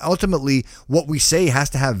mean, ultimately, what we say has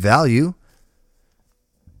to have value.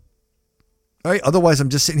 All right? Otherwise, I'm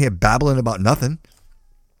just sitting here babbling about nothing.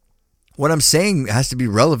 What I'm saying has to be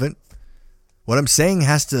relevant. What I'm saying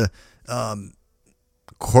has to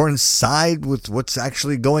coincide with what's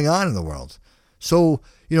actually going on in the world. So,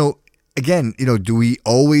 again, do we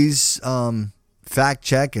always fact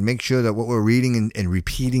check and make sure that what we're reading and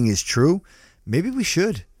repeating is true? Maybe we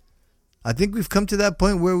should. I think we've come to that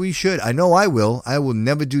point where we should. I know I will. I will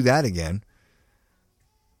never do that again.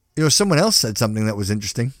 Someone else said something that was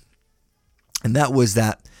interesting, and that was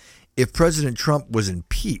that if President Trump was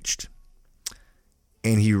impeached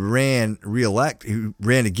and he ran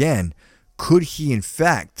again, could he in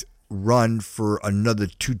fact run for another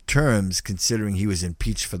 2 terms, considering he was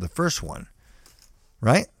impeached for the first one?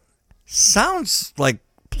 Right? Sounds like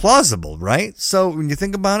plausible, right? So when you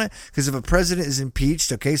think about it, because if a president is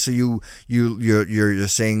impeached, okay, so you're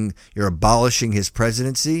saying you're abolishing his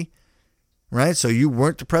presidency, right? So you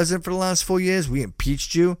weren't the president for the last 4 years. We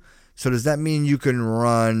impeached you. So does that mean you can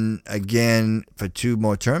run again for 2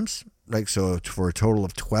 more terms? Like, so for a total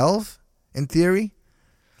of 12 in theory?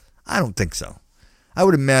 I don't think so. I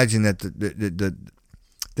would imagine that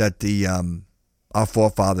our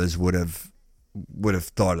forefathers would have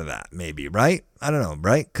thought of that, maybe, right? I don't know,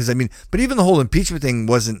 right? Because but even the whole impeachment thing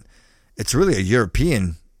it's really a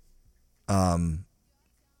European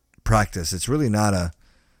practice. It's really not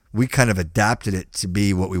we kind of adapted it to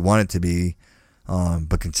be what we want it to be.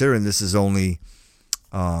 But considering this is only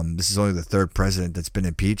the 3rd president that's been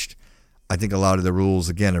impeached, I think a lot of the rules,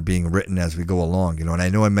 again, are being written as we go along, and I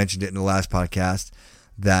know I mentioned it in the last podcast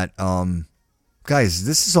that, guys,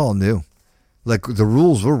 this is all new. Like the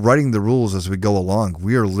rules, we're writing the rules as we go along.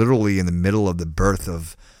 We are literally in the middle of the birth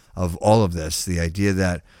of all of this. The idea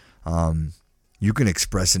that you can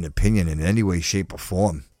express an opinion in any way, shape, or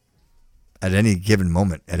form at any given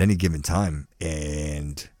moment, at any given time,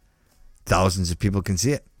 and thousands of people can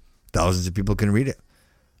see it. Thousands of people can read it.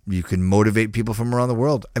 You can motivate people from around the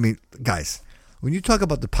world. I mean, guys, when you talk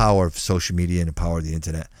about the power of social media and the power of the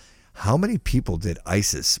internet, how many people did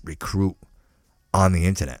ISIS recruit on the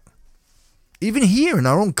internet? Even here in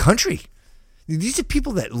our own country. These are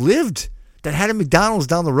people that lived, that had a McDonald's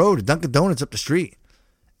down the road, a Dunkin' Donuts up the street,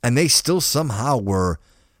 and they still somehow were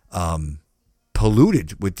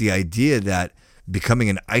polluted with the idea that becoming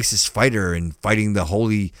an ISIS fighter and fighting the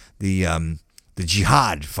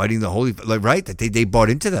jihad, fighting the holy, like, right? That they bought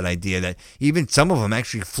into that idea that even some of them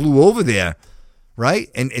actually flew over there, right?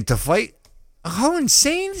 And to fight. How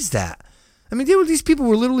insane is that? I mean, these people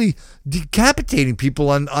were literally decapitating people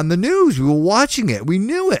on the news. We were watching it. We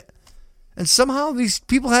knew it. And somehow these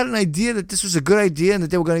people had an idea that this was a good idea and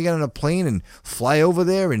that they were going to get on a plane and fly over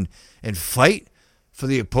there and fight for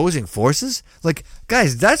the opposing forces. Like,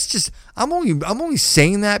 guys, that's just, I'm only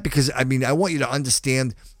saying that because, I mean, I want you to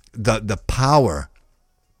understand the power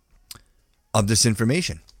of this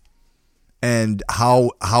information and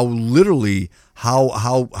how literally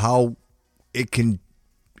how it can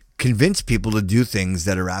convince people to do things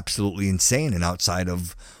that are absolutely insane and outside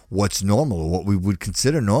of what's normal or what we would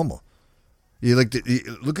consider normal. You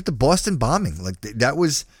look at the Boston bombing. Like that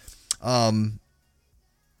was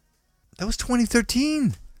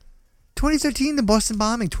 2013. 2013, the Boston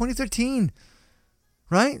bombing. 2013,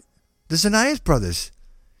 right? The Tsarnaev brothers.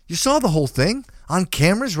 You saw the whole thing on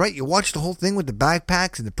cameras, right? You watched the whole thing with the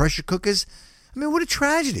backpacks and the pressure cookers. I mean, what a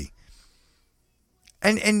tragedy.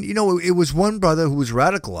 And you know, it was one brother who was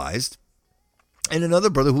radicalized and another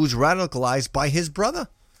brother who was radicalized by his brother.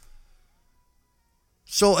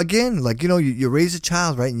 So again, like, you know, you raise a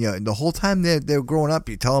child, right? And the whole time they're growing up,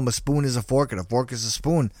 you tell them a spoon is a fork and a fork is a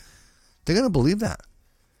spoon. They're going to believe that.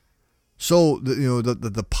 So,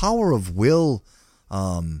 the power of will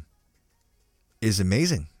is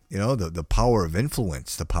amazing. You know, the power of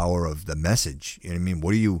influence, the power of the message. You know what I mean?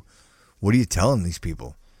 What are you telling these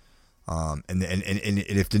people? And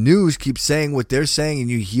if the news keeps saying what they're saying and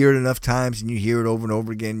you hear it enough times and you hear it over and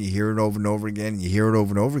over again, you hear it over and over again, and you hear it over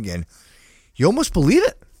and over again, you almost believe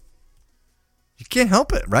it. You can't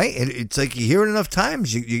help it, right? It's like you hear it enough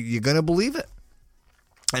times, you're going to believe it.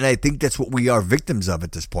 And I think that's what we are victims of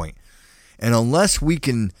at this point. And unless we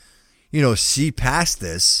can, see past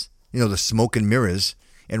this, the smoke and mirrors,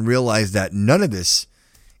 and realize that none of this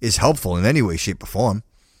is helpful in any way, shape, or form.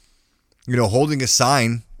 Holding a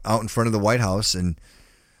sign out in front of the White House and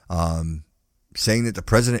saying that the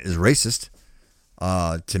president is racist,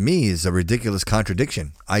 to me, is a ridiculous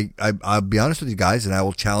contradiction. I'll be honest with you guys, and I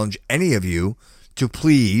will challenge any of you to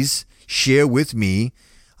please share with me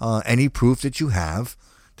any proof that you have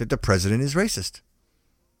that the president is racist.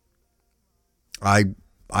 I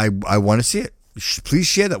want to see it. Please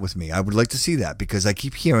share that with me. I would like to see that because I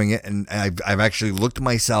keep hearing it, and I've actually looked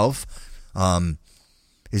myself.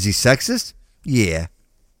 Is he sexist? Yeah,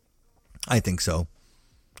 I think so.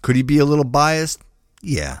 Could he be a little biased?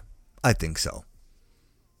 Yeah, I think so.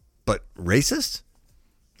 But racist?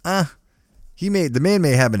 The man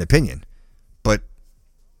may have an opinion, but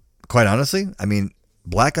quite honestly, I mean,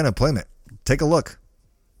 black unemployment. Take a look,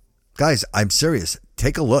 guys. I'm serious.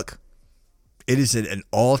 Take a look. It is at an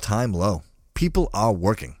all-time low. People are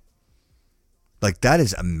working. Like, that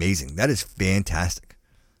is amazing. That is fantastic.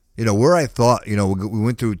 Where I thought, we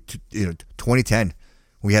went through, 2010,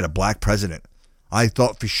 we had a black president. I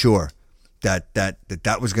thought for sure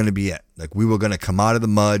that was going to be it. Like, we were going to come out of the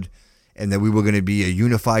mud and that we were going to be a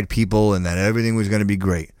unified people and that everything was going to be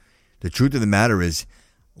great. The truth of the matter is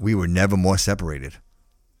we were never more separated.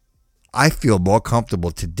 I feel more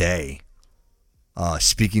comfortable today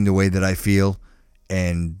speaking the way that I feel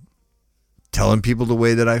and telling people the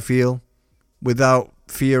way that I feel without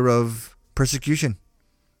fear of persecution.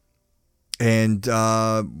 And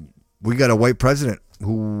we got a white president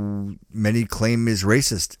who many claim is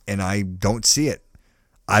racist, and I don't see it.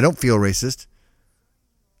 I don't feel racist.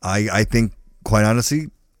 I think, quite honestly,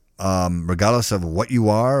 regardless of what you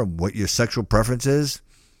are, what your sexual preference is,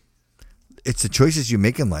 it's the choices you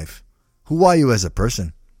make in life. Who are you as a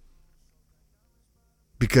person?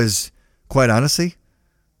 Because, quite honestly,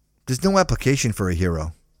 there's no application for a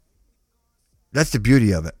hero. That's the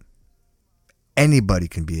beauty of it. Anybody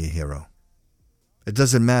can be a hero. It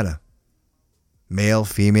doesn't matter. Male,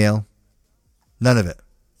 female, none of it.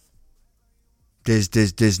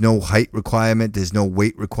 There's no height requirement. There's no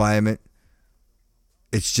weight requirement.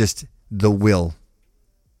 It's just the will,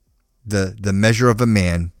 the measure of a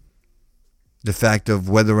man, the fact of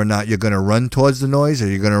whether or not you're going to run towards the noise or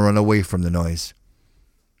you're going to run away from the noise.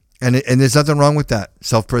 And there's nothing wrong with that.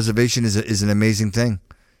 Self-preservation is an amazing thing,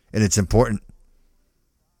 and it's important.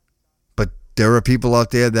 But there are people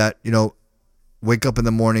out there that, wake up in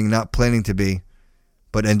the morning not planning to be,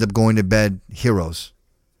 but end up going to bed heroes,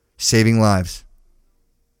 saving lives.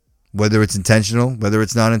 Whether it's intentional, whether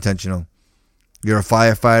it's not intentional. You're a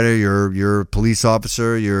firefighter, you're a police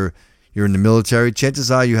officer, you're in the military.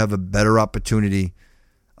 Chances are you have a better opportunity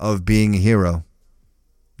of being a hero.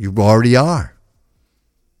 You already are.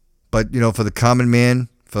 But, for the common man,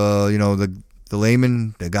 for, the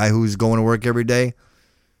layman, the guy who's going to work every day,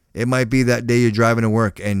 it might be that day you're driving to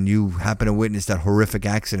work and you happen to witness that horrific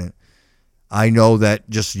accident. I know that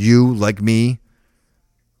just you, like me,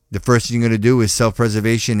 the first thing you're going to do is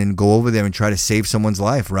self-preservation and go over there and try to save someone's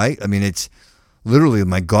life, right? I mean, it's literally,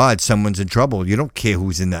 my God, someone's in trouble. You don't care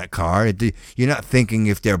who's in that car. You're not thinking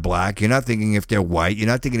if they're black. You're not thinking if they're white. You're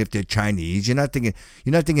not thinking if they're Chinese. You're not thinking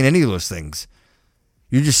any of those things.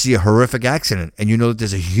 You just see a horrific accident and you know that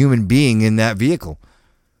there's a human being in that vehicle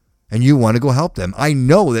and you want to go help them. I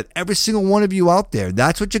know that every single one of you out there,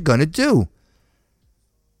 that's what you're going to do.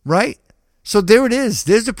 Right? So there it is.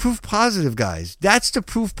 There's the proof positive, guys. That's the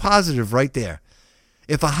proof positive right there.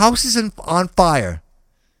 If a house is on fire,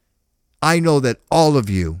 I know that all of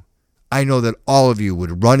you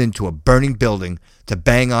would run into a burning building to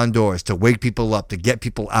bang on doors, to wake people up, to get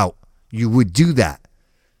people out. You would do that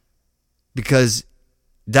because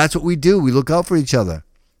that's what we do. We look out for each other.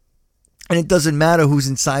 And it doesn't matter who's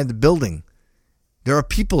inside the building. There are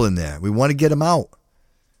people in there. We want to get them out.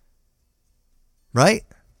 Right?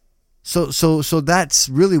 So that's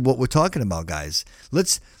really what we're talking about, guys.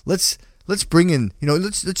 Let's bring in,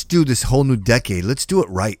 let's do this whole new decade. Let's do it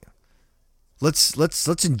right.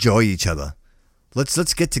 Let's enjoy each other.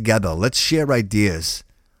 Let's get together. Let's share ideas.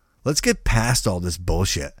 Let's get past all this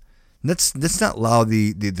bullshit. Let's not allow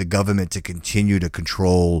the government to continue to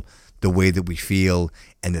control the way that we feel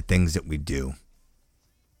and the things that we do.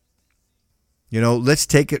 Let's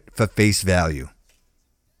take it for face value.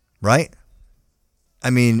 Right? I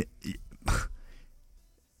mean,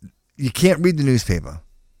 you can't read the newspaper.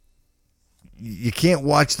 You can't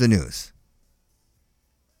watch the news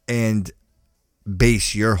and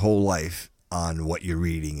base your whole life on what you're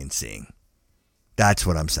reading and seeing. That's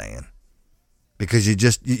what I'm saying. Because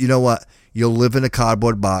you know what? You'll live in a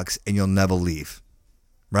cardboard box and you'll never leave.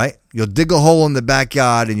 Right? You'll dig a hole in the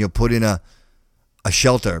backyard and you'll put in a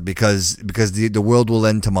shelter because the world will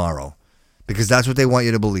end tomorrow. Because that's what they want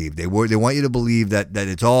you to believe. They want you to believe that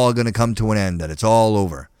it's all going to come to an end, that it's all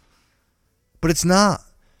over. But it's not.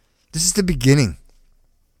 This is the beginning.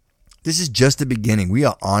 This is just the beginning. We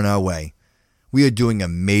are on our way. We are doing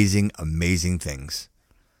amazing, amazing things.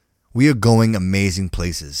 We are going amazing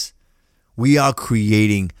places. We are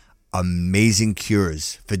creating amazing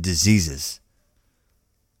cures for diseases.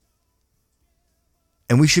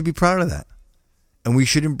 And we should be proud of that. And we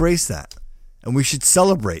should embrace that. And we should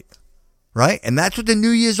celebrate. Right? And that's what the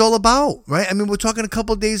new year is all about. Right? I mean, we're talking a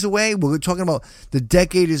couple of days away. We're talking about the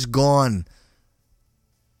decade is gone.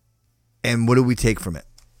 And what do we take from it?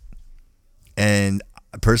 And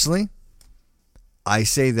personally, I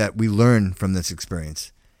say that we learn from this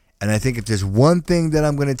experience. And I think if there's one thing that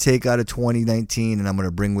I'm going to take out of 2019 and I'm going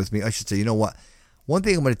to bring with me, I should say, you know what? One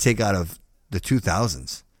thing I'm going to take out of the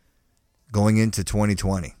 2000s going into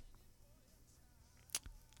 2020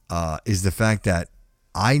 is the fact that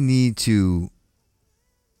I need to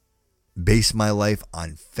base my life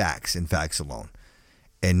on facts and facts alone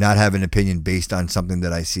and not have an opinion based on something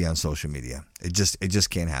that I see on social media. It just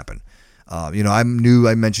can't happen. I'm new.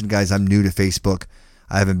 I mentioned, guys, I'm new to Facebook.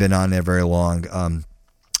 I haven't been on there very long.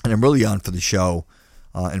 And I'm really on for the show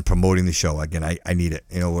and promoting the show. Again, I need it.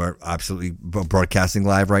 We're absolutely broadcasting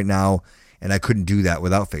live right now, and I couldn't do that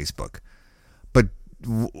without Facebook. But,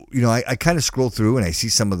 I kind of scroll through and I see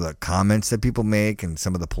some of the comments that people make and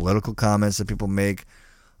some of the political comments that people make.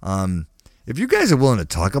 If you guys are willing to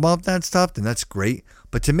talk about that stuff, then that's great.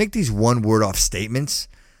 But to make these one-word-off statements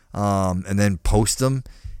and then post them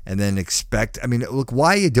and then expect, look,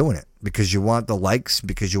 why are you doing it? Because you want the likes?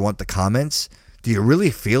 Because you want the comments? Do you really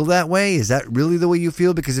feel that way? Is that really the way you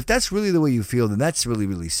feel? Because if that's really the way you feel, then that's really,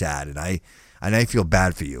 really sad. And I feel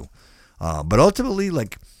bad for you. But ultimately,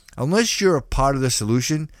 unless you're a part of the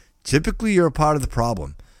solution, typically you're a part of the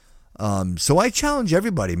problem. So I challenge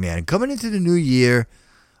everybody, man. Coming into the new year,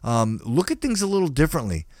 look at things a little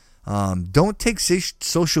differently. Don't take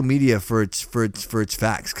social media for its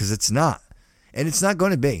facts, because it's not. And it's not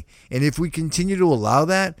going to be. And if we continue to allow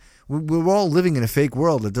that, We're all living in a fake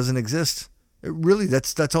world that doesn't exist.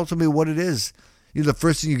 That's ultimately what it is. The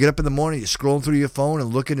first thing you get up in the morning, you're scrolling through your phone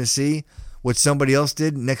and looking to see what somebody else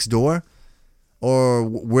did next door, or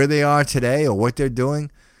where they are today, or what they're doing.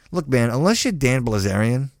 Look, man, unless you're Dan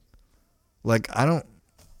Bilzerian, right?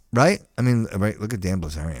 I mean, right? Look at Dan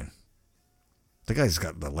Bilzerian. The guy's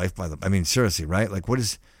got the life by the. I mean, seriously, right? Like,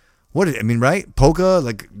 right? Polka,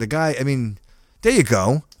 like the guy. I mean, there you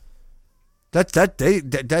go.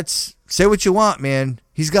 That's say what you want, man.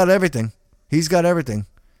 He's got everything. He's got everything,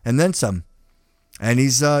 and then some. And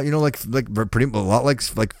he's like pretty a lot like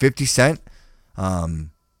 50 Cent,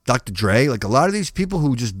 Dr. Dre, like a lot of these people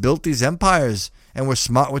who just built these empires and were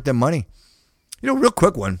smart with their money. Real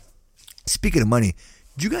quick one. Speaking of money,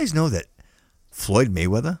 did you guys know that Floyd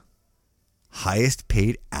Mayweather, highest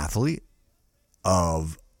paid athlete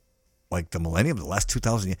of like the millennium, the last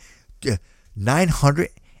 2,000 years,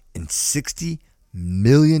 $960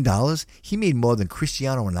 million. He made more than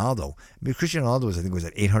Cristiano Ronaldo. I mean, Cristiano Ronaldo was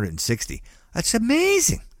at 860. That's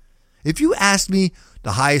amazing. If you asked me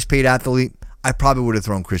the highest paid athlete, I probably would have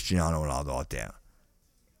thrown Cristiano Ronaldo out there.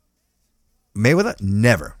 Mayweather?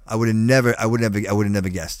 Never. I would have never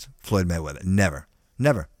guessed Floyd Mayweather. Never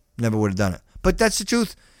would have done it. But that's the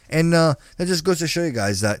truth. And that just goes to show you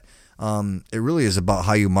guys that it really is about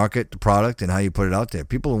how you market the product and how you put it out there.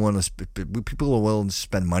 People are willing to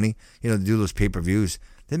spend money, to do those pay-per-views.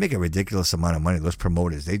 They make a ridiculous amount of money. Those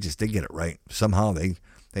promoters, they get it right. Somehow they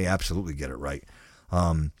absolutely get it right.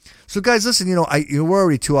 So guys, listen, we're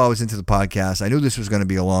already 2 hours into the podcast. I knew this was going to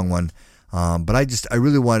be a long one, but I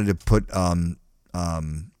really wanted to put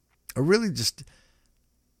just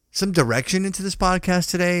some direction into this podcast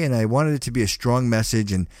today, and I wanted it to be a strong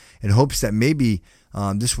message, and in hopes that maybe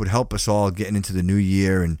this would help us all getting into the new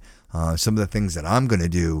year, and some of the things that I'm going to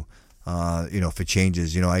do, for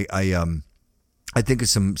changes. I think of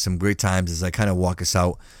some great times as I kind of walk us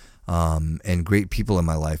out. And great people in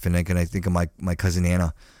my life. And I think of my cousin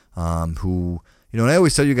Anna, who, and I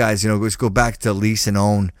always tell you guys, let's go back to lease and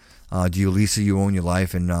own. Do you lease or you own your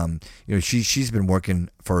life? And, she's been working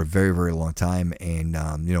for a very, very long time. And,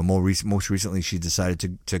 most recently she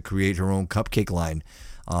decided to create her own cupcake line.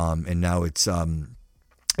 And now it's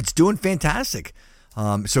doing fantastic.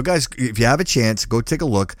 So guys, if you have a chance, go take a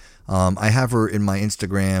look. I have her in my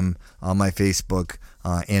Instagram, on my Facebook,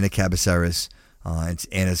 Anna Cabaceres. It's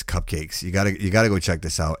Anna's Cupcakes. You gotta go check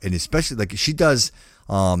this out, and especially like she does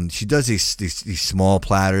these small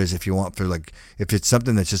platters if you want if it's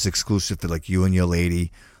something that's just exclusive to like you and your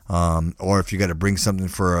lady, or if you got to bring something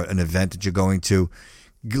for an event that you're going to.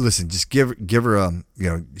 Listen, just give her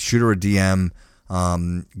shoot her a DM.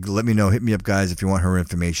 Let me know, hit me up, guys, if you want her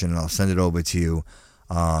information, and I'll send it over to you.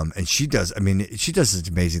 And she does such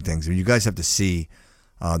amazing things. I mean, you guys have to see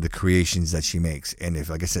the creations that she makes. And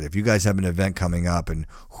like I said, if you guys have an event coming up, and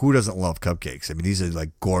who doesn't love cupcakes? I mean, these are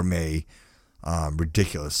like gourmet,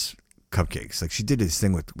 ridiculous cupcakes. Like she did this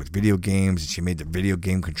thing with video games, and she made the video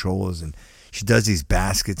game controllers, and she does these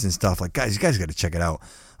baskets and stuff. Like, guys, you guys got to check it out.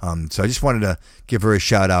 So I just wanted to give her a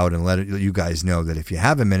shout out and let you guys know that if you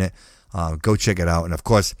have a minute, go check it out. And of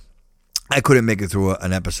course, I couldn't make it through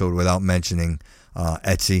an episode without mentioning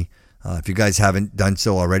Etsy. If you guys haven't done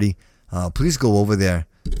so already, please go over there.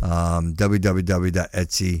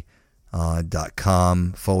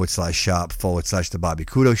 www.etsy.com/shop/The Bobby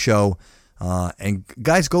Couto Show. And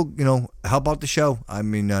guys, go, help out the show. I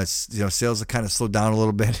mean, sales have kind of slowed down a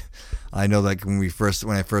little bit. I know, like when I first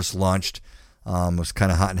launched, it was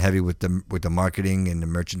kind of hot and heavy with the marketing and the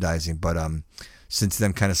merchandising, but since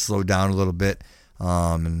then kind of slowed down a little bit.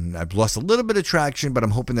 And I've lost a little bit of traction, but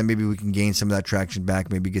I'm hoping that maybe we can gain some of that traction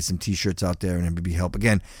back, maybe get some t-shirts out there and maybe help.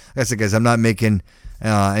 Again, like I said, guys, I'm not making,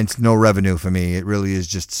 and it's no revenue for me. It really is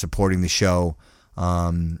just supporting the show,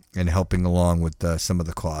 and helping along with some of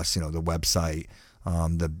the costs, the website,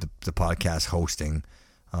 the podcast hosting,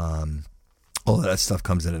 all of that stuff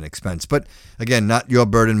comes at an expense. But again, not your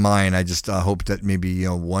burden, mine. I just hope that maybe,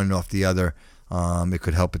 one off the other, it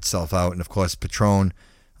could help itself out. And of course, Patron,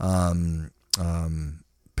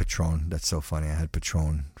 that's so funny. I had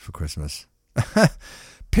Patron for Christmas.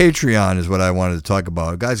 Patreon is what I wanted to talk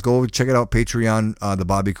about. Guys, go check it out. Patreon, The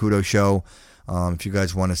Bobby Couto Show. If you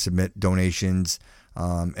guys want to submit donations,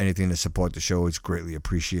 anything to support the show is greatly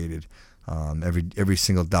appreciated. Every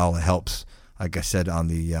single dollar helps, like I said, on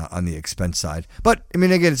the expense side. But I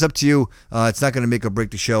mean, again, it's up to you. It's not going to make or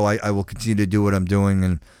break the show. I will continue to do what I'm doing,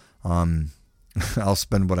 and I'll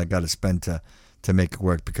spend what I got to spend to make it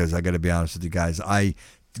work, because I got to be honest with you guys.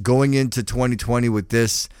 Going into 2020 with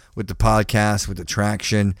the podcast, with the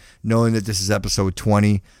traction, knowing that this is episode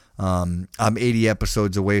 20, I'm 80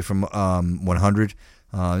 episodes away from 100.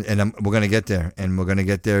 and we're going to get there, and we're going to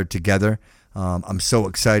get there together. I'm so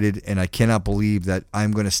excited, and I cannot believe that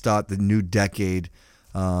I'm going to start the new decade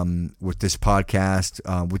with this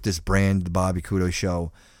podcast, with this brand, the Bobby Kudo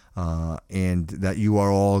Show, and that you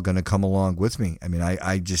are all going to come along with me. I mean,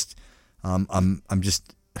 I'm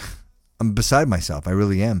beside myself. I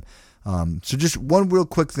really am. So just one real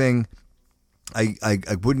quick thing. I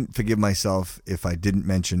wouldn't forgive myself if I didn't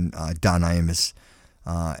mention Don Imus.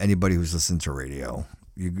 Anybody who's listened to radio,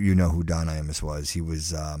 you know who Don Imus was. He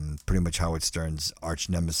was pretty much Howard Stern's arch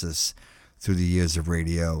nemesis through the years of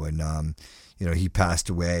radio, and he passed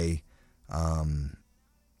away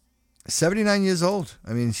 79 years old.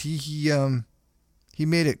 I mean, he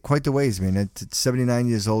made it quite the ways, man. At 79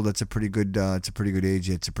 years old, that's a pretty good age.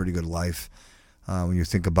 It's a pretty good life. When you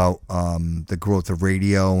think about the growth of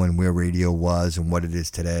radio and where radio was and what it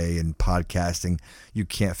is today and podcasting, you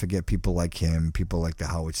can't forget people like him, people like the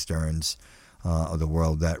Howard Sterns of the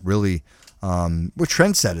world that really were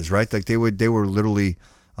trendsetters, right? Like they were literally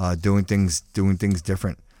doing things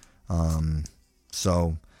different.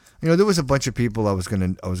 So there was a bunch of people I was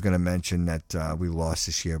gonna mention that we lost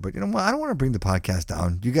this year, but I don't want to bring the podcast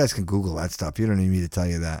down. You guys can Google that stuff. You don't need me to tell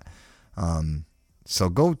you that. So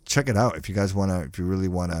go check it out if you guys want to. If you really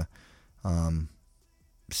want to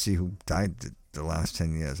see who died the last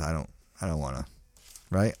 10 years, I don't want to.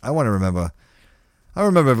 Right? I want to remember. I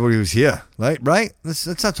remember everybody who's here. Right? Let's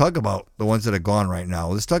not talk about the ones that are gone right now.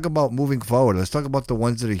 Let's talk about moving forward. Let's talk about the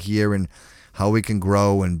ones that are here and how we can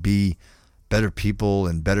grow and be better people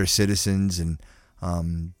and better citizens and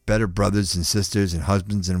better brothers and sisters and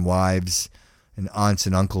husbands and wives and aunts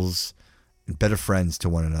and uncles and better friends to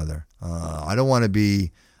one another. I don't want to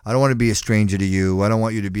be a stranger to you. I don't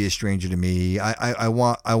want you to be a stranger to me. I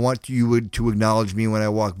want you to acknowledge me when I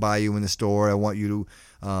walk by you in the store. I want you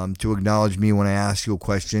to acknowledge me when I ask you a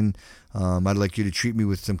question. I'd like you to treat me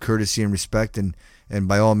with some courtesy and respect, and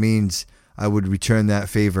by all means, I would return that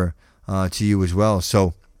favor to you as well.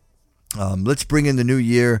 So let's bring in the new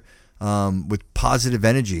year with positive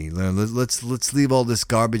energy. Let's leave all this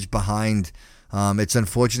garbage behind. It's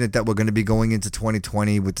unfortunate that we're going to be going into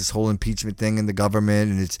 2020 with this whole impeachment thing in the government,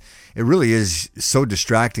 and it really is so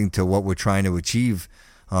distracting to what we're trying to achieve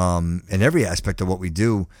in every aspect of what we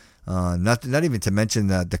do. Not even to mention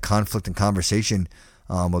the conflict and conversation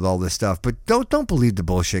with all this stuff. But don't believe the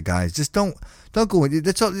bullshit, guys. Just don't go.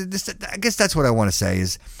 That's all. I guess that's what I want to say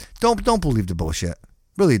is don't believe the bullshit.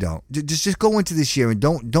 Really don't. Just go into this year and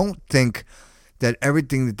don't think that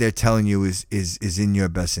everything that they're telling you is in your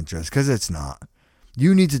best interest, because it's not.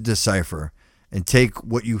 You need to decipher and take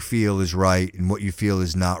what you feel is right and what you feel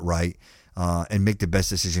is not right, and make the best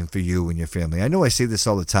decision for you and your family. I know I say this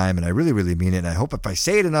all the time, and I really, really mean it, and I hope if I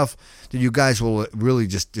say it enough that you guys will really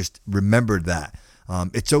just remember that.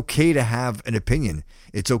 It's okay to have an opinion.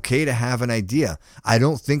 It's okay to have an idea. I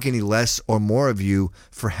don't think any less or more of you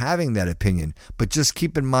for having that opinion, but just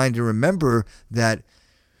keep in mind and remember that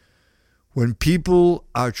when people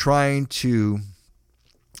are trying to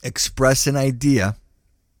express an idea,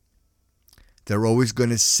 they're always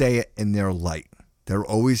going to say it in their light. There are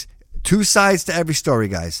always two sides to every story,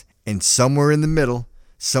 guys. And somewhere in the middle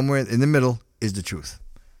is the truth.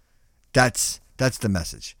 That's the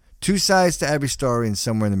message. Two sides to every story, and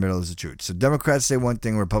somewhere in the middle is the truth. So Democrats say one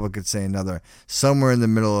thing, Republicans say another. Somewhere in the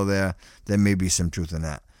middle of there may be some truth in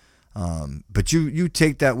that. But you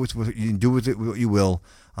take that with what you do with it what you will.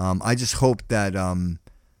 I just hope that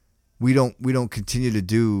we don't continue to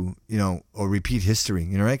do or repeat history,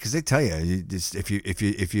 right? Because they tell you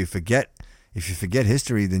if you forget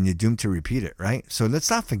history, then you're doomed to repeat it, right? So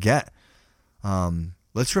let's not forget.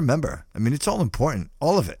 Let's remember. I mean, it's all important,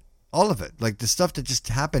 all of it. Like the stuff that just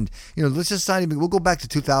happened. Let's just not even. We'll go back to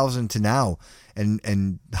 2000 to now,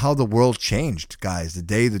 and how the world changed, guys. The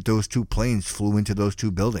day that those two planes flew into those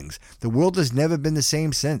two buildings, the world has never been the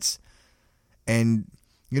same since. And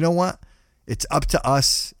you know what? It's up to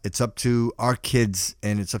us. It's up to our kids,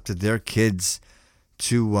 and it's up to their kids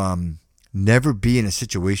to never be in a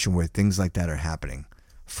situation where things like that are happening,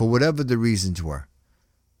 for whatever the reasons were.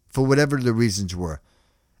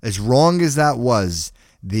 As wrong as that was,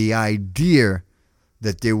 the idea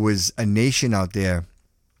that there was a nation out there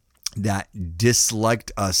that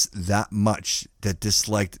disliked us that much, that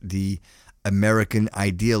disliked the American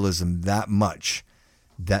idealism that much,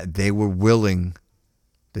 that they were willing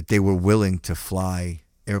to fly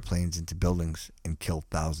airplanes into buildings and kill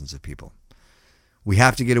thousands of people. We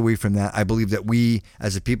have to get away from that. I believe that we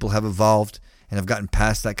as a people have evolved and have gotten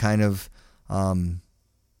past that kind of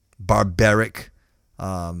barbaric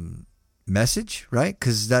message, right?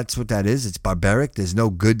 Because that's what that is. It's barbaric. There's no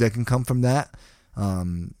good that can come from that.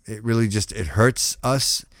 It really just, it hurts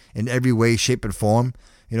us in every way, shape, and form.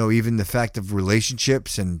 Even the fact of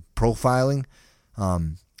relationships and profiling.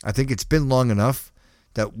 I think it's been long enough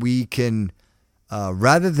that we can,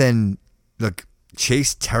 rather than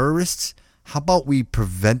chase terrorists, how about we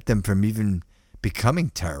prevent them from even becoming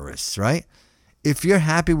terrorists, right? If you're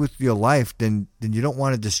happy with your life, then you don't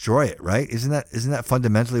want to destroy it, right? Isn't that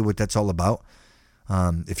fundamentally what that's all about?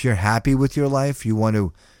 If you're happy with your life, you want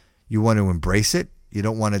to embrace it. You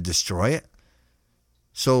don't want to destroy it.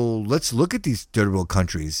 So let's look at these third world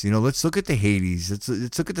countries. Let's look at the Haitis. Let's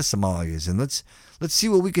look at the Somalias, and let's see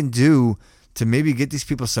what we can do to maybe get these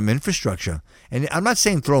people some infrastructure. And I'm not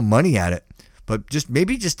saying throw money at it, but just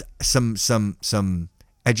some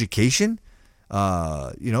education.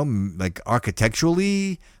 Like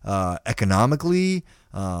architecturally, economically,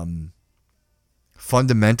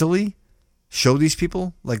 fundamentally, show these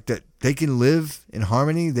people like that they can live in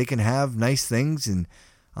harmony, they can have nice things, and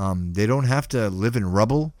they don't have to live in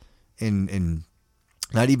rubble and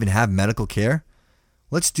not even have medical care.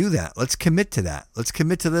 Let's do that. Let's commit to that. Let's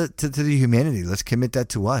commit to the humanity. Let's commit that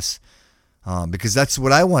to us. Because that's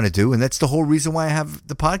what I want to do, and that's the whole reason why I have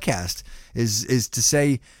the podcast is to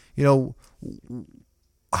say,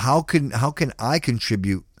 how can I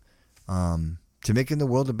contribute to making the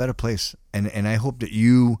world a better place? And I hope that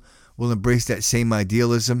you will embrace that same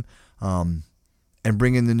idealism and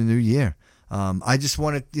bring in the new year. I just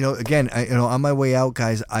want to, again, on my way out,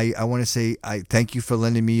 guys, I want to say I thank you for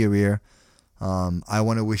lending me your ear. I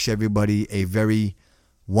want to wish everybody a very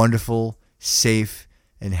wonderful, safe,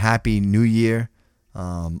 and happy New Year.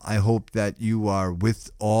 I hope that you are with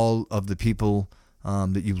all of the people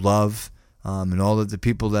that you love, and all of the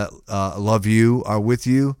people that love you are with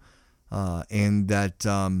you, and that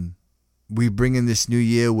we bring in this new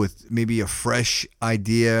year with maybe a fresh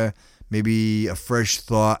idea, maybe a fresh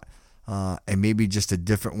thought, and maybe just a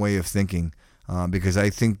different way of thinking, because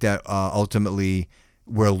I think that ultimately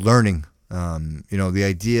we're learning. The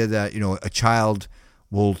idea that a child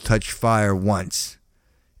will touch fire once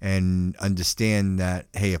and understand that,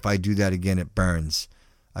 hey, if I do that again, it burns.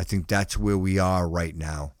 I think that's where we are right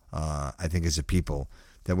now. I think as a people,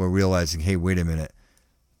 that we're realizing, hey, wait a minute.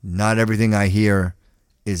 Not everything I hear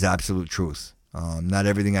is absolute truth. Not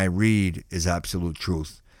everything I read is absolute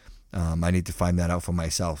truth. I need to find that out for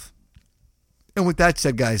myself. And with that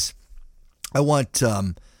said, guys, I want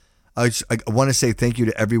to say thank you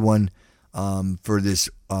to everyone for this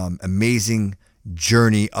amazing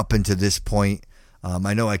journey up into this point.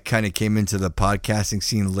 I know I kind of came into the podcasting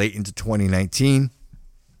scene late into 2019,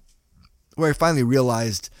 where I finally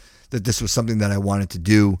realized that this was something that I wanted to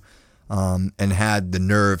do, and had the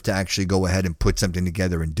nerve to actually go ahead and put something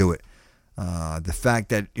together and do it. The fact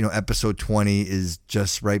that episode 20 is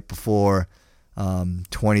just right before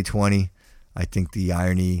 2020, I think the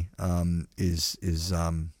irony is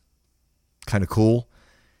kind of cool,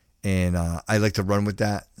 and I like to run with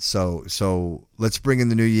that. So let's bring in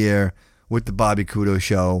the new year with the Bobby Kudo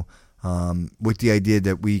Show, with the idea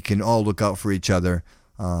that we can all look out for each other,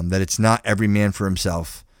 that it's not every man for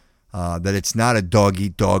himself, that it's not a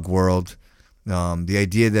dog-eat-dog world. The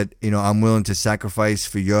idea that, I'm willing to sacrifice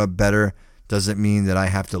for your better doesn't mean that I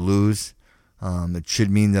have to lose. It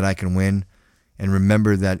should mean that I can win. And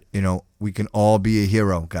remember that, we can all be a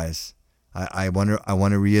hero, guys. I want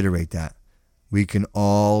to reiterate that. We can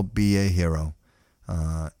all be a hero.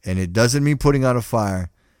 And it doesn't mean putting out a fire.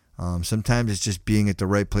 Sometimes it's just being at the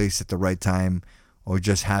right place at the right time, or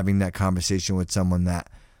just having that conversation with someone that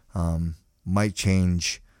might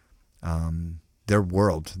change their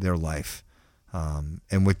world, their life.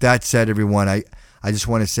 And with that said, everyone, I just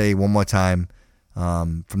want to say one more time,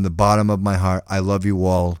 from the bottom of my heart, I love you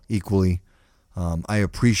all equally. I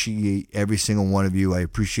appreciate every single one of you. I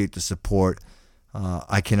appreciate the support.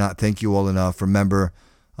 I cannot thank you all enough. Remember,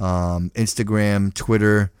 Instagram,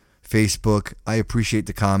 Twitter, Facebook. I appreciate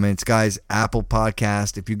the comments, guys. Apple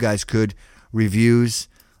Podcast. If you guys could, reviews.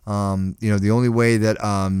 The only way that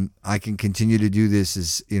I can continue to do this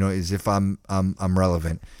is if I'm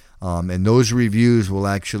relevant. And those reviews will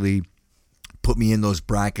actually put me in those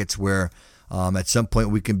brackets where at some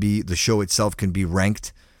point the show itself can be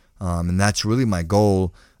ranked. And that's really my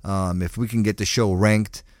goal. If we can get the show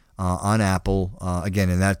ranked on Apple, again,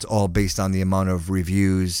 and that's all based on the amount of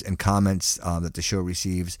reviews and comments that the show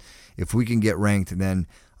receives. If we can get ranked, then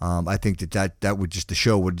I think that would the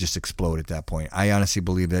show would just explode at that point. I honestly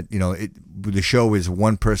believe that the show is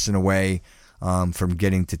one person away from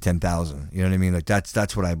getting to 10,000. You know what I mean? Like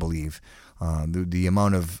that's what I believe. The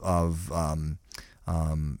amount of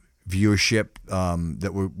viewership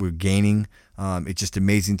that we're gaining, it's just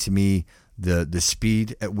amazing to me. The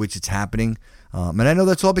speed at which it's happening. And I know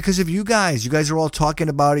that's all because of you guys. You guys are all talking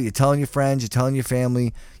about it. You're telling your friends. You're telling your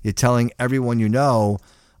family. You're telling everyone you know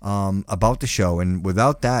about the show. And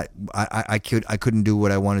without that, I couldn't do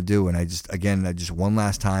what I want to do. And I just one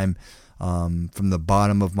last time, from the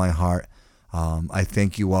bottom of my heart, I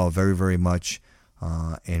thank you all very, very much,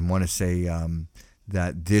 and want to say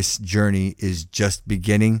that this journey is just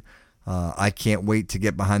beginning. I can't wait to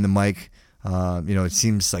get behind the mic. It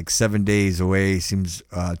seems like 7 days away, seems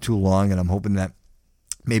too long, and I'm hoping that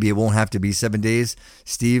maybe it won't have to be 7 days.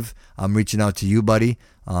 Steve, I'm reaching out to you, buddy.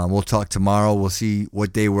 We'll talk tomorrow. We'll see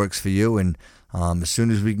what day works for you, and as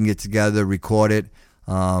soon as we can get together, record it,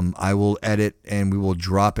 I will edit and we will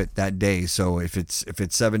drop it that day. So if it's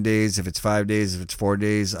 7 days, if it's 5 days, if it's 4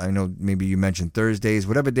 days, I know maybe you mentioned Thursdays,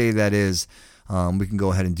 whatever day that is, we can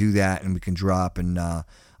go ahead and do that, and we can drop and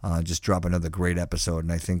just drop another great episode.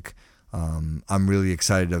 And I think I'm really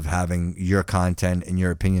excited of having your content and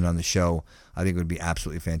your opinion on the show. I think it would be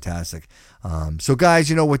absolutely fantastic. So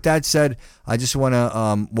guys, with that said, I just want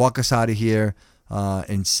to walk us out of here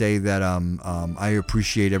and say that I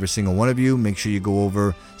appreciate every single one of you. Make sure you go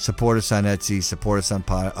over, support us on Etsy, support us on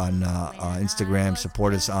Instagram,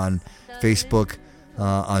 support us on Facebook,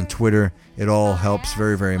 on Twitter. It all helps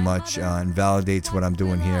very, very much and validates what I'm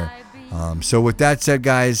doing here. So with that said,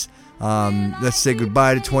 guys, let's say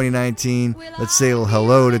goodbye to 2019. Let's say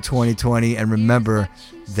hello to 2020. And remember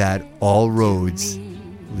that all roads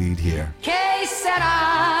lead here. Que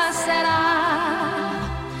sera, sera.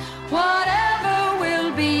 Whatever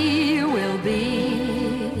will be, will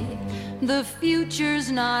be. The future's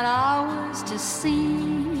not ours to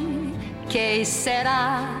see. Que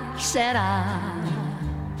sera, sera.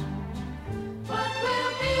 What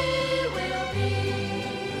will be, will be.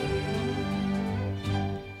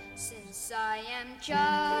 Since I am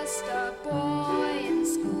just a boy in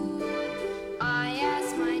school, I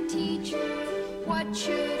ask my teacher, what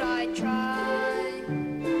should I try?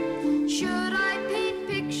 Should I paint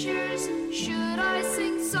pictures? Should I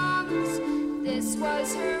sing songs? This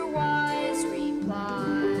was her wise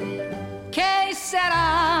reply. Que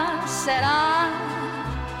sera, sera.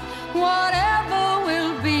 Whatever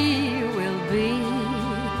will be, will be.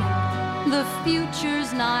 The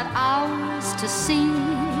future's not ours to see.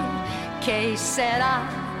 Que sera,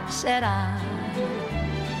 sera.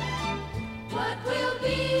 What will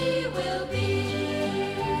be, will be.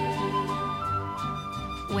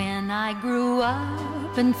 When I grew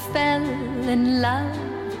up and fell in love,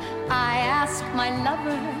 I asked my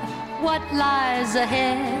lover what lies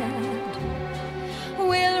ahead.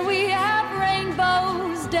 Will we have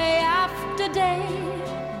rainbows day after day?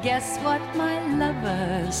 Guess what my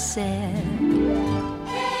lover said.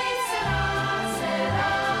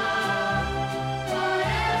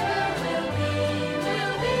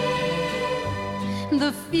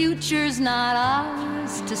 The future's not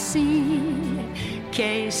ours to see.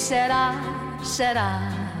 Que sera, sera.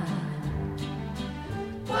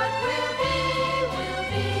 What will be, will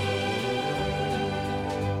be.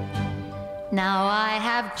 Now I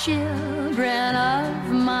have children of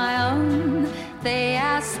my own. They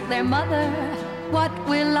ask their mother, what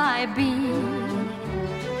will I be?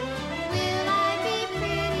 Will I be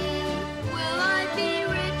pretty? Will I be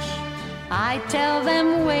rich? I tell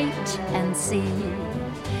them wait and see.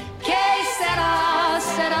 Que sera,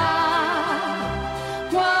 sera.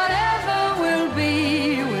 Whatever will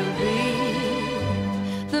be, will be.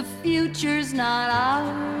 The future's not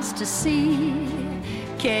ours to see.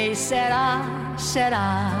 Que sera,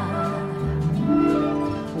 sera.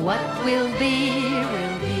 What will be,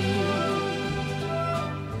 will be.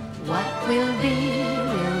 What will be,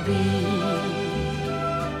 will be.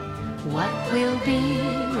 What will be,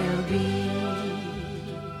 will be.